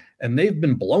city and they've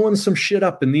been blowing some shit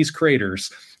up in these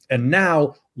craters. And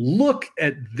now look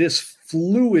at this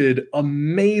fluid,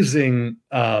 amazing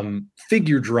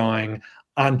figure drawing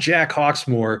on Jack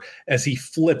Hawksmoor as he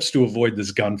flips to avoid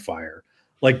this gunfire.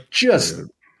 Like, just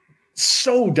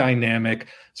so dynamic,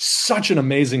 such an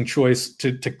amazing choice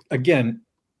to again,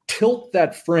 tilt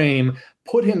that frame,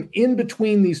 put him in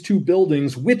between these two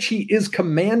buildings, which he is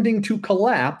commanding to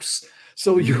collapse.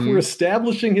 So you're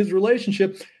establishing his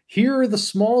relationship. Here are the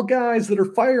small guys that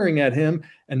are firing at him.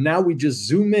 And now we just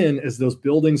zoom in as those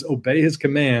buildings obey his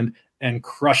command and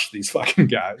crush these fucking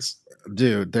guys.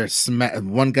 Dude,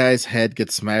 one guy's head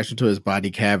gets smashed into his body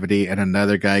cavity, and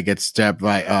another guy gets stabbed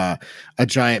by a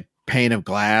giant pane of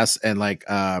glass. And like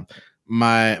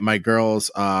my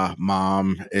girl's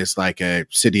mom is like a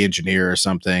city engineer or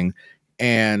something.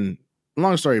 And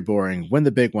long story boring, when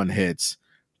the big one hits,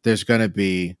 there's going to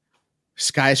be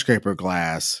skyscraper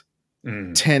glass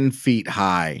 10 feet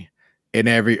high in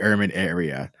every urban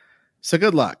area. So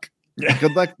good luck. Yeah.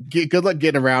 Good luck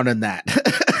getting around in that.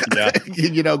 Yeah.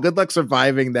 Good luck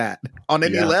surviving that on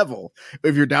any level.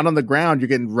 If you're down on the ground, you're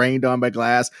getting rained on by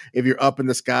glass. If you're up in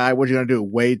the sky, what are you going to do?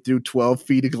 Wade through 12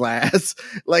 feet of glass?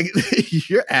 Like,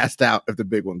 you're assed out if the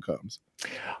big one comes.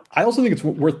 I also think it's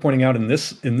worth pointing out in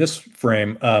this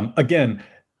frame, again,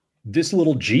 this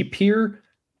little Jeep here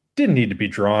didn't need to be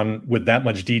drawn with that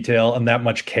much detail and that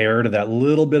much care to that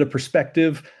little bit of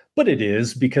perspective, but it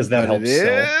is, because that helps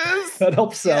sell. That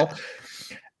helps sell.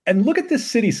 Yeah. And look at this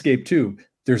cityscape too.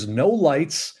 There's no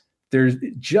lights. There's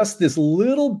just this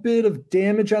little bit of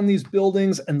damage on these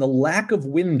buildings and the lack of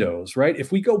windows, right?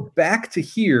 If we go back to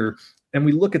here and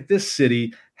we look at this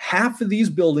city, half of these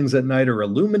buildings at night are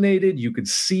illuminated. You could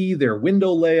see their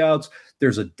window layouts.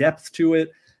 There's a depth to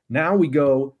it. Now we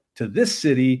go to this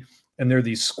city, and there are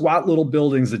these squat little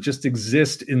buildings that just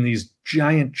exist in these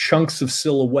giant chunks of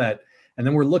silhouette. And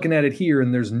then we're looking at it here,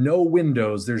 and there's no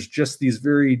windows. There's just these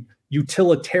very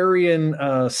utilitarian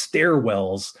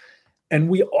stairwells. And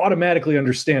we automatically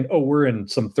understand, oh, we're in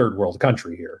some third world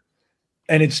country here.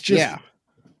 And it's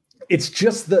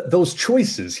just those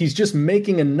choices. He's just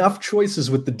making enough choices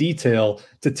with the detail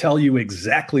to tell you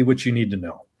exactly what you need to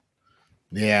know.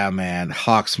 Yeah, man.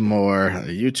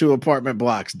 Hawksmoor, you 2 apartment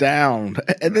blocks down.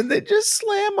 And then they just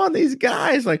slam on these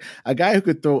guys. Like a guy who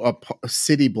could throw a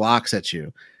city blocks at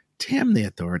you. Damn, the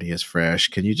authority is fresh.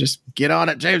 Can you just get on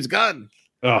it, James Gunn?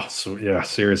 Oh, so yeah,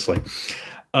 seriously.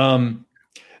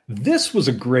 This was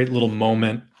a great little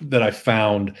moment that I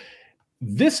found.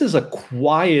 This is a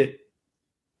quiet,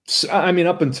 I mean,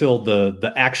 up until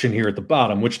the action here at the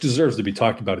bottom, which deserves to be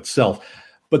talked about itself.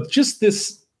 But just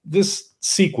this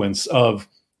sequence of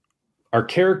our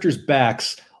characters'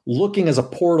 backs looking as a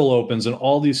portal opens and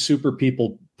all these super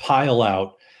people pile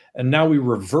out, and now we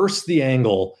reverse the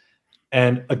angle,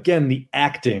 and again the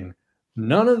acting,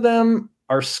 none of them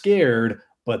are scared,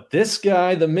 but this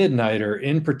guy, the Midnighter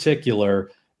in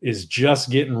particular, is just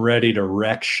getting ready to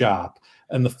wreck shop.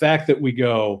 And the fact that we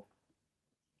go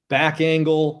back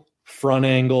angle, front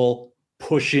angle,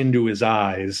 push into his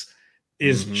eyes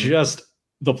is just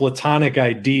the platonic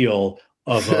ideal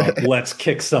of a let's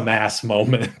kick some ass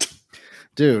moment.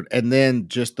 Dude, and then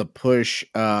just the push,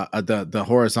 the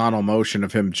horizontal motion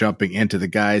of him jumping into the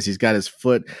guys. He's got his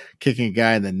foot kicking a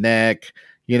guy in the neck.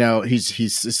 You know,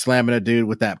 he's slamming a dude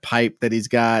with that pipe that he's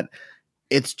got.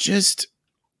 It's just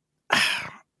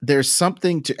there's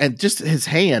something to, and just his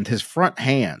hand, his front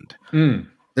hand.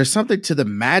 There's something to the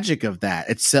magic of that.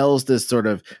 It sells this sort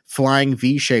of flying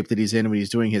V shape that he's in when he's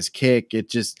doing his kick. It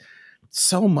just,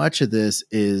 so much of this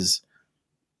is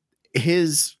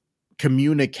his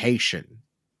communication.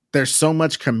 There's so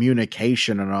much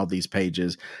communication on all these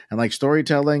pages, and like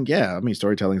storytelling. Yeah. I mean,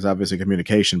 storytelling is obviously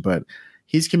communication, but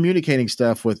he's communicating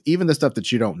stuff with even the stuff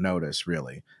that you don't notice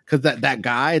really. Cause that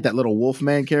guy, that little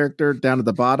Wolfman character down at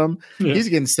the bottom, he's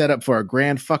getting set up for a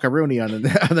grand fuckaroony on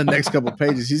the next couple of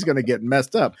pages. He's going to get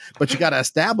messed up, but you got to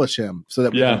establish him so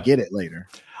that we can get it later.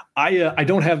 I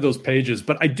don't have those pages,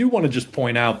 but I do want to just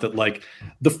point out that like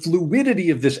the fluidity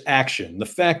of this action, the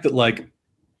fact that like,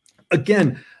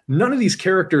 again, none of these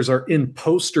characters are in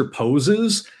poster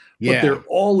poses, but they're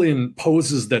all in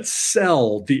poses that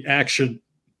sell the action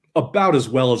about as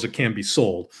well as it can be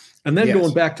sold. And then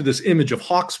going back to this image of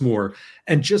Hawksmoor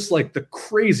and just like the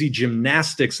crazy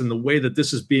gymnastics and the way that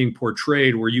this is being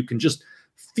portrayed, where you can just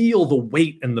feel the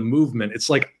weight and the movement. It's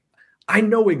like, I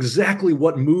know exactly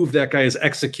what move that guy is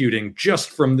executing just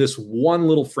from this one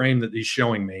little frame that he's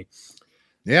showing me.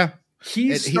 Yeah.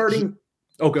 He's starting.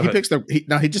 Go ahead.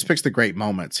 He just picks the great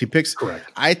moments. He picks,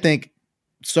 correct. I think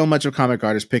so much of comic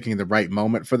art is picking the right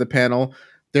moment for the panel.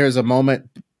 There's a moment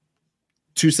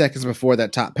 2 seconds before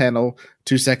that top panel,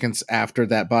 2 seconds after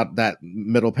that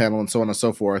middle panel, and so on and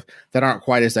so forth, that aren't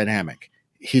quite as dynamic.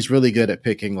 He's really good at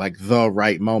picking like the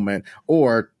right moment,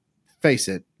 or face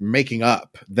it, making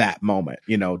up that moment,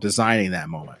 designing that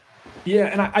moment. Yeah,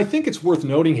 and I think it's worth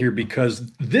noting here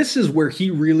because this is where he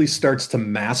really starts to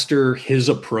master his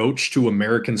approach to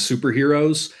American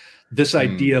superheroes. This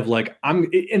idea of like, and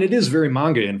it is very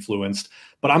manga influenced,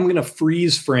 but I'm going to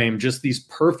freeze frame just these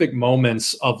perfect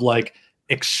moments of like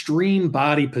extreme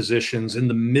body positions in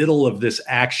the middle of this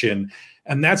action.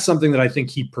 And that's something that I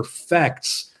think he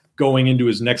perfects going into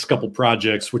his next couple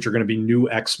projects, which are going to be New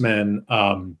X-Men,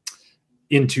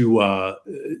 into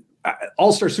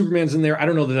All-Star Superman's in there. I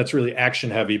don't know that that's really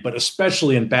action heavy, but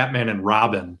especially in Batman and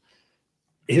Robin,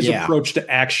 his approach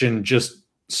to action just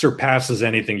surpasses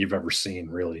anything you've ever seen,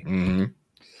 really.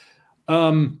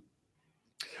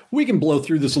 We can blow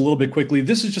through this a little bit quickly.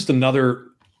 This is just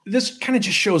this kind of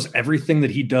just shows everything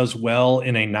that he does well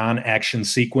in a non-action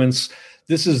sequence.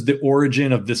 This is the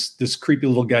origin of this creepy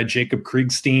little guy, Jacob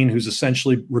Kriegstein, who's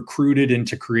essentially recruited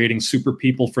into creating super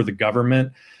people for the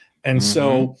government. And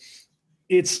so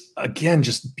it's, again,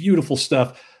 just beautiful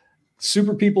stuff.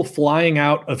 Super people flying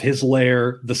out of his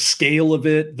lair, the scale of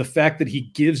it, the fact that he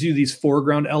gives you these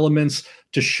foreground elements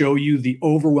to show you the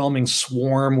overwhelming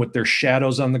swarm with their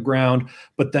shadows on the ground,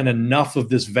 but then enough of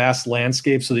this vast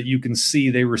landscape so that you can see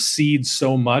they recede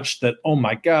so much that, oh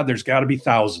my God, there's got to be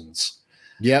thousands.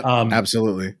 Yeah,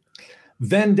 absolutely.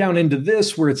 Then down into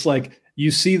this where it's like, you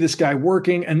see this guy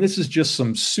working, and this is just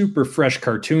some super fresh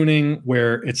cartooning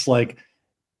where it's like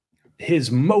his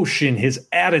motion, his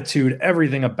attitude,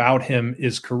 everything about him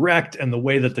is correct. And the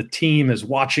way that the team is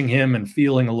watching him and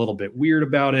feeling a little bit weird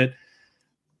about it.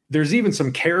 There's even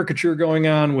some caricature going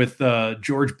on with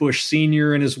George Bush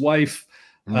Sr. and his wife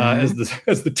as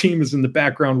the team is in the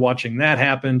background watching that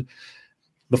happen.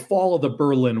 The fall of the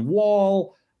Berlin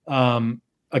Wall.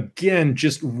 Again,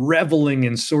 just reveling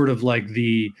in sort of like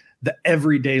the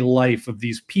everyday life of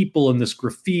these people and this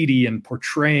graffiti and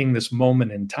portraying this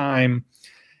moment in time.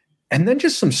 And then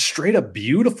just some straight up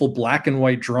beautiful black and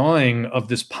white drawing of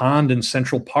this pond in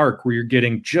Central Park where you're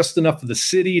getting just enough of the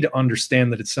city to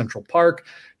understand that it's Central Park.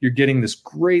 You're getting this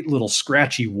great little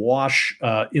scratchy wash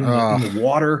in the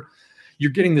water.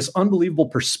 You're getting this unbelievable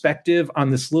perspective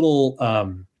on this little,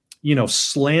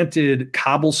 slanted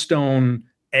cobblestone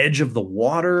edge of the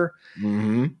water.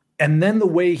 And then the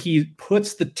way he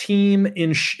puts the team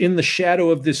in the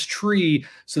shadow of this tree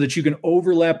so that you can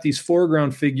overlap these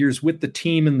foreground figures with the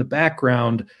team in the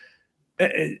background.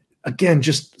 again,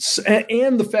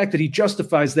 and the fact that he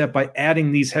justifies that by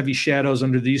adding these heavy shadows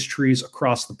under these trees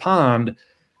across the pond.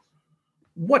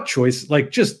 What choice?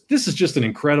 Like, this is just an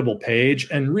incredible page,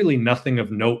 and really nothing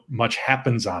of note much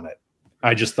happens on it.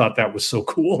 I just thought that was so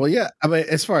cool. Well, yeah. I mean,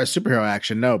 as far as superhero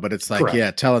action, no, but it's like,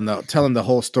 correct. telling the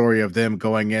whole story of them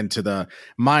going into the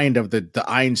mind of the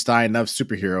Einstein of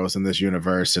superheroes in this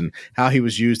universe, and how he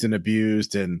was used and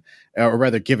abused, or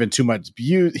rather given too much.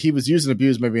 He was used and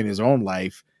abused maybe in his own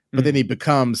life, but then he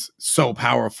becomes so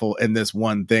powerful in this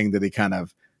one thing that he kind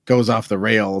of goes off the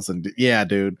rails. And yeah,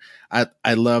 dude,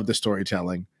 I love the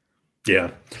storytelling.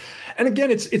 Yeah, and again,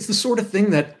 it's the sort of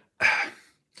thing that.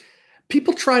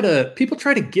 People try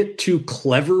to get too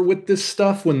clever with this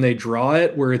stuff when they draw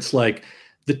it, where it's like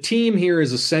the team here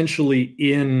is essentially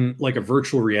in like a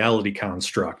virtual reality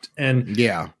construct. And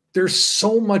there's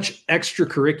so much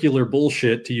extracurricular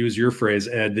bullshit, to use your phrase,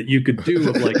 Ed, that you could do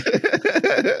of like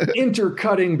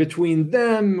intercutting between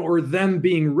them, or them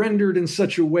being rendered in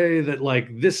such a way that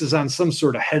like this is on some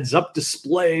sort of heads up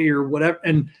display or whatever.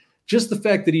 And just the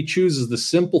fact that he chooses the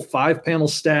simple 5-panel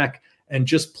stack and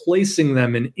just placing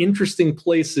them in interesting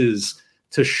places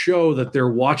to show that they're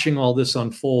watching all this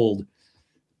unfold.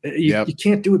 You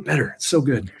can't do it better. It's so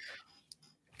good.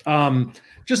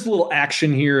 Just a little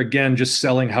action here. Again, just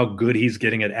selling how good he's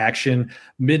getting at action.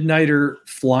 Midnighter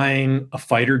flying a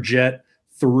fighter jet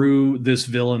through this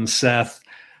villain, Seth.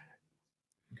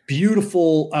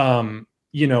 Beautiful,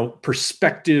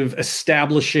 perspective,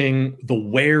 establishing the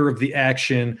where of the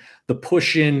action, the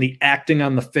push in, the acting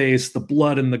on the face, the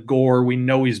blood and the gore. We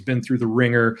know he's been through the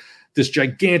ringer. This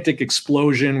gigantic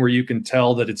explosion where you can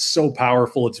tell that it's so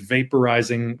powerful, it's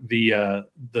vaporizing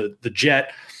the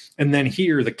jet. And then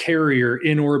here, the carrier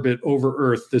in orbit over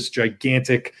Earth, this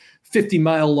gigantic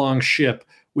 50-mile long ship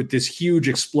with this huge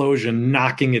explosion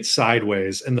knocking it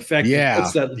sideways. And the fact that it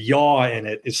puts that yaw in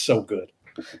it is so good.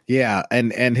 Yeah,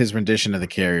 and his rendition of the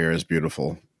carrier is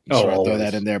beautiful. I'll throw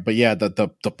that in there. But yeah,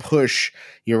 the push,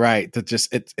 you're right. That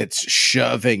just it's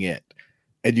shoving it,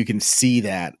 and you can see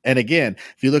that. And again,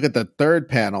 if you look at the third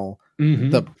panel,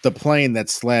 the plane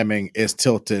that's slamming is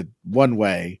tilted one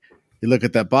way. You look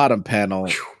at that bottom panel,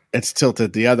 it's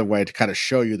tilted the other way to kind of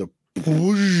show you the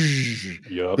whoosh.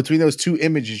 Yep. Between those two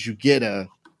images, you get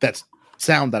that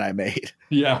sound that I made.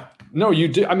 Yeah, no, you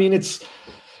do. I mean, it's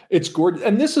gorgeous.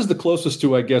 And this is the closest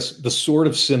to, I guess, the sort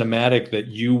of cinematic that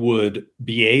you would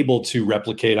be able to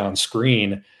replicate on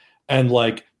screen. And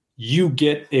like, you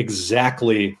get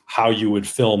exactly how you would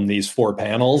film these 4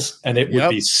 panels, and it would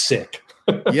be sick.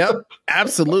 Yep,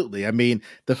 absolutely. I mean,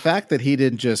 the fact that he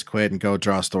didn't just quit and go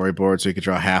draw storyboards so he could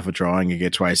draw half a drawing and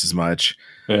get twice as much.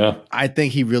 Yeah. I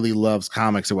think he really loves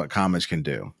comics and what comics can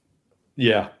do.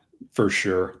 Yeah, for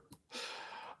sure.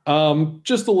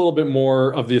 Just a little bit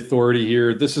more of the authority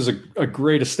here. This is a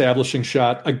great establishing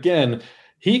shot. Again,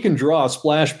 he can draw a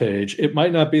splash page. It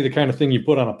might not be the kind of thing you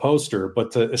put on a poster,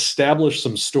 but to establish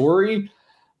some story,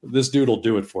 this dude will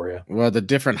do it for you. Well, the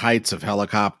different heights of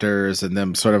helicopters and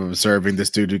them sort of observing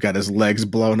this dude who got his legs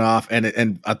blown off,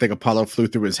 and I think Apollo flew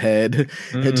through his head.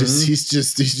 And he's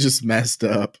just messed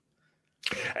up.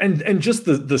 And just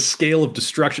the scale of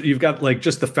destruction. You've got like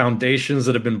just the foundations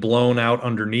that have been blown out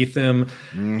underneath him.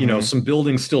 Some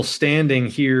buildings still standing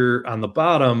here on the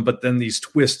bottom, but then these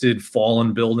twisted,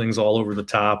 fallen buildings all over the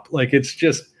top. Like,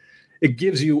 it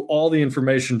gives you all the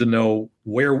information to know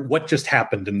what just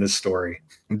happened in this story.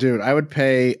 Dude, I would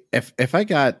pay if I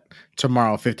got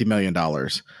tomorrow $50 million,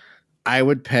 I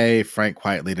would pay Frank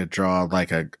Quitely to draw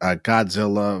like a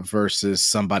Godzilla versus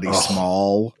somebody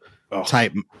small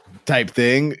type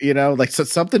thing, like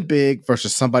something big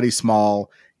versus somebody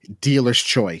small, dealer's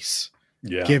choice.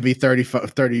 Yeah. Give me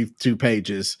 32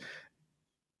 pages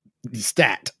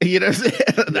stat, Yeah.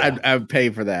 I would pay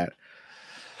for that.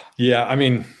 Yeah. I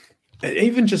mean,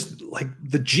 even just like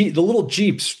the little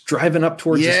Jeeps driving up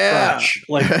towards his crotch.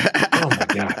 Like, oh my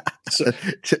God. So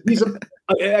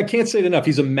I can't say it enough.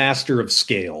 He's a master of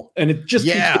scale, and it just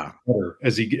keeps getting better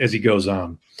as he goes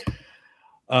on.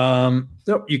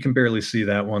 Nope, you can barely see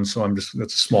that one. So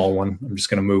that's a small one. I'm just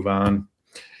going to move on.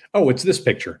 Oh, it's this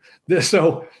picture. This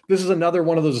is another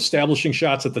one of those establishing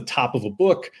shots at the top of a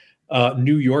book.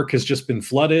 New York has just been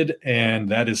flooded, and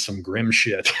that is some grim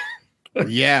shit.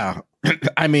 Yeah.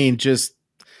 I mean, just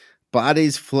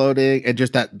bodies floating and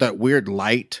just that weird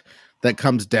light that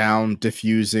comes down,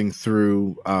 diffusing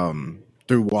through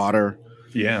water.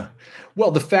 Yeah.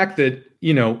 Well, the fact that,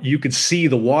 you could see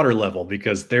the water level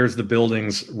because there's the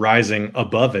buildings rising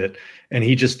above it. And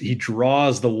he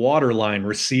draws the water line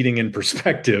receding in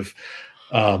perspective.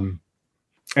 And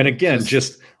again,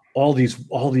 just all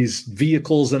these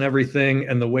vehicles and everything,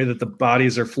 and the way that the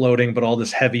bodies are floating, but all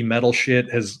this heavy metal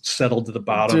shit has settled to the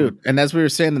bottom. Dude, and as we were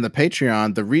saying in the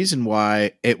Patreon, the reason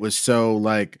why it was so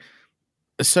like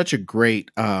such a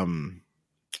great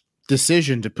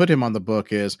decision to put him on the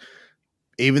book is,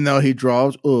 even though he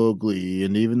draws ugly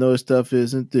and even though his stuff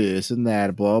isn't this and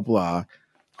that, blah blah,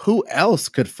 who else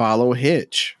could follow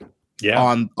Hitch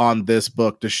on this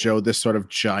book to show this sort of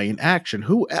giant action?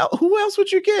 Who else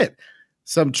would you get?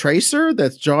 Some tracer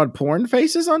that's drawing porn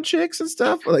faces on chicks and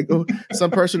stuff? Like some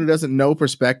person who doesn't know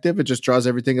perspective and just draws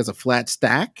everything as a flat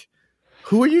stack?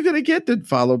 Who are you going to get to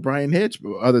follow Bryan Hitch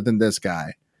other than this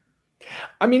guy?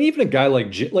 I mean, even a guy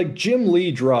like Jim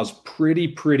Lee draws pretty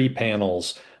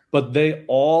panels, but they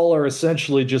all are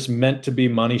essentially just meant to be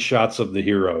money shots of the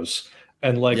heroes.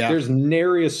 And there's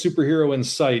nary a superhero in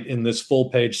sight in this full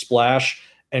page splash.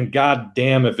 And god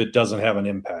damn if it doesn't have an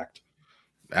impact.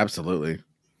 Absolutely.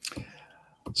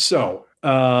 So,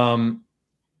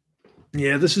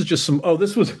 this is just some. Oh,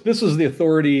 this was the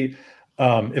Authority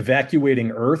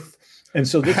evacuating Earth, and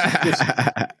so this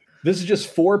is just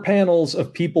 4 panels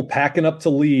of people packing up to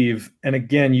leave. And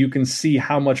again, you can see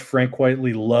how much Frank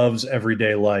Quitely loves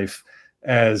everyday life,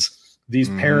 as these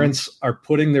parents are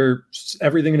putting their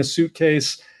everything in a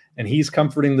suitcase, and he's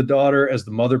comforting the daughter as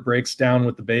the mother breaks down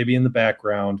with the baby in the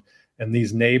background. And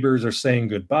these neighbors are saying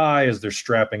goodbye as they're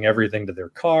strapping everything to their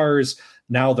cars.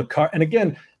 Now the car, and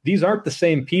again, these aren't the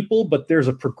same people, but there's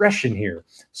a progression here.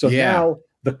 So now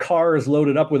the car is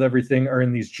loaded up with everything, are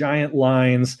in these giant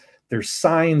lines. There's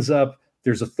signs up.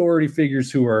 There's authority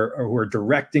figures who are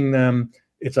directing them.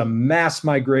 It's a mass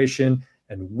migration.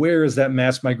 And where is that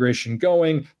mass migration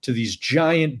going? To these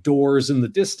giant doors in the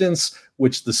distance,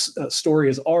 which the story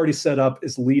has already set up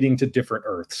is leading to different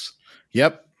Earths.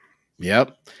 Yep.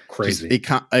 Crazy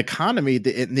economy,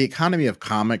 the economy of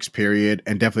comics, period,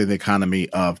 and definitely the economy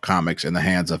of comics in the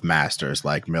hands of masters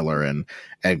like Miller and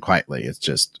Quitely.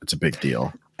 It's a big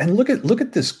deal. And look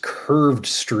at this curved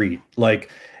street. Like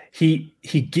he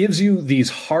gives you these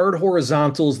hard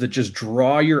horizontals that just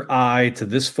draw your eye to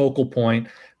this focal point,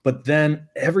 but then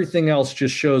everything else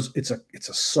just shows it's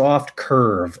a soft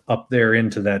curve up there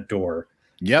into that door.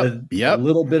 Yep. A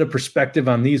little bit of perspective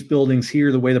on these buildings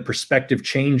here, the way the perspective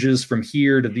changes from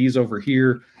here to these over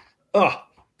here. Oh,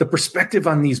 the perspective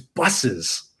on these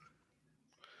buses.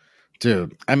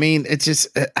 Dude, I mean, it's just,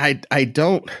 I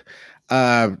don't,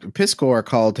 Piscor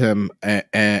called him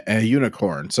a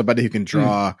unicorn, somebody who can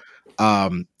draw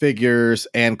figures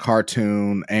and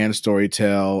cartoon and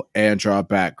storytell and draw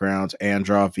backgrounds and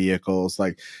draw vehicles.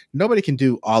 Like, nobody can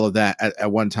do all of that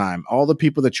at one time. All the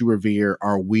people that you revere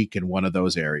are weak in one of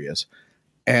those areas.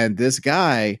 And this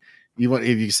guy,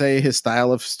 if you say his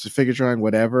style of figure drawing,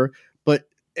 whatever, but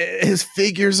his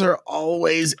figures are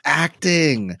always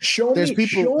acting. Show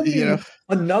me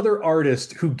another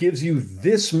artist who gives you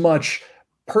this much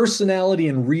personality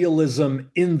and realism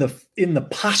in the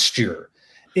posture,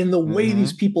 in the way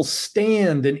these people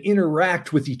stand and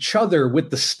interact with each other,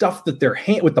 with the stuff that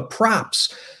with the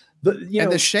props,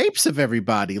 the shapes of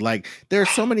everybody. Like, there are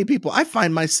so many people. I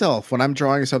find myself when I'm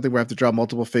drawing something where I have to draw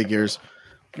multiple figures,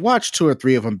 watch 2 or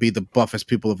 3 of them be the buffest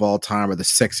people of all time or the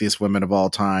sexiest women of all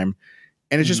time.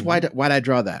 And it's just, why'd I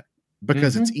draw that?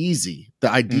 Because it's easy.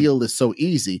 The ideal is so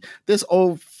easy. This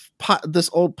old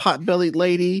pot-bellied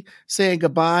lady saying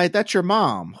goodbye, that's your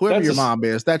mom. Whoever your mom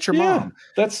is, that's your mom.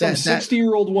 That's some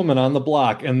 60-year-old woman on the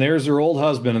block, and there's her old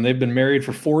husband, and they've been married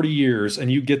for 40 years,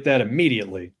 and you get that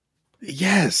immediately.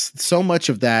 Yes, so much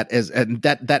of that is, and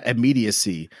that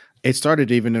immediacy. It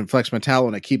started even in Flex Mentallo,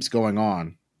 and it keeps going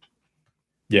on.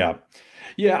 Yeah.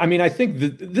 I mean, I think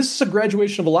this is a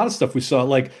graduation of a lot of stuff we saw,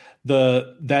 like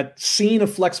that scene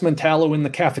of Flex Mentallo in the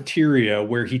cafeteria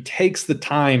where he takes the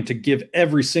time to give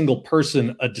every single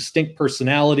person a distinct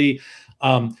personality.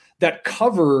 That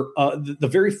cover, the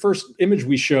very first image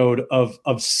we showed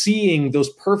of seeing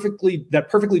that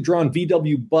perfectly drawn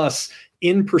VW bus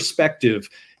in perspective.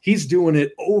 He's doing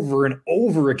it over and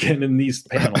over again in these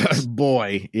panels.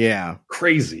 Boy, yeah.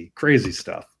 Crazy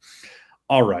stuff.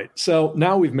 All right. So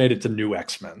now we've made it to New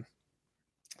X-Men.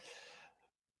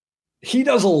 He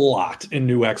does a lot in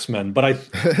New X-Men, but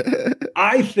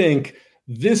I think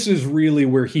this is really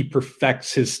where he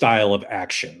perfects his style of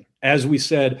action. As we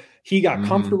said, he got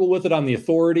comfortable with it on the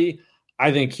Authority.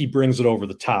 I think he brings it over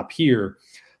the top here.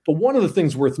 But one of the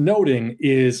things worth noting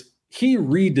is he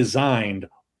redesigned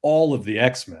all of the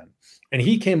X-Men. And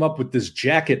he came up with this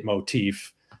jacket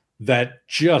motif that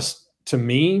just, to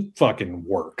me, fucking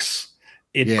works.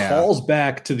 It calls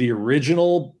back to the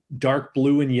original dark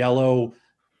blue and yellow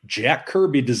Jack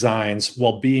Kirby designs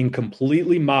while being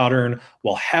completely modern,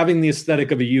 while having the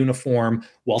aesthetic of a uniform,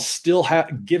 while still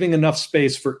giving enough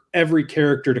space for every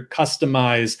character to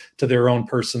customize to their own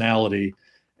personality.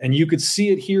 And you could see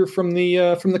it here from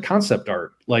the concept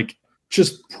art, like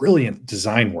just brilliant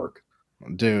design work.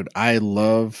 Dude, I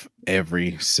love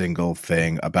every single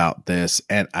thing about this.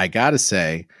 And I gotta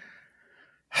say,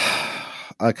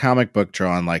 a comic book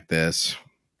drawn like this,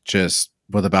 just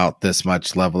with about this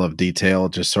much level of detail,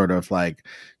 just sort of like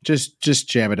just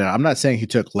jam it out. I'm not saying he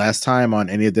took less time on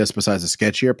any of this besides the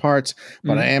sketchier parts,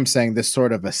 but I am saying this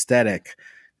sort of aesthetic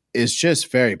is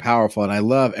just very powerful. And I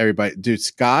love everybody. Dude,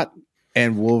 Scott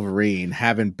and Wolverine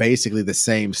having basically the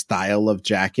same style of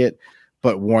jacket,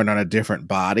 but worn on a different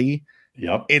body.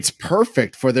 Yep. It's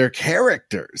perfect for their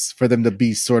characters, for them to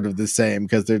be sort of the same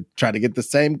because they're trying to get the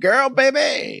same girl,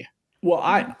 baby. Well,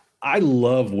 I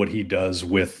love what he does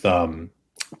with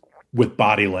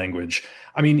body language.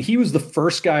 I mean, he was the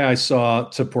first guy I saw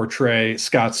to portray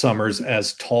Scott Summers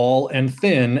as tall and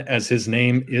thin, as his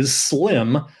name is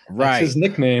Slim. Right. That's his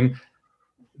nickname.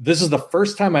 This is the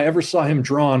first time I ever saw him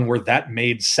drawn where that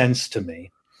made sense to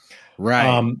me.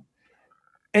 Right.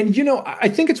 And, you know, I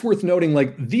think it's worth noting,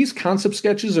 like, these concept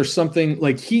sketches are something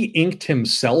like he inked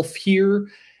himself here.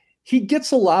 He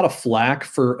gets a lot of flack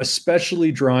for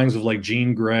especially drawings of like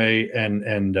Jean Grey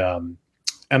and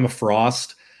Emma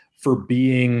Frost for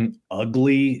being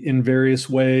ugly in various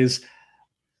ways.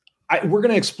 We're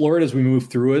going to explore it as we move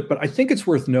through it, but I think it's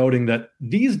worth noting that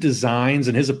these designs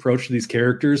and his approach to these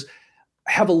characters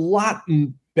have a lot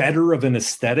better of an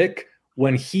aesthetic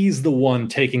when he's the one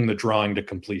taking the drawing to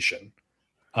completion.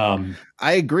 I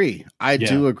agree. I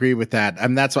do agree with that.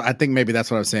 And that's what I think maybe that's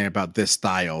what I'm saying about this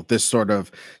style, this sort of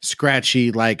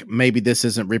scratchy, like maybe this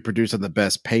isn't reproduced on the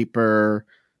best paper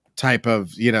type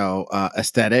of,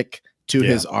 aesthetic to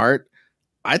his art.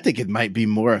 I think it might be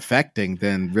more affecting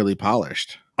than really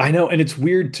polished. I know. And it's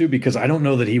weird too, because I don't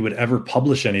know that he would ever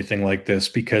publish anything like this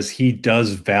because he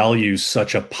does value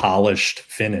such a polished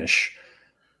finish.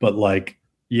 But like,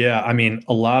 yeah, I mean,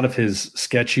 a lot of his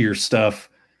sketchier stuff,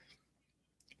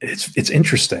 it's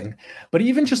interesting. But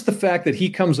even just the fact that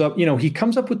he comes up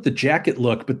with the jacket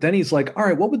look, but then he's like, all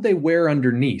right, what would they wear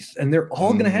underneath? And they're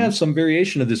all going to have some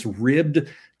variation of this ribbed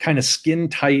kind of skin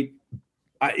tight,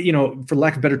 for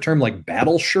lack of a better term, like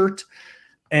battle shirt.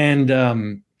 And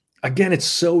again, it's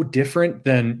so different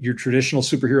than your traditional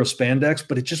superhero spandex,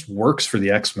 but it just works for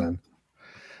the X-Men.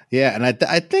 Yeah, and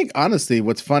I think, honestly,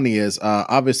 what's funny is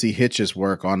obviously Hitch's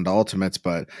work on the Ultimates,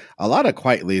 but a lot of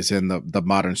Quitely's in the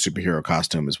modern superhero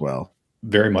costume as well.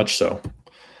 Very much so.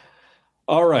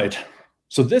 All right.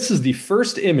 So this is the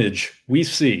first image we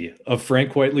see of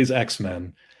Frank Quitely's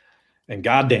X-Men, and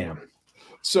goddamn.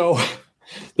 So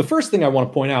the first thing I want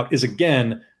to point out is,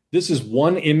 again, this is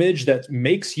one image that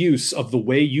makes use of the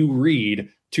way you read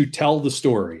to tell the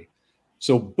story.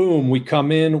 So boom, we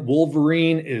come in,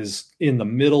 Wolverine is in the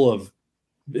middle of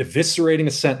eviscerating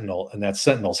a Sentinel, and that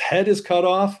Sentinel's head is cut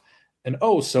off, and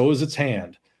so is its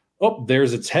hand. Oh,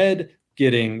 there's its head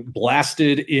getting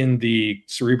blasted in the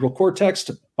cerebral cortex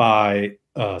by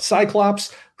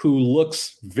Cyclops, who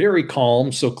looks very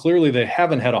calm, so clearly they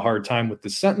haven't had a hard time with the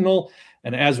Sentinel.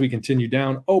 And as we continue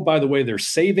down, by the way, they're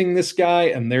saving this guy,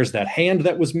 and there's that hand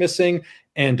that was missing,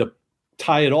 and to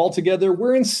tie it all together,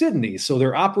 we're in Sydney, so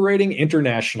they're operating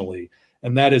internationally.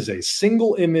 And that is a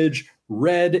single image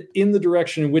read in the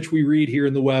direction in which we read here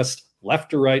in the West,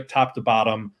 left to right, top to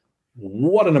bottom.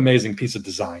 What an amazing piece of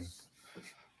design.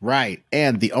 Right.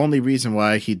 And the only reason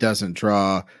why he doesn't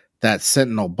draw that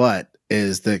Sentinel butt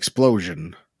is the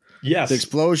explosion. Yes. The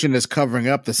explosion is covering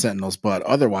up the Sentinel's butt.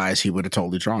 Otherwise, he would have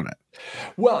totally drawn it.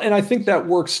 Well, and I think that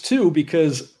works too,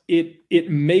 because it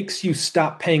makes you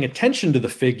stop paying attention to the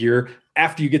figure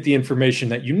after you get the information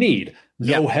that you need.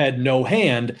 No head, no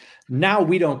hand. Now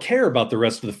we don't care about the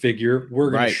rest of the figure.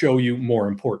 We're going to show you more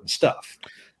important stuff.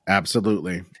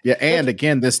 Absolutely. Yeah. And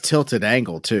again, this tilted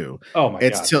angle too. Oh my God.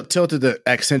 It's tilted to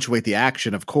accentuate the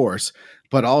action, of course,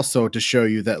 but also to show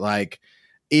you that, like,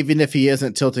 even if he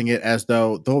isn't tilting it as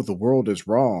though the world is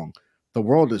wrong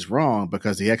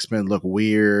because the X-Men look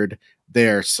weird.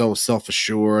 They're so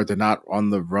self-assured. They're not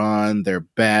on the run. They're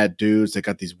bad dudes. They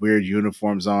got these weird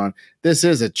uniforms on. This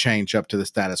is a change up to the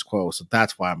status quo. So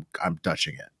that's why I'm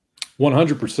touching it.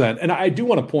 100%. And I do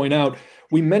want to point out,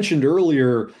 we mentioned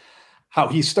earlier how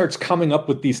he starts coming up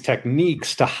with these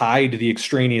techniques to hide the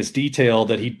extraneous detail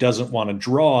that he doesn't want to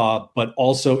draw, but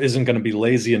also isn't going to be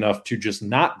lazy enough to just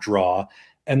not draw.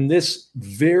 And this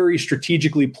very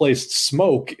strategically placed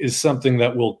smoke is something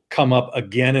that will come up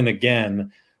again and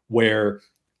again, where,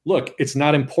 look, it's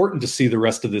not important to see the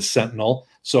rest of this Sentinel.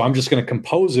 So I'm just going to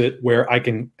compose it where I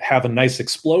can have a nice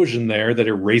explosion there that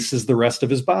erases the rest of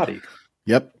his body.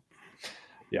 Yep.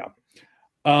 Yeah.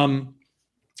 All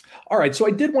right. So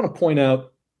I did want to point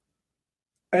out,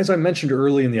 as I mentioned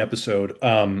early in the episode,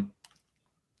 the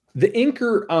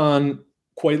inker on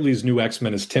Quitely's new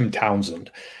X-Men is Tim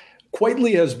Townsend.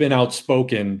 Quitely has been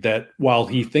outspoken that while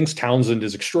he thinks Townsend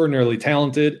is extraordinarily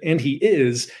talented, and he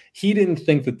is, he didn't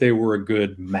think that they were a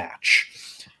good match.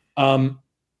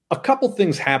 A couple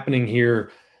things happening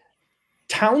here.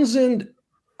 Townsend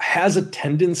has a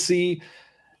tendency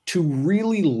to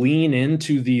really lean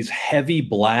into these heavy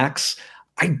blacks.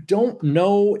 I don't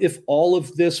know if all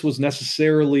of this was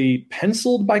necessarily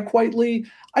penciled by Quitely.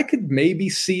 I could maybe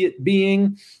see it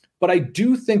being, but I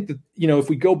do think that, if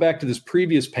we go back to this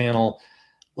previous panel,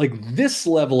 like this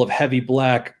level of heavy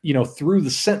black, through the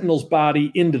Sentinel's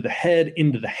body, into the head,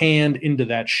 into the hand, into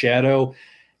that shadow,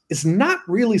 is not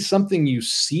really something you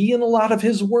see in a lot of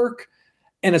his work.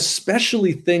 And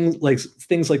especially things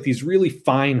like these really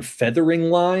fine feathering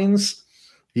lines.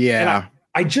 Yeah.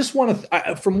 I just want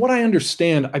to, from what I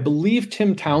understand, I believe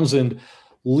Tim Townsend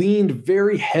leaned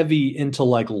very heavy into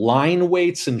like line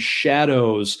weights and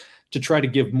shadows to try to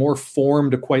give more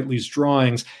form to Quitely's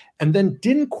drawings, and then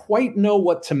didn't quite know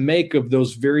what to make of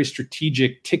those very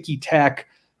strategic ticky-tack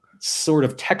sort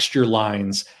of texture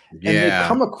lines. Yeah. And they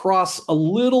come across a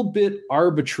little bit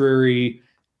arbitrary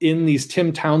in these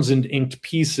Tim Townsend inked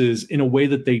pieces in a way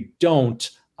that they don't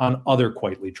on other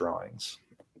Quitely drawings.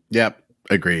 Yep,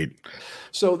 agreed.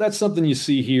 So that's something you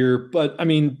see here, but I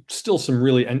mean, still some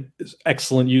really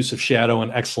excellent use of shadow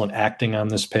and excellent acting on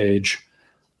this page.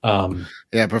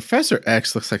 Yeah, Professor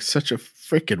X looks like such a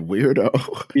freaking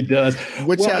weirdo. He does.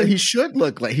 He should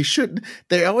look like. He should.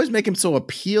 They always make him so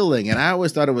appealing, and I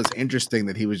always thought it was interesting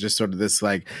that he was just sort of this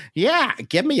like, yeah,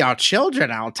 give me your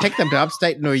children, I'll take them to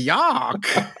upstate New York.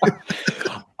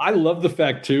 I love the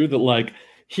fact too that like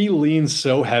he leans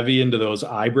so heavy into those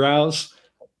eyebrows,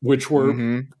 which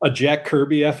were a Jack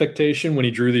Kirby affectation when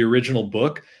he drew the original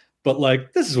book. But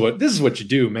like, this is what you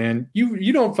do, man.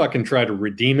 You don't fucking try to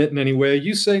redeem it in any way.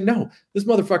 You say, no, this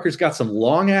motherfucker's got some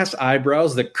long ass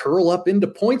eyebrows that curl up into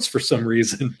points for some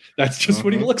reason. That's just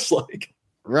what he looks like.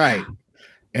 Right.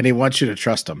 And he wants you to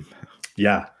trust him.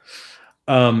 Yeah.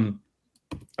 All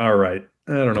right.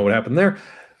 I don't know what happened there.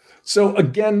 So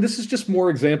again, this is just more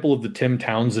example of the Tim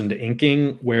Townsend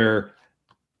inking where,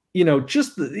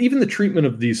 just even the treatment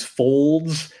of these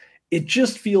folds, it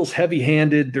just feels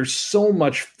heavy-handed. There's so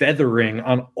much feathering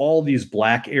on all these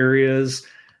black areas,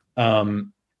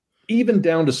 even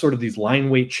down to sort of these line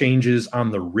weight changes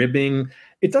on the ribbing.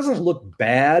 It doesn't look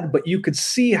bad, but you could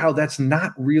see how that's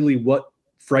not really what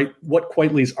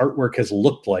Quitely's artwork has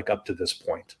looked like up to this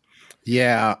point.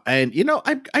 Yeah, and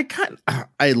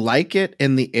I like it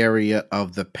in the area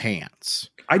of the pants.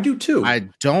 I do too. I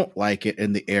don't like it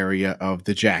in the area of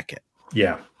the jacket.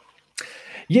 Yeah.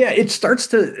 Yeah, it starts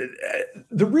to.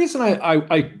 The reason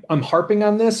I'm harping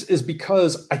on this is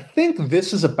because I think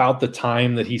this is about the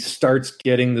time that he starts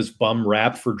getting this bum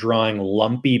rap for drawing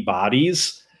lumpy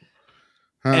bodies.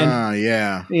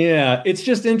 Yeah. Yeah, it's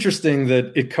just interesting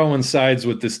that it coincides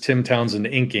with this Tim Townsend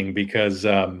inking because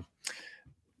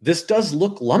this does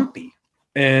look lumpy,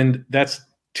 and that's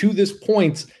to this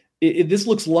point. This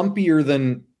looks lumpier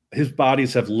than his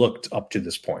bodies have looked up to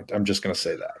this point. I'm just going to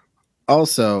say that.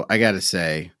 Also, I got to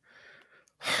say,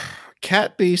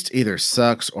 Cat Beast either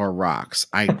sucks or rocks.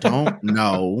 I don't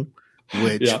know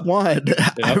which one.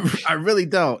 Yeah. I really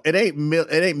don't. It ain't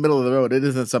middle of the road. It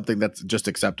isn't something that's just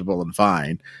acceptable and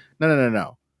fine.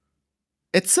 No.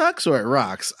 It sucks or it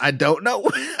rocks. I don't know.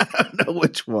 I don't know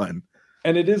which one.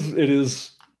 And it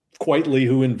is Quitely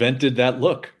who invented that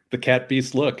look, the Cat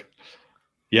Beast look.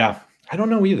 Yeah, I don't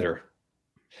know either.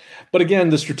 But again,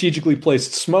 the strategically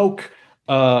placed smoke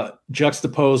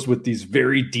juxtaposed with these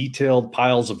very detailed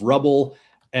piles of rubble.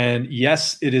 And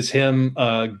yes, it is him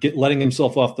letting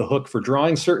himself off the hook for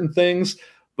drawing certain things,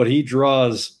 but he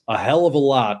draws a hell of a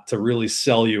lot to really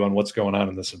sell you on what's going on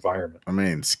in this environment. I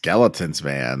mean, skeletons,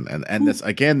 man. And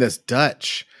this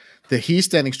Dutch, that he's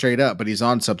standing straight up, but he's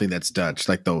on something that's Dutch.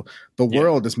 Like the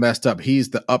world is messed up. He's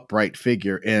the upright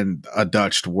figure in a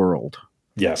Dutched world.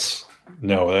 Yes.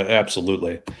 No,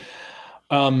 absolutely.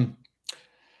 And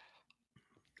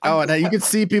you can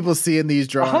see people seeing these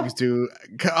drawings too.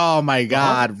 Oh my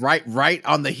God. Right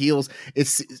on the heels.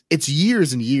 It's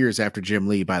years and years after Jim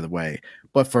Lee, by the way,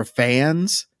 but for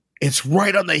fans, it's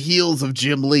right on the heels of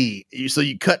Jim Lee. So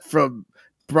you cut from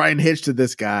Brian Hitch to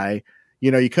this guy,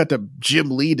 you cut to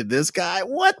Jim Lee to this guy.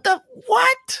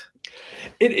 What?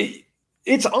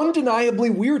 It's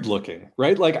undeniably weird looking,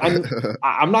 right? Like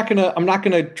I'm not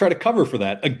gonna try to cover for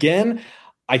that. Again,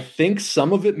 I think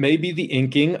some of it may be the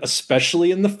inking,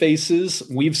 especially in the faces.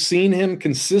 We've seen him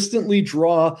consistently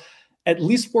draw at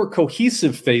least more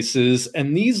cohesive faces,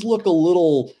 and these look a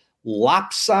little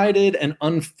lopsided and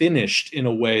unfinished in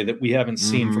a way that we haven't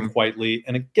seen from Quitely.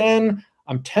 And again,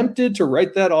 I'm tempted to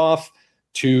write that off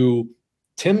to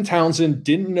Tim Townsend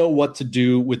didn't know what to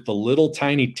do with the little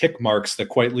tiny tick marks that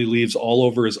Quitely leaves all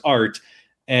over his art,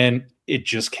 and it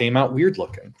just came out weird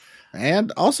looking.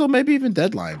 And also maybe even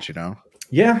deadlines, you know?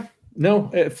 Yeah, no,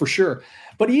 for sure.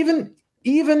 But even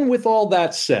with all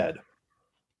that said,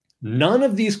 none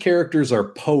of these characters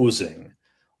are posing.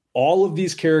 All of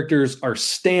these characters are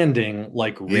standing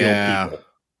like real people.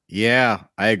 Yeah,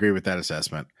 I agree with that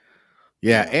assessment.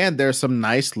 Yeah, and there's some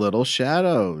nice little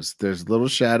shadows. There's little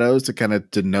shadows to kind of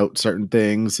denote certain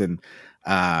things. And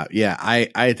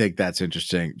I think that's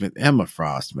interesting. But Emma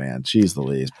Frost, man, she's the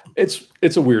least.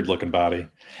 It's a weird looking body.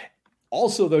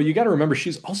 Also, though, you got to remember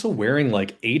she's also wearing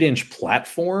like 8-inch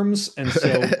platforms, and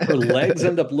so her legs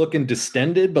end up looking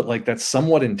distended, but like that's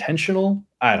somewhat intentional.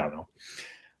 I don't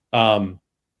know.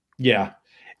 Yeah,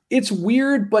 it's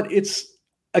weird, but it's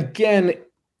again,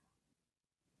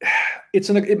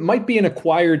 it might be an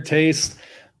acquired taste,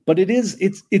 but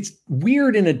it's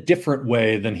weird in a different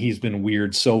way than he's been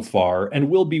weird so far, and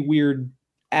will be weird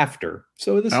after.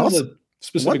 So this is a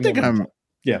specific one thing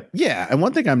Yeah. And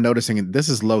one thing I'm noticing, and this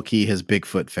is low key his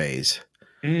Bigfoot phase.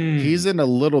 He's in a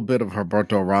little bit of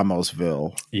Humberto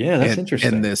Ramosville. Yeah, that's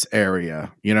interesting. In this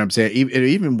area. You know what I'm saying? It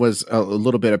even was a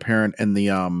little bit apparent in the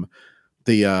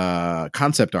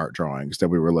concept art drawings that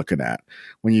we were looking at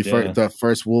when the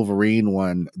first Wolverine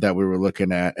one that we were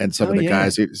looking at, and some of the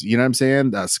guys, you know what I'm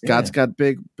saying? Scott's got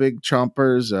big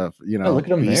chompers, look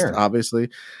at him Beast, there. Obviously,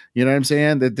 you know what I'm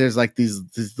saying? That there's like these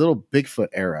little Bigfoot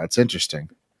era. It's interesting.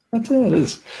 That's what it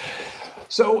is.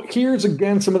 So here's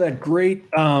again some of that great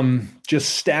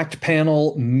just stacked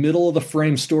panel, middle of the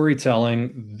frame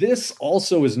storytelling. This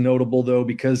also is notable, though,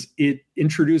 because it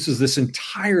introduces this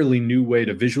entirely new way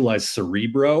to visualize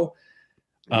Cerebro.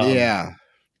 And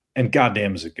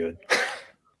goddamn, is it good.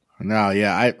 No,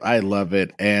 yeah, I love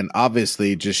it. And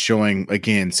obviously just showing,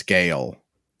 again, scale.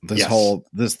 This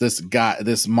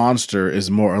monster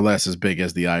is more or less as big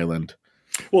as the island.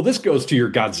 Well, this goes to your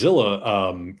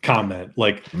Godzilla comment.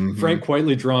 Like Frank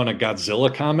Quitely drawing a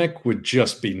Godzilla comic would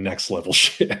just be next level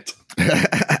shit.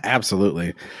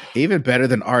 Absolutely. Even better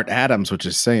than Art Adams, which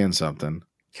is saying something.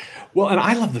 Well, and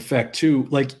I love the fact too,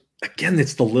 like, again,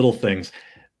 it's the little things.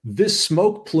 This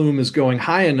smoke plume is going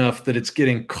high enough that it's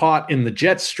getting caught in the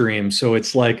jet stream. So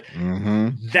it's like,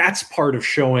 that's part of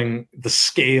showing the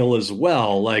scale as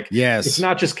well. Like, it's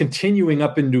not just continuing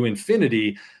up into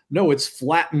infinity. No, it's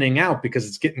flattening out because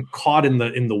it's getting caught in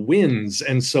the winds.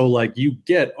 And so like you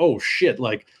get, oh shit,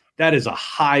 like that is a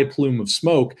high plume of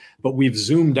smoke, but we've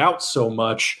zoomed out so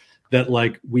much that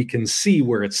like we can see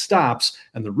where it stops.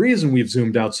 And the reason we've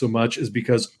zoomed out so much is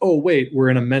because, oh wait, we're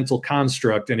in a mental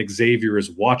construct and Xavier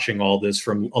is watching all this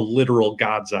from a literal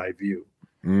God's eye view.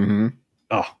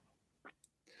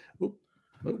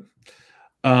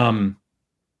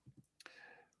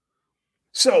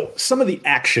 So some of the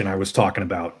action I was talking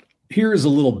about. Here is a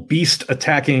little beast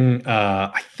attacking,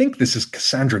 I think this is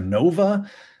Cassandra Nova,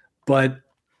 but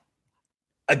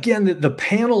again, the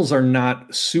panels are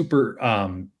not super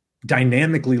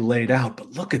dynamically laid out,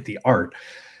 but look at the art.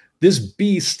 This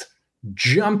beast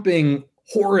jumping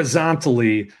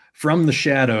horizontally from the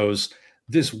shadows,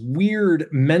 this weird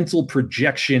mental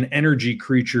projection energy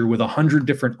creature with 100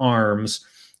 different arms.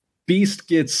 Beast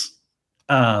gets...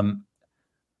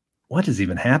 what is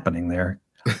even happening there?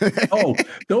 Oh,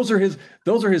 those are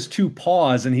his two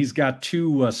paws, and he's got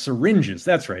two syringes.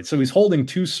 That's right. So he's holding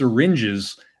two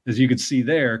syringes, as you could see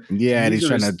there. Yeah, and he's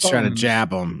trying to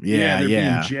jab them. Yeah,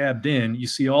 being jabbed in. You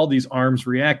see all these arms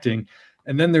reacting,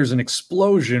 and then there's an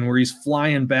explosion where he's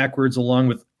flying backwards along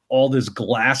with all this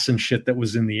glass and shit that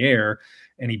was in the air,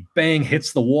 and he bang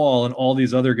hits the wall, and all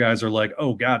these other guys are like,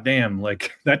 "Oh goddamn,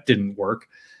 like that didn't work,"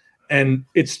 and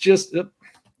it's just.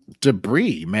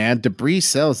 Debris, man. Debris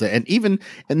sells it.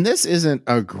 And this isn't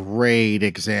a great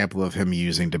example of him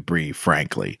using debris,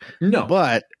 frankly. No.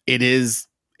 But it's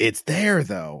there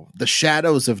though. The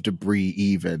shadows of debris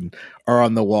even are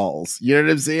on the walls. You know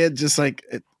what I'm saying? Just like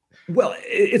well,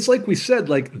 it's like we said,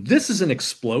 like this is an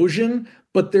explosion,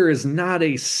 but there is not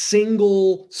a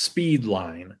single speed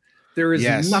line. There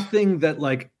is nothing that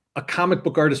like a comic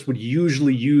book artist would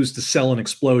usually use to sell an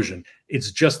explosion.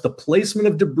 It's just the placement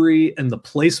of debris and the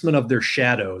placement of their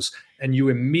shadows. And you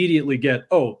immediately get,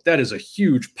 oh, that is a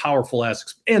huge, powerful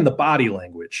ass, and the body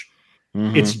language.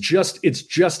 Mm-hmm. It's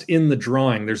just in the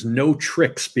drawing. There's no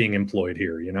tricks being employed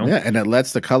here, you know? Yeah, and it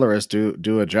lets the colorist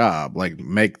do a job, like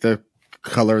make the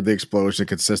color of the explosion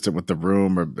consistent with the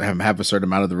room, or have a certain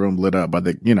amount of the room lit up by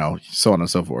the, so on and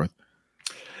so forth.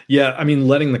 Yeah, I mean,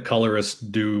 letting the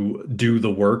colorist do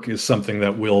the work is something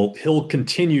that he'll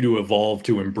continue to evolve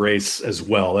to embrace as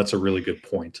well. That's a really good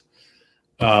point.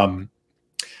 All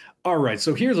right,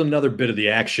 so here's another bit of the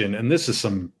action, and this is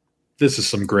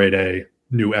some grade A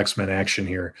new X-Men action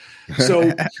here.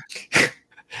 So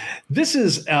this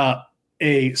is a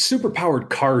superpowered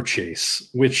car chase,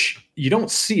 which you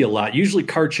don't see a lot. Usually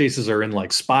car chases are in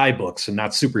like spy books and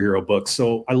not superhero books.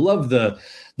 So I love the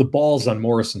balls on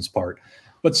Morrison's part.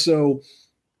 But so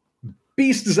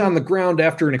Beast is on the ground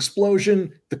after an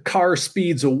explosion. The car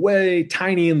speeds away,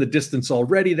 tiny in the distance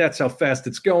already. That's how fast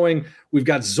it's going. We've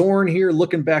got Zorn here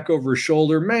looking back over his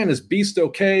shoulder. Man, is Beast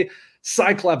okay?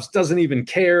 Cyclops doesn't even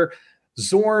care.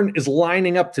 Zorn is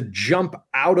lining up to jump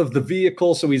out of the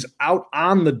vehicle. So he's out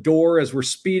on the door as we're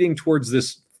speeding towards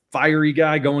this fiery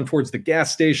guy going towards the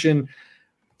gas station.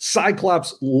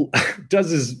 Cyclops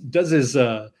does his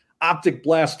optic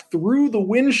blast through the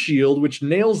windshield, which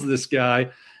nails this guy,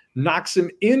 knocks him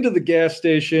into the gas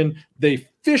station. They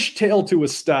fishtail to a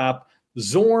stop.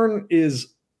 Zorn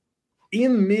is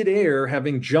in midair,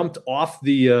 having jumped off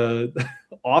the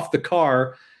off the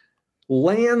car,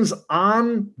 lands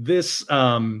on this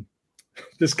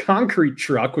this concrete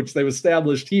truck, which they've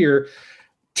established here,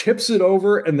 tips it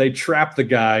over, and they trap the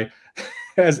guy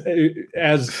as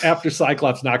after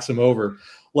Cyclops knocks him over.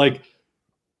 Like,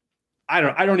 I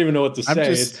don't even know what to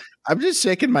say. I'm just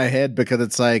shaking my head because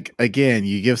it's like, again,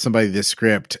 you give somebody this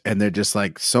script and they're just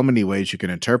like so many ways you can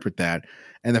interpret that.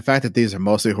 And the fact that these are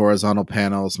mostly horizontal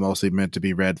panels, mostly meant to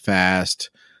be read fast.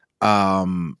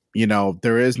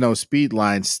 There is no speed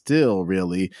line still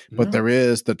really, but there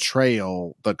is the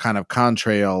trail, the kind of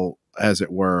contrail, as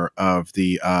it were, of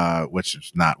the which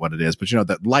is not what it is, but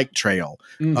that light trail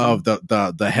of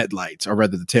the headlights, or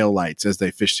rather the tail lights, as they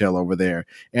fishtail over there,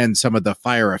 and some of the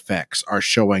fire effects are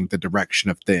showing the direction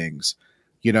of things.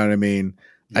 You know what I mean?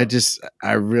 Yep.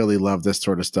 I really love this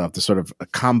sort of stuff, the sort of a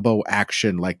combo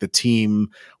action, like the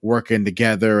team working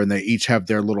together and they each have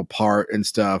their little part and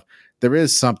stuff. There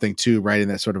is something to writing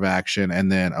that sort of action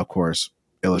and then, of course,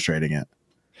 illustrating it.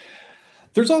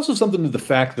 There's also something to the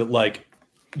fact that, like,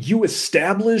 you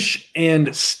establish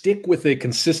and stick with a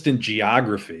consistent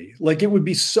geography. Like, it would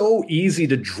be so easy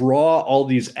to draw all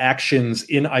these actions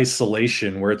in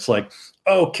isolation where it's like,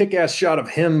 oh, kick-ass shot of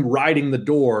him riding the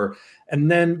door.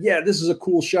 And then, yeah, this is a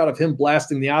cool shot of him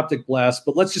blasting the optic blast,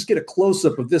 but let's just get a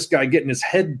close-up of this guy getting his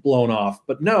head blown off.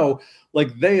 But no,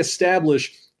 like, they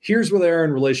establish, here's where they are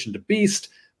in relation to Beast.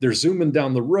 They're zooming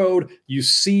down the road. You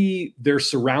see their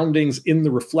surroundings in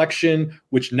the reflection,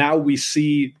 which now we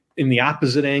see in the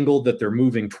opposite angle that they're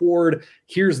moving toward.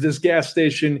 Here's this gas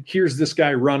station. Here's this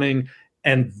guy running.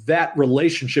 And that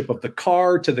relationship of the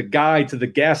car to the guy to the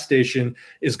gas station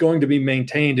is going to be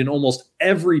maintained in almost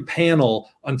every panel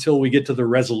until we get to the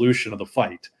resolution of the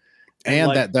fight.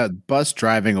 And that the bus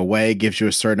driving away gives you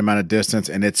a certain amount of distance,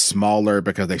 and it's smaller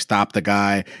because they stop the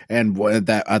guy. And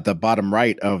that at the bottom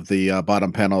right of the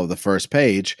bottom panel of the first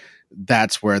page,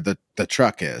 that's where the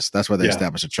truck is. That's where they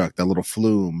establish the truck, the little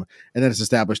flume. And then it's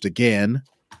established again,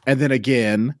 and then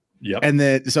again. Yep. And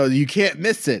then, so you can't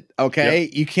miss it. Okay.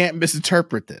 Yep. You can't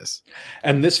misinterpret this.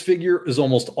 And this figure is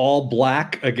almost all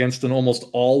black against an almost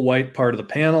all white part of the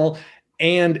panel.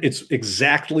 And it's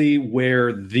exactly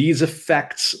where these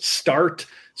effects start.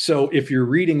 So if you're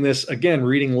reading this, again,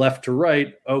 reading left to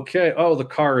right, okay, oh, the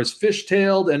car is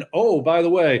fishtailed. And oh, by the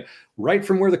way, right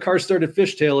from where the car started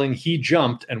fishtailing, he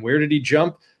jumped. And where did he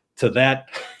jump? To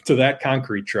that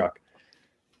concrete truck.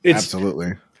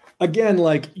 Absolutely. Again,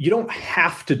 like, you don't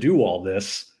have to do all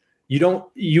this.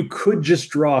 You could just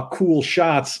draw cool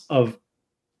shots of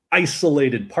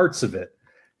isolated parts of it.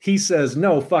 He says,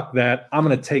 no, fuck that. I'm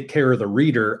going to take care of the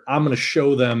reader. I'm going to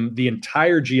show them the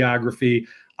entire geography.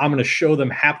 I'm going to show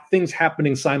them things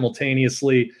happening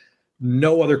simultaneously.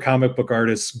 No other comic book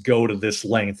artists go to this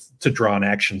length to draw an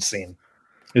action scene.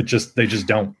 They just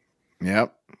don't.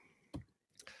 Yep.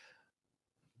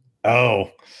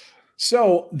 Oh,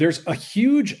 so there's a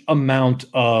huge amount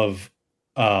of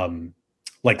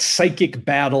like psychic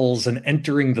battles and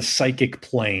entering the psychic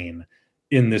plane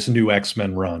in this new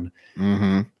X-Men run.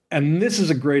 Mm-hmm. And this is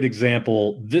a great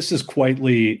example. This is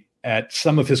Quitely at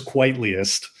some of his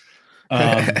Quiteliest.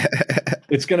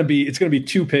 It's going to be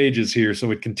 2 pages here. So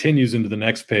it continues into the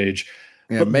next page.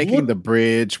 Yeah. But making the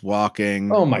bridge,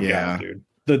 walking. Oh my God, dude.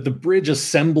 The bridge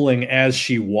assembling as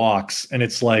she walks. And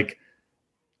it's like,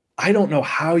 I don't know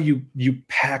how you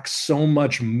pack so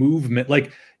much movement.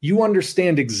 Like, you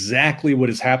understand exactly what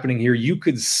is happening here. You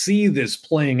could see this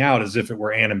playing out as if it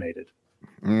were animated.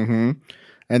 Mm-hmm.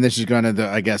 And then she's going to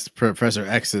I guess, Professor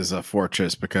X's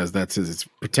fortress, because it's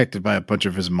protected by a bunch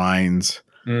of his mines.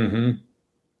 Mm-hmm.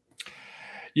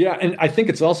 Yeah, and I think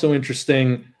it's also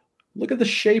interesting. Look at the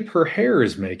shape her hair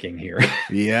is making here.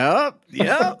 Yep.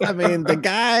 I mean, the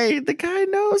guy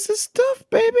knows his stuff,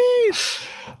 baby.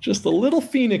 Just a little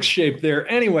phoenix shape there.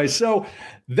 Anyway, so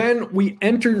then we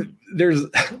enter.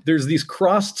 There's these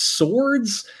crossed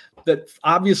swords that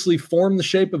obviously form the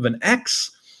shape of an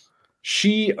X.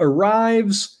 She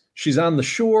arrives. She's on the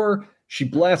shore. She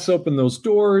blasts open those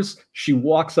doors. She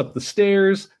walks up the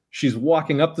stairs. She's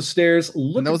walking up the stairs.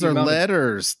 And those are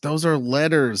letters. Those are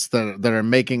letters that are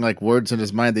making like words in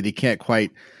his mind that he can't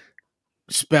quite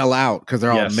spell out because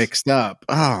they're all mixed up.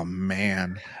 Oh,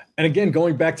 man. And again,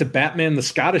 going back to Batman, the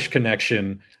Scottish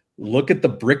connection, look at the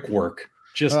brickwork.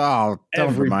 Just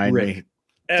don't remind me.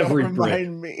 Every don't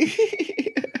remind me.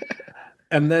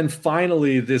 And then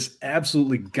finally, this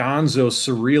absolutely gonzo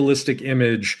surrealistic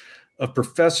image of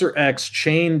Professor X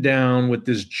chained down with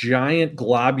this giant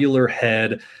globular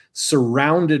head,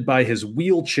 surrounded by his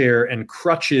wheelchair and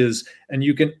crutches. And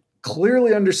you can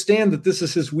clearly understand that this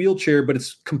is his wheelchair, but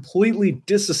it's completely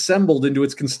disassembled into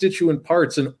its constituent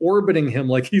parts and orbiting him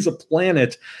like he's a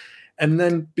planet. And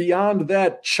then beyond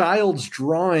that, child's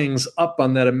drawings up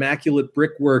on that immaculate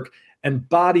brickwork and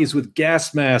bodies with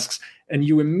gas masks. And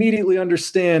you immediately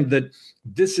understand that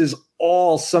this is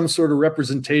all some sort of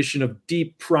representation of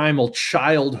deep primal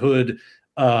childhood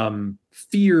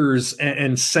fears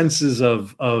and senses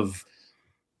of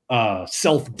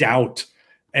self-doubt.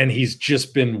 And he's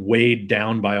just been weighed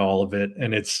down by all of it.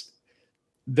 And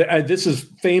this is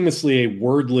famously a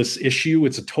wordless issue.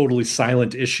 It's a totally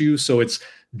silent issue. So it's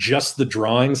just the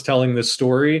drawings telling this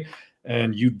story.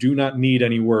 And you do not need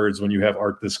any words when you have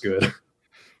art this good.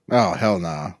 Oh, hell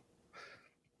no.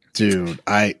 Dude,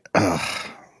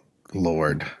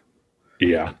 Lord.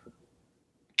 Yeah.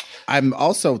 I'm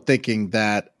also thinking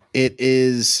that it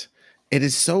is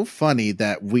so funny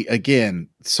that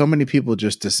so many people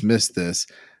just dismiss this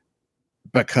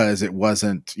because it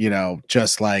wasn't,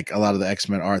 just like a lot of the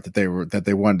X-Men art that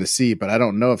they wanted to see. But I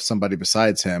don't know if somebody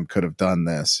besides him could have done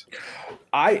this.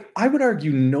 I would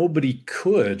argue nobody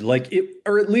could,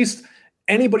 or at least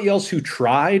anybody else who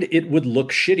tried, it would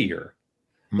look shittier.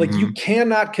 Like, you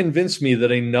cannot convince me that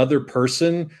another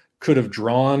person could have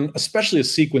drawn, especially a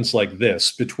sequence like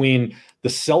this, between the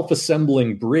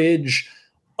self-assembling bridge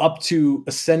up to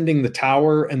ascending the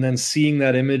tower and then seeing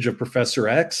that image of Professor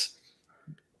X.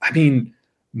 I mean,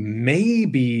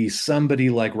 maybe somebody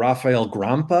like Rafael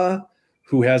Grampa,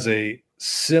 who has a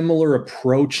similar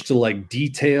approach to like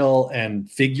detail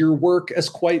and figure work as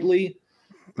Quitely.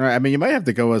 Right. I mean, you might have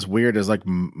to go as weird as like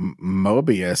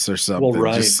Mobius or something. Well,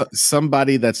 right. Just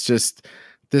somebody that's just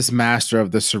this master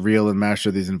of the surreal and master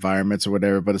of these environments or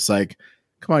whatever. But it's like,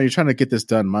 come on, you're trying to get this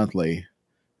done monthly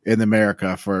in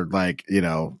America for like,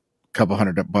 a couple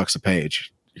 $100 a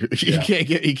page. You can't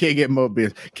get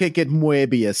Mobius. Can't get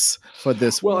Moebius for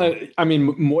this. Well, one. I mean,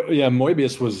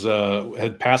 Moebius was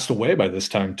had passed away by this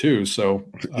time too. So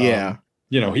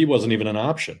he wasn't even an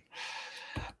option.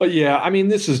 But yeah, I mean,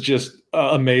 this is just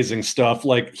amazing stuff.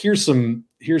 Like, here's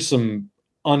some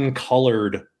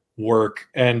uncolored work,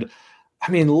 and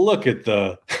I mean, look at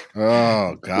the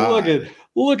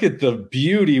look at the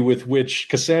beauty with which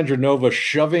Cassandra Nova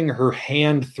shoving her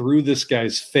hand through this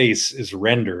guy's face is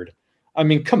rendered. I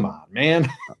mean, come on, man.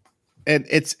 And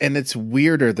it's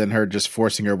weirder than her just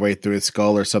forcing her way through his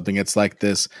skull or something. It's like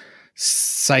this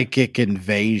psychic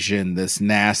invasion, this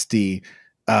nasty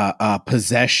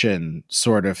possession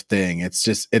sort of thing.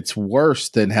 It's worse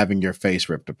than having your face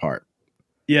ripped apart.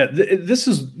 Yeah, this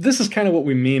is kind of what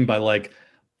we mean by like,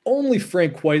 only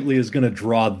Frank Quitely is going to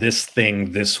draw this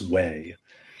thing this way.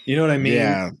 You know what I mean?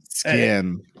 Yeah,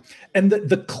 skin. And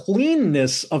the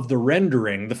cleanness of the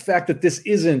rendering, the fact that this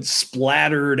isn't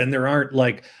splattered and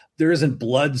there isn't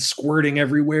blood squirting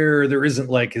everywhere, there isn't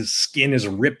like his skin is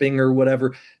ripping or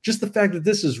whatever. Just the fact that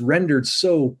this is rendered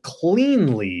so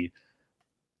cleanly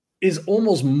is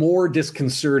almost more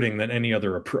disconcerting than any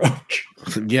other approach.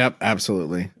 Yep,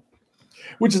 absolutely.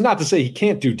 Which is not to say he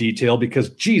can't do detail, because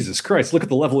Jesus Christ, look at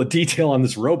the level of detail on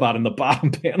this robot in the bottom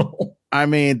panel. I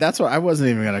mean, that's what I wasn't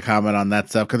even going to comment on that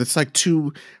stuff, because it's like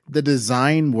the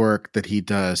design work that he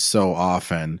does so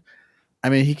often. I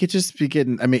mean, he could just be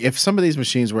if some of these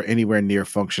machines were anywhere near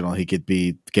functional, he could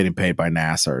be getting paid by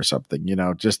NASA or something,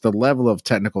 just the level of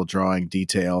technical drawing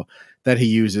detail that he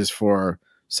uses for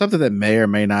something that may or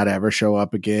may not ever show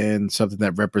up again, something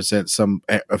that represents some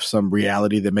of some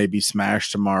reality that may be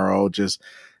smashed tomorrow.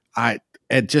 I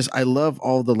love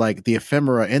all the like the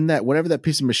ephemera in that, whatever that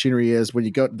piece of machinery is. When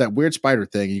you go that weird spider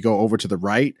thing, you go over to the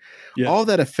right, Yeah. all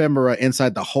that ephemera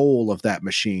inside the hole of that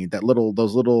machine, those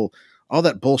little, all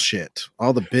that bullshit,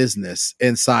 all the business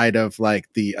inside of like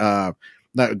the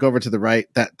go over to the right,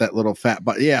 that little fat,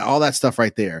 but yeah, all that stuff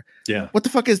right there. Yeah. What the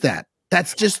fuck is that?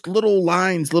 That's just little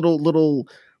lines, little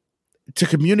to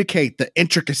communicate the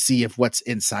intricacy of what's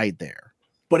inside there.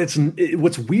 But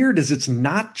what's weird is it's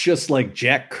not just like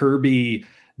Jack Kirby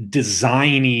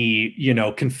designy,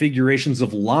 configurations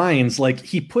of lines. Like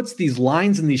he puts these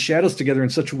lines and these shadows together in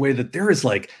such a way that there is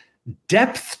like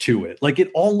depth to it. Like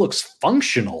it all looks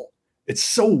functional. It's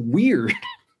so weird.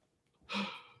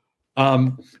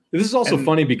 This is also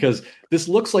funny because this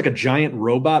looks like a giant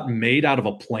robot made out of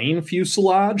a plane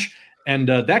fuselage. And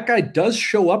that guy does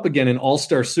show up again in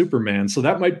All-Star Superman. So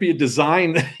that might be a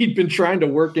design that he'd been trying to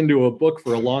work into a book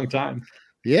for a long time.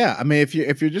 Yeah. I mean, if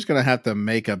you're just going to have to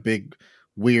make a big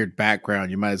weird background,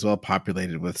 you might as well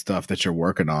populate it with stuff that you're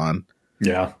working on.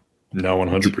 Yeah. No,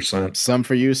 100%. Some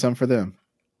for you, some for them.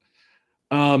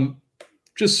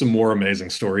 Just some more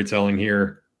amazing storytelling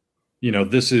here.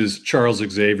 This is Charles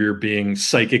Xavier being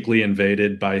psychically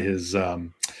invaded by his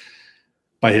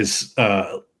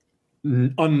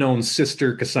unknown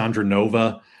sister, Cassandra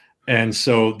Nova. And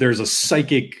so there's a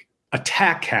psychic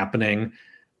attack happening,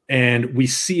 and we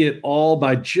see it all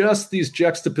by just these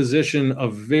juxtaposition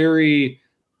of very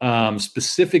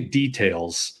specific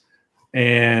details,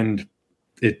 and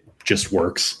it just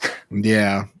works.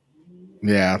 Yeah.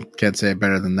 Can't say it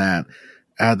better than that.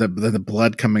 The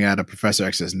blood coming out of Professor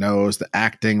X's nose, the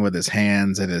acting with his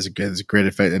hands and his great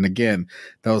effect. And again,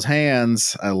 those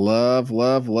hands, I love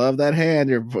that hand.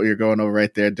 You're going over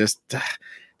right there. Just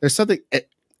there's something.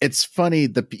 It's funny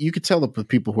that you could tell the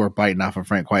people who are biting off of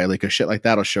Frank quietly because shit like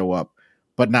that'll show up,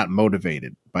 but not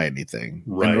motivated by anything.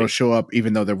 Right. And it'll show up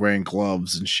even though they're wearing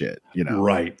gloves and shit.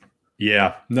 Right.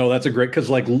 Yeah, no, that's a great, because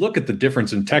like look at the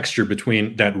difference in texture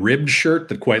between that ribbed shirt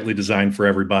that Quietly designed for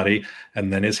everybody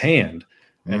and then his hand.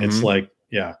 And it's like,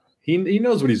 yeah, he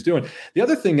knows what he's doing. The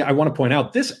other thing I want to point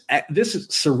out, this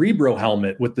Cerebro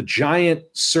helmet with the giant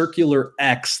circular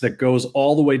X that goes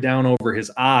all the way down over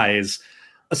his eyes,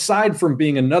 aside from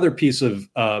being another piece of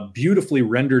beautifully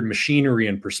rendered machinery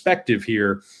and perspective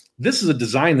here, this is a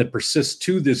design that persists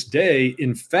to this day.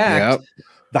 In fact,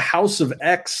 the House of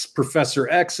X, Professor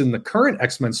X in the current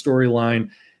X-Men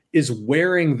storyline is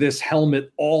wearing this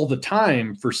helmet all the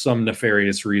time for some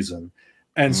nefarious reason.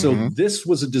 And so this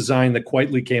was a design that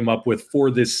Quietly came up with for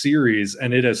this series,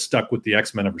 and it has stuck with the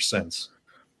X-Men ever since.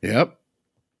 Yep.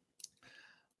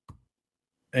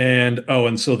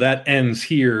 And so that ends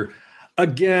here.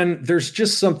 Again, there's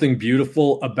just something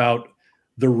beautiful about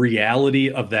the reality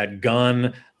of that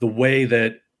gun, the way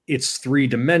that it's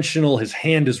three-dimensional, his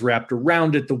hand is wrapped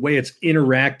around it, the way it's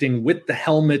interacting with the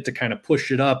helmet to kind of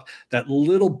push it up, that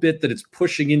little bit that it's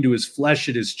pushing into his flesh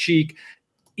at his cheek,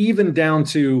 even down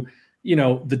to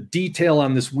the detail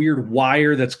on this weird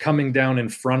wire that's coming down in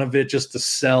front of it just to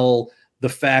sell the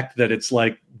fact that it's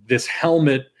like this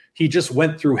helmet. He just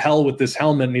went through hell with this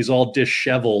helmet and he's all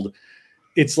disheveled.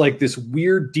 It's like this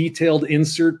weird detailed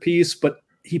insert piece, but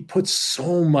he puts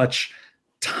so much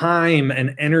time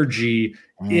and energy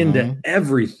into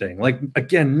everything. Like,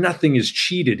 again, nothing is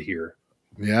cheated here.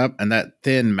 Yep. And that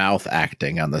thin mouth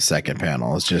acting on the second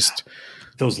panel is just...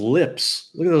 Those lips.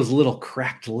 Look at those little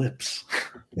cracked lips.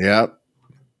 Yep.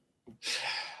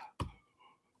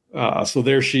 So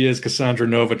there she is, Cassandra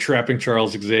Nova, trapping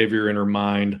Charles Xavier in her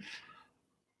mind.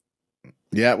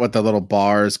 Yeah, with the little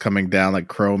bars coming down like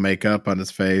crow makeup on his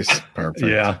face. Perfect.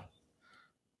 Yeah.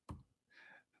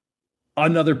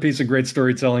 Another piece of great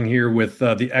storytelling here with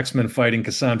the X-Men fighting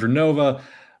Cassandra Nova.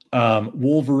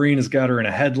 Wolverine has got her in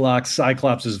a headlock.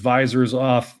 Cyclops' visor is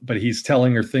off, but he's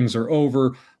telling her things are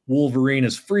over. Wolverine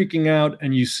is freaking out,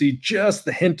 and you see just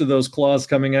the hint of those claws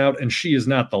coming out, and she is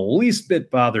not the least bit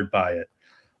bothered by it.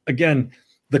 Again,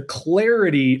 the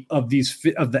clarity of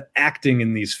the acting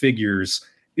in these figures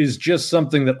is just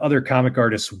something that other comic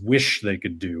artists wish they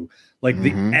could do. Like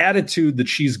the attitude that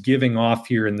she's giving off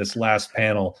here in this last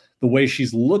panel, the way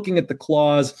she's looking at the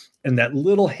claws and that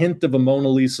little hint of a Mona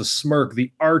Lisa smirk,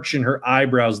 the arch in her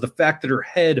eyebrows, the fact that her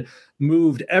head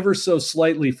moved ever so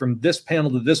slightly from this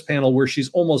panel to this panel where she's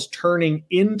almost turning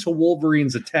into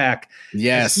Wolverine's attack.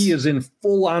 Yes. He is in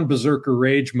full on berserker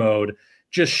rage mode.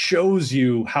 Just shows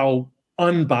you how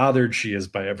unbothered she is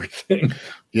by everything.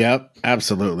 Yep,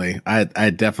 absolutely. I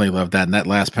definitely love that. And that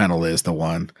last panel is the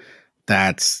one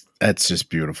that's just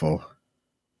beautiful.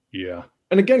 Yeah.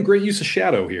 And again, great use of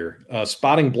shadow here,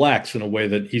 spotting blacks in a way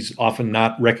that he's often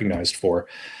not recognized for.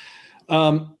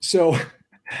 So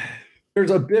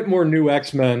there's a bit more new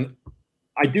X-Men.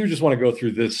 I do just want to go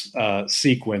through this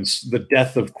sequence, the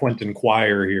death of Quentin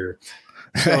Quire here.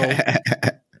 So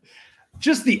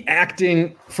just the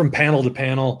acting from panel to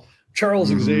panel, Charles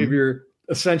Xavier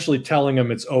essentially telling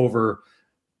him it's over.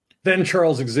 Then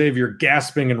Charles Xavier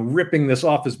gasping and ripping this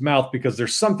off his mouth because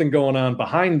there's something going on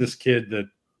behind this kid that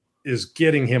is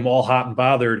getting him all hot and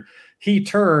bothered. He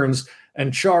turns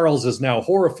and Charles is now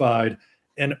horrified.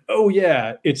 And oh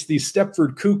yeah, it's these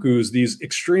Stepford Cuckoos, these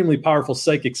extremely powerful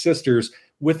psychic sisters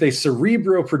with a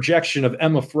cerebro projection of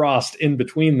Emma Frost in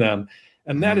between them.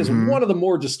 And that is one of the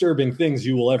more disturbing things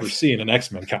you will ever see in an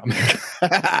X-Men comic.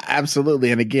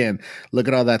 Absolutely. And again, look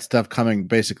at all that stuff coming.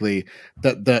 Basically,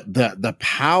 the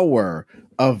power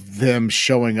of them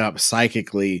showing up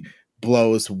psychically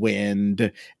blows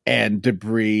wind and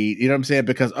debris. You know what I'm saying?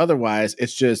 Because otherwise,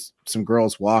 it's just some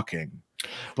girls walking.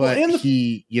 But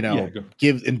he,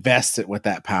 invests it with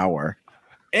that power.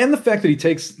 And the fact that he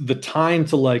takes the time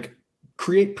to like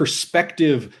create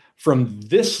perspective from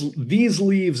these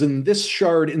leaves and this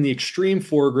shard in the extreme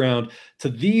foreground to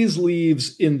these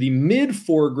leaves in the mid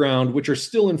foreground, which are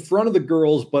still in front of the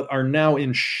girls, but are now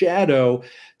in shadow,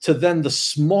 to then the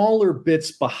smaller bits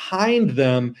behind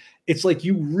them. It's like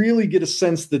you really get a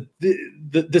sense that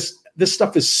this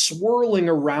stuff is swirling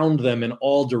around them in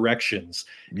all directions.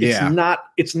 Yeah.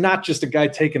 It's not just a guy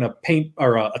taking a paint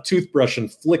or a toothbrush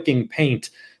and flicking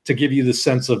paint to give you the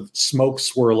sense of smoke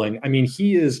swirling. I mean,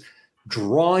 he is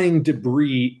drawing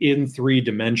debris in 3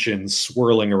 dimensions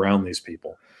swirling around these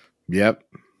people. Yep.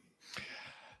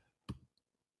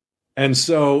 And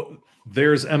so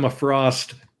there's Emma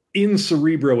Frost in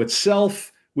Cerebro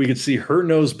itself. We could see her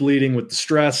nose bleeding with the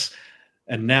stress.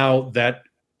 And now that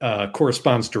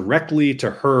corresponds directly to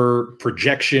her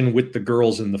projection with the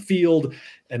girls in the field.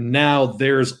 And now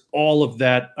there's all of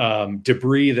that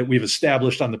debris that we've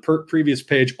established on the previous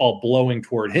page, all blowing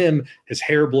toward him, his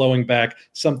hair blowing back.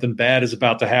 Something bad is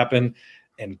about to happen.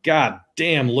 And god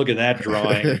damn, look at that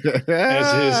drawing.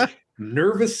 As his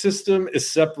nervous system is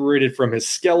separated from his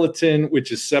skeleton,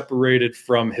 which is separated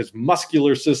from his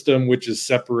muscular system, which is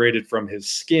separated from his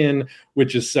skin,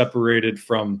 which is separated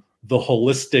from the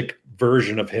holistic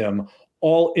version of him,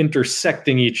 all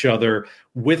intersecting each other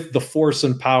with the force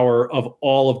and power of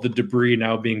all of the debris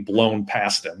now being blown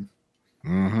past him.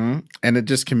 Mm-hmm. And it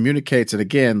just communicates it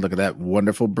again. Look at that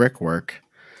wonderful brickwork.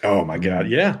 Oh my God.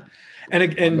 Yeah.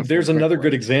 And there's another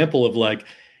good example of like,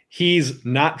 he's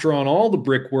not drawn all the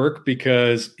brickwork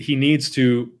because he needs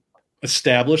to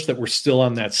establish that we're still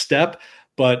on that step,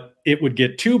 but it would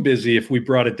get too busy if we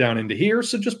brought it down into here.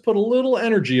 So just put a little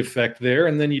energy effect there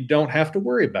and then you don't have to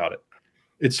worry about it.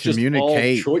 It's just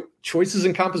all choices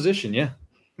in composition. Yeah.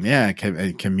 Yeah.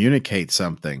 Communicate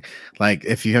something. Like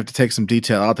if you have to take some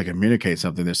detail out to communicate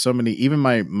something, there's so many, even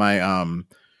my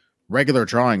regular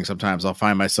drawing, sometimes I'll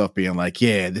find myself being like,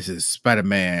 yeah, this is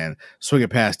Spider-Man swinging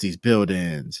past these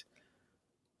buildings.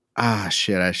 Ah,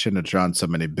 shit, I shouldn't have drawn so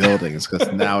many buildings because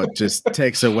now it just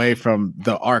takes away from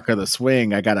the arc of the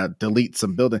swing. I got to delete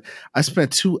some building. I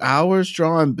spent 2 hours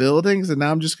drawing buildings and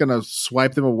now I'm just going to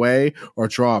swipe them away or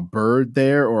draw a bird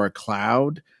there or a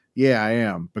cloud. Yeah, I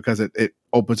am, because it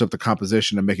opens up the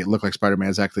composition to make it look like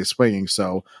Spider-Man's actually swinging.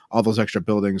 So all those extra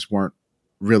buildings weren't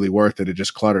really worth it. It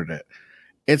just cluttered it.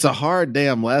 It's a hard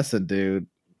damn lesson, dude.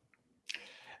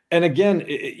 And again,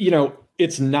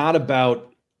 it's not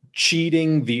about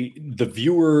cheating, the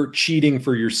viewer cheating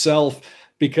for yourself,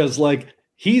 because like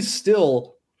he's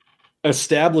still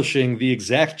establishing the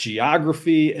exact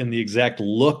geography and the exact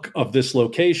look of this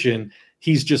location.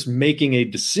 He's just making a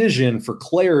decision for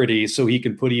clarity so he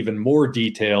can put even more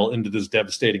detail into this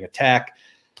devastating attack.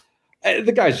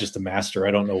 The guy's just a master.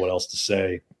 I don't know what else to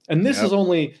say. And this is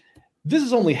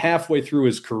only halfway through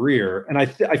his career. And I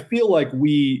feel like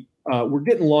we're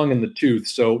getting long in the tooth.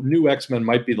 So New X-Men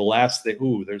might be the last thing.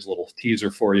 Ooh, there's a little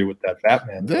teaser for you with that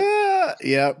Batman.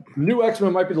 Yep. New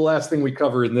X-Men might be the last thing we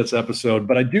cover in this episode.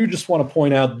 But I do just want to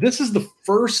point out, this is the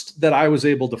first that I was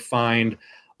able to find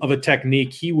of a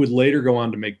technique he would later go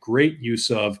on to make great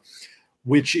use of,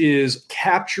 which is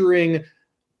capturing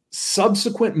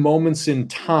subsequent moments in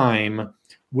time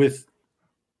with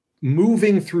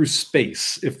moving through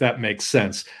space, if that makes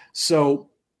sense. So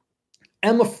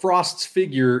Emma Frost's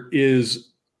figure is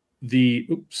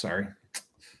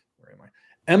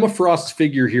Emma Frost's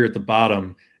figure here at the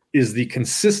bottom is the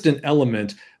consistent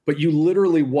element, but you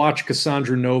literally watch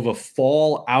Cassandra Nova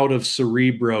fall out of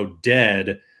Cerebro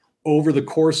dead over the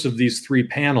course of these 3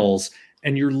 panels.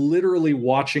 and you're literally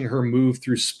watching her move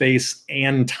through space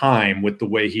and time with the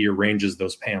way he arranges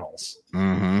those panels.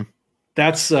 Mm-hmm.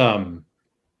 That's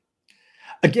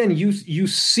again, you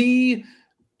see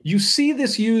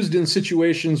this used in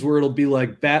situations where it'll be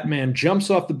like Batman jumps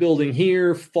off the building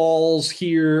here, falls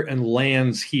here, and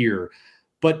lands here.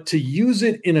 But to use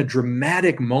it in a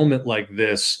dramatic moment like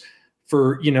this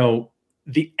for,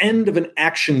 the end of an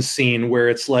action scene where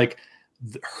it's like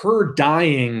her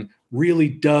dying really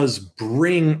does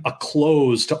bring a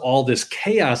close to all this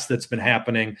chaos that's been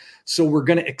happening. So we're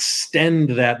going to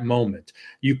extend that moment.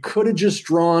 You could have just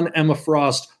drawn Emma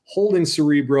Frost holding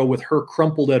Cerebro with her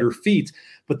crumpled at her feet,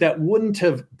 but that wouldn't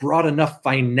have brought enough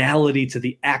finality to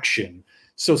the action.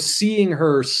 So seeing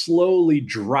her slowly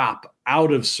drop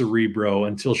out of Cerebro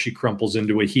until she crumples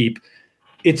into a heap,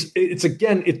 it's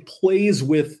again, it plays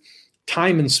with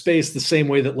time and space the same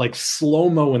way that like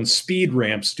slow-mo and speed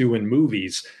ramps do in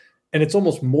movies. And it's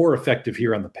almost more effective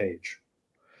here on the page.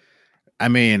 I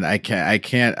mean, I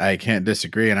can't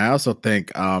disagree. And I also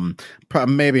think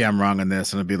maybe I'm wrong on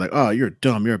this and it'll be like, oh, you're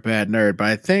dumb, you're a bad nerd. But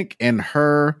I think in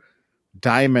her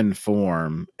diamond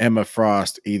form, Emma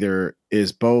Frost either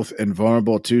is both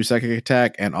invulnerable to psychic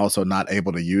attack and also not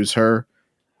able to use her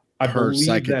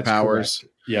psychic powers.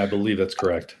 Correct. Yeah, I believe that's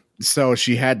correct. So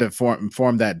she had to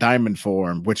form that diamond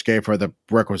form, which gave her the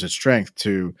requisite strength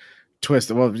to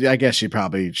twist. Well, I guess I don't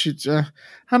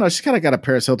know. She's kind of got a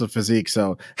Paris Hilton physique,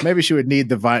 so maybe she would need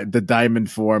the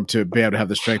diamond form to be able to have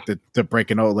the strength to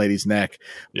break an old lady's neck.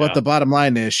 Yeah. But the bottom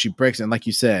line is she breaks it, and like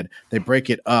you said, they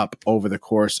break it up over the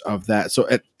course of that. So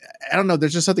I don't know.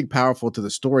 There's just something powerful to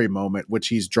the story moment, which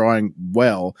he's drawing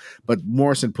well, but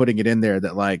Morrison putting it in there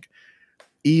that like,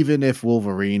 even if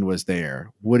Wolverine was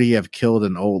there, would he have killed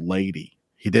an old lady?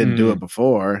 He didn't do it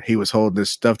before. He was holding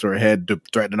this stuff to her head,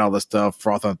 threatening all this stuff,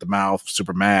 frothing at the mouth,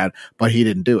 super mad, but he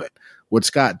didn't do it. Would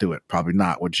Scott do it? Probably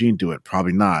not. Would Jean do it?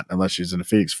 Probably not, unless she's in a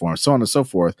Phoenix form, so on and so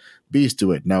forth. Beast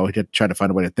do it? No, he had to try to find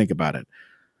a way to think about it.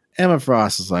 Emma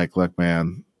Frost is like, look,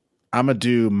 man, I'm going to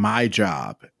do my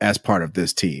job as part of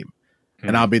this team,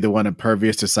 and I'll be the one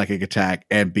impervious to psychic attack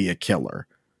and be a killer,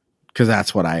 because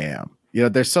that's what I am.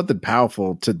 There's something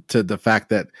powerful to the fact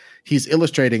that he's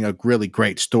illustrating a really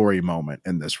great story moment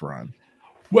in this run.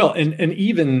 Well, and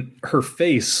even her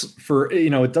face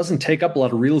it doesn't take up a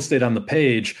lot of real estate on the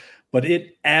page, but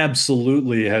it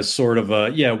absolutely has sort of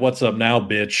a, what's up now,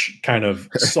 bitch, kind of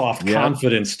soft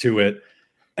confidence to it.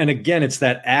 And again, it's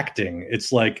that acting.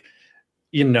 It's like,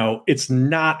 it's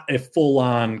not a full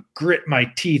on grit my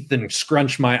teeth and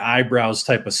scrunch my eyebrows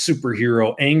type of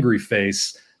superhero angry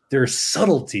face. There's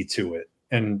subtlety to it.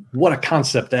 And what a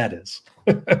concept that is.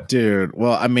 Dude,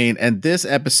 well, I mean, and this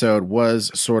episode was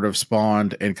sort of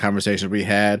spawned in conversations we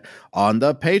had on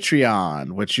the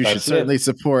Patreon, which you should certainly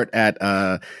support at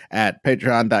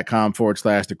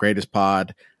patreon.com/the greatest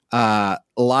pod. A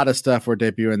lot of stuff we're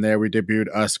debuting there. We debuted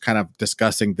us kind of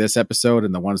discussing this episode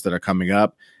and the ones that are coming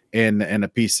up. In a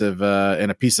piece of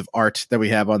art that we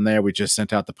have on there. We just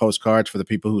sent out the postcards for the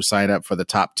people who sign up for the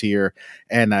top tier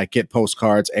and get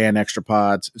postcards and extra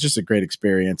pods. It's just a great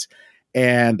experience.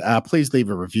 And please leave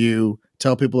a review.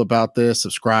 Tell people about this.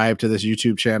 Subscribe to this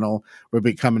YouTube channel. We'll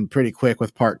be coming pretty quick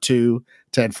with part 2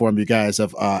 to inform you guys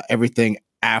of everything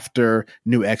after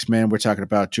New X-Men. We're talking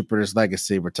about Jupiter's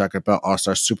Legacy. We're talking about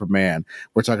All-Star Superman.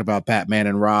 We're talking about Batman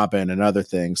and Robin and other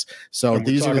things. So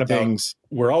these are the things.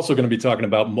 We're also going to be talking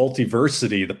about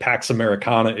Multiversity, the Pax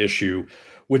Americana issue,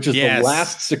 which is the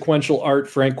last sequential art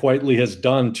Frank Quitely has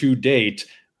done to date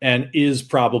and is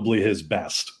probably his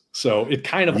best. So it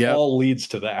kind of all leads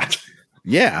to that.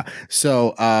 Yeah.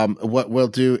 So what we'll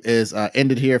do is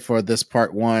end it here for this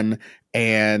part 1.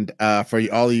 And for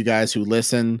all of you guys who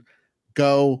listen,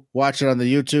 go watch it on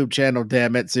the YouTube channel,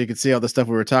 damn it, so you can see all the stuff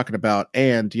we were talking about.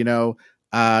 And, the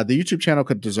YouTube channel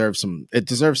deserves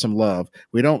some love.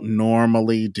 We don't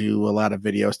normally do a lot of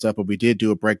video stuff, but we did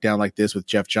do a breakdown like this with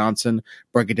Jeff Johnson,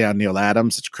 breaking down Neil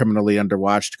Adams. It's criminally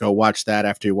underwatched. Go watch that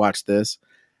after you watch this.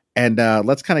 And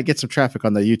let's kind of get some traffic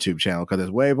on the YouTube channel, because there's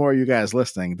way more of you guys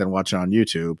listening than watching on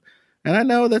YouTube. And I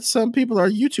know that some people are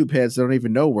YouTube heads that don't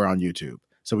even know we're on YouTube.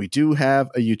 So we do have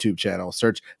a YouTube channel.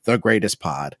 Search The Greatest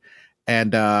Pod.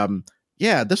 And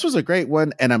this was a great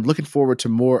one. And I'm looking forward to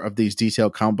more of these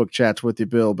detailed comic book chats with you,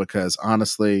 Bill, because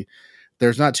honestly,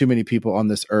 there's not too many people on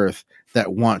this earth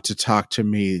that want to talk to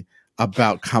me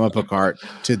about comic book art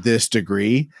to this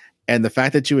degree. And the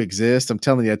fact that you exist, I'm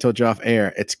telling you, I told you off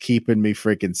air, it's keeping me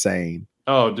freaking sane.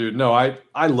 Oh, dude, no,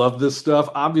 I love this stuff.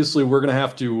 Obviously, we're gonna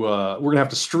have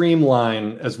to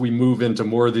streamline as we move into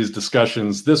more of these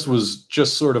discussions. This was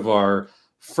just sort of our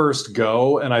first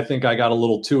go, and I think I got a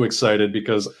little too excited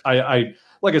because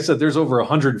like I said, there's over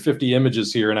 150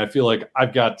 images here, and I feel like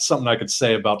I've got something I could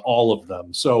say about all of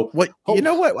them. So, you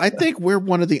know what? I think we're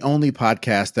one of the only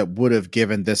podcasts that would have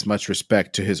given this much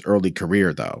respect to his early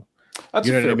career, though. That's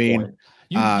you know a fair what I mean? point.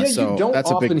 You don't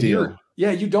that's a big deal.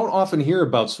 You don't often hear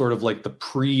about sort of like the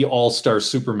pre-All-Star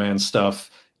Superman stuff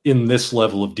in this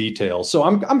level of detail. So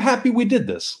I'm happy we did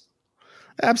this.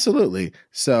 Absolutely.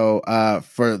 So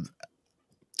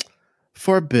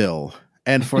for Bill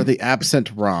and for the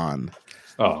absent Ron.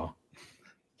 Oh.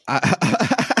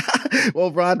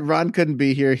 Well, Ron couldn't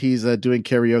be here. He's doing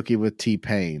karaoke with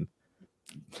T-Pain.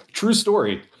 True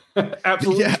story.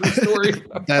 Absolutely true story.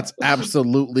 That's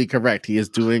absolutely correct. He is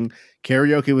doing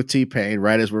karaoke with T-Pain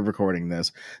right as we're recording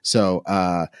this. So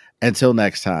until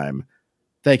next time,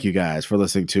 thank you guys for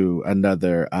listening to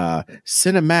another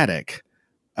cinematic,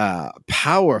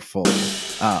 powerful,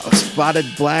 spotted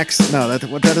blacks. No, that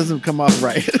doesn't come off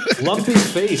right.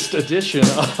 Lumpy-faced edition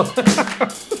of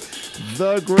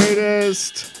the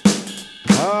greatest.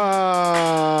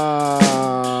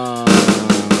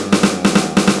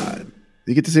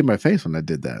 You get to see my face when I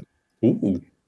did that. Ooh.